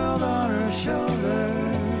world on her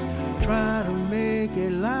shoulders. Try to make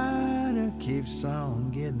it lighter, keeps on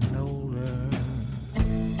getting older.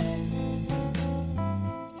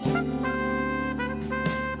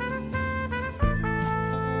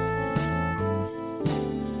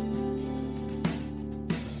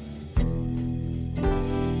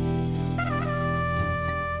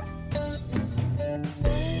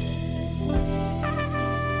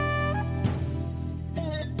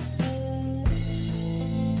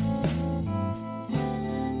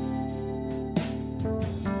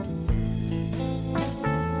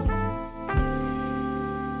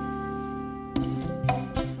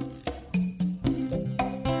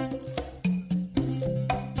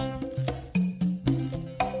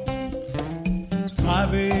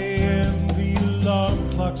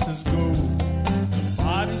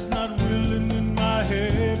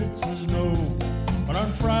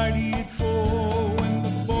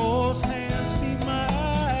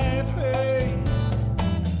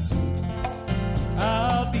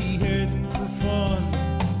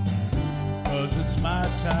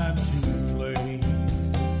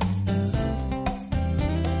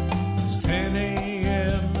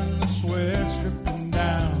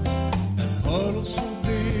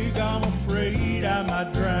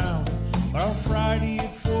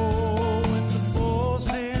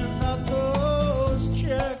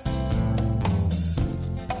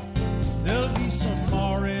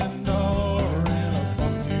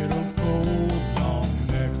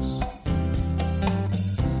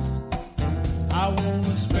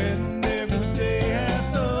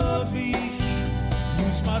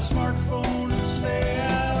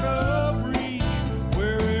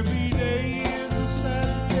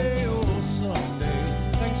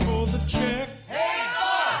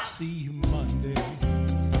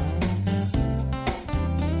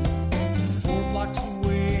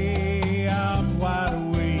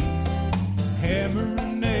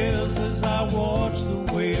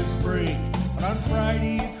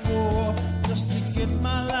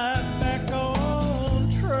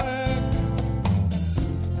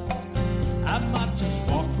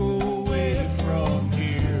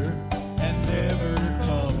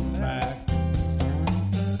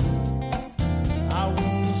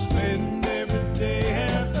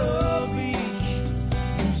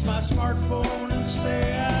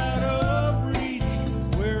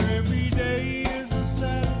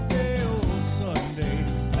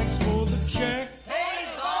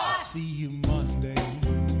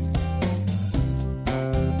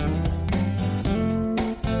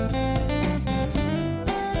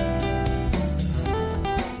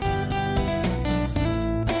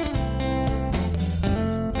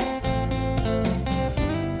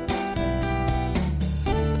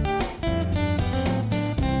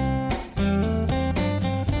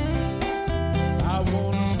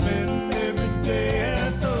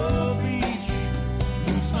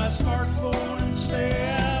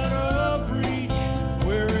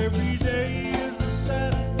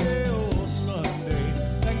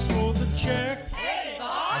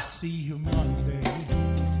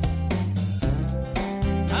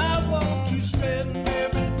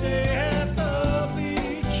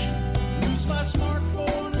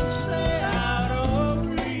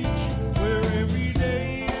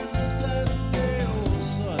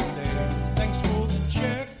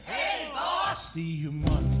 see you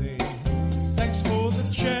Monday. Thanks for the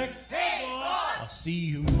check. Hey, boss! I'll see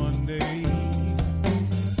you Monday.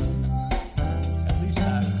 At least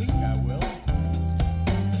I think I will.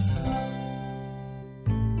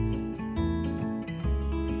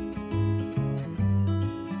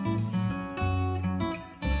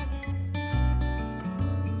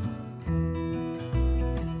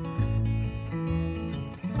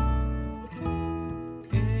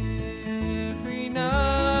 Every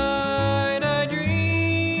night I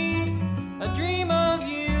dream of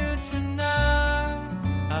you tonight.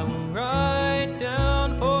 I will write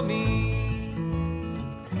down for me,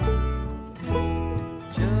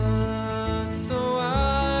 just so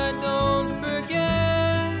I don't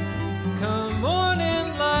forget. Come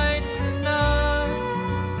morning light tonight,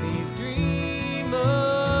 please dream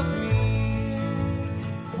of me.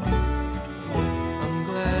 I'm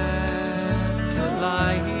glad to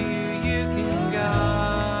lie here, you can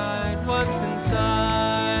guide what's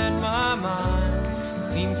inside my mind. It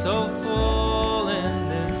seems so full in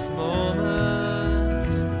this moment.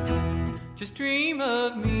 Just dream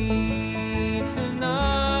of me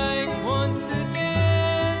tonight once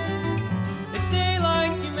again. A day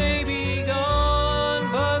like you may be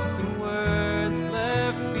gone, but the words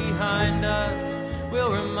left behind us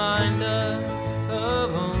will remind us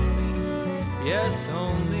of only, yes,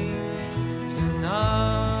 only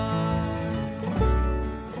tonight.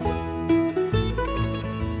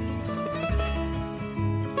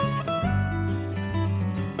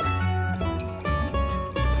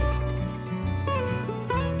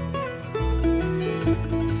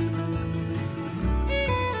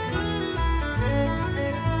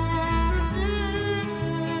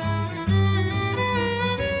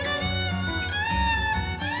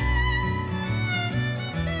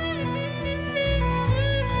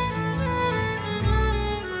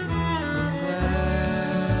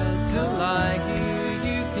 Glad to lie here,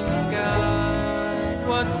 you can guide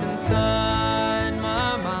what's inside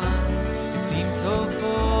my mind. It seems so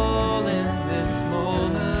full in this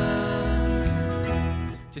moment.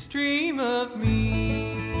 Just dream of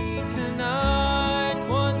me tonight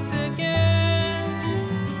once again.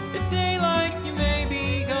 A day like you may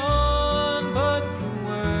be gone, but the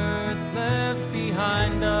words left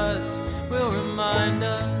behind us will remind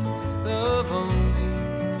us of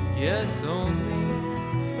only, yes, only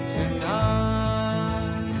tonight.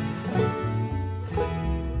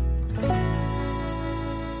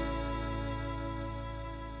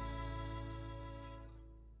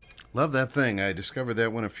 Love that thing. I discovered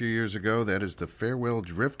that one a few years ago. That is the Farewell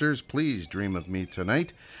Drifters. Please dream of me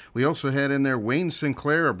tonight. We also had in there Wayne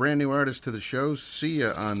Sinclair, a brand new artist to the show. See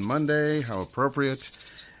ya on Monday. How appropriate.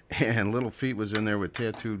 And Little Feat was in there with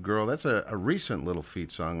Tattooed Girl. That's a recent Little Feat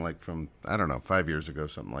song, like from, I don't know, 5 years ago,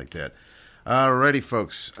 something like that. Alrighty,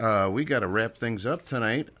 folks. We got to wrap things up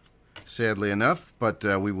tonight, sadly enough. But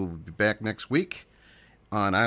we will be back next week on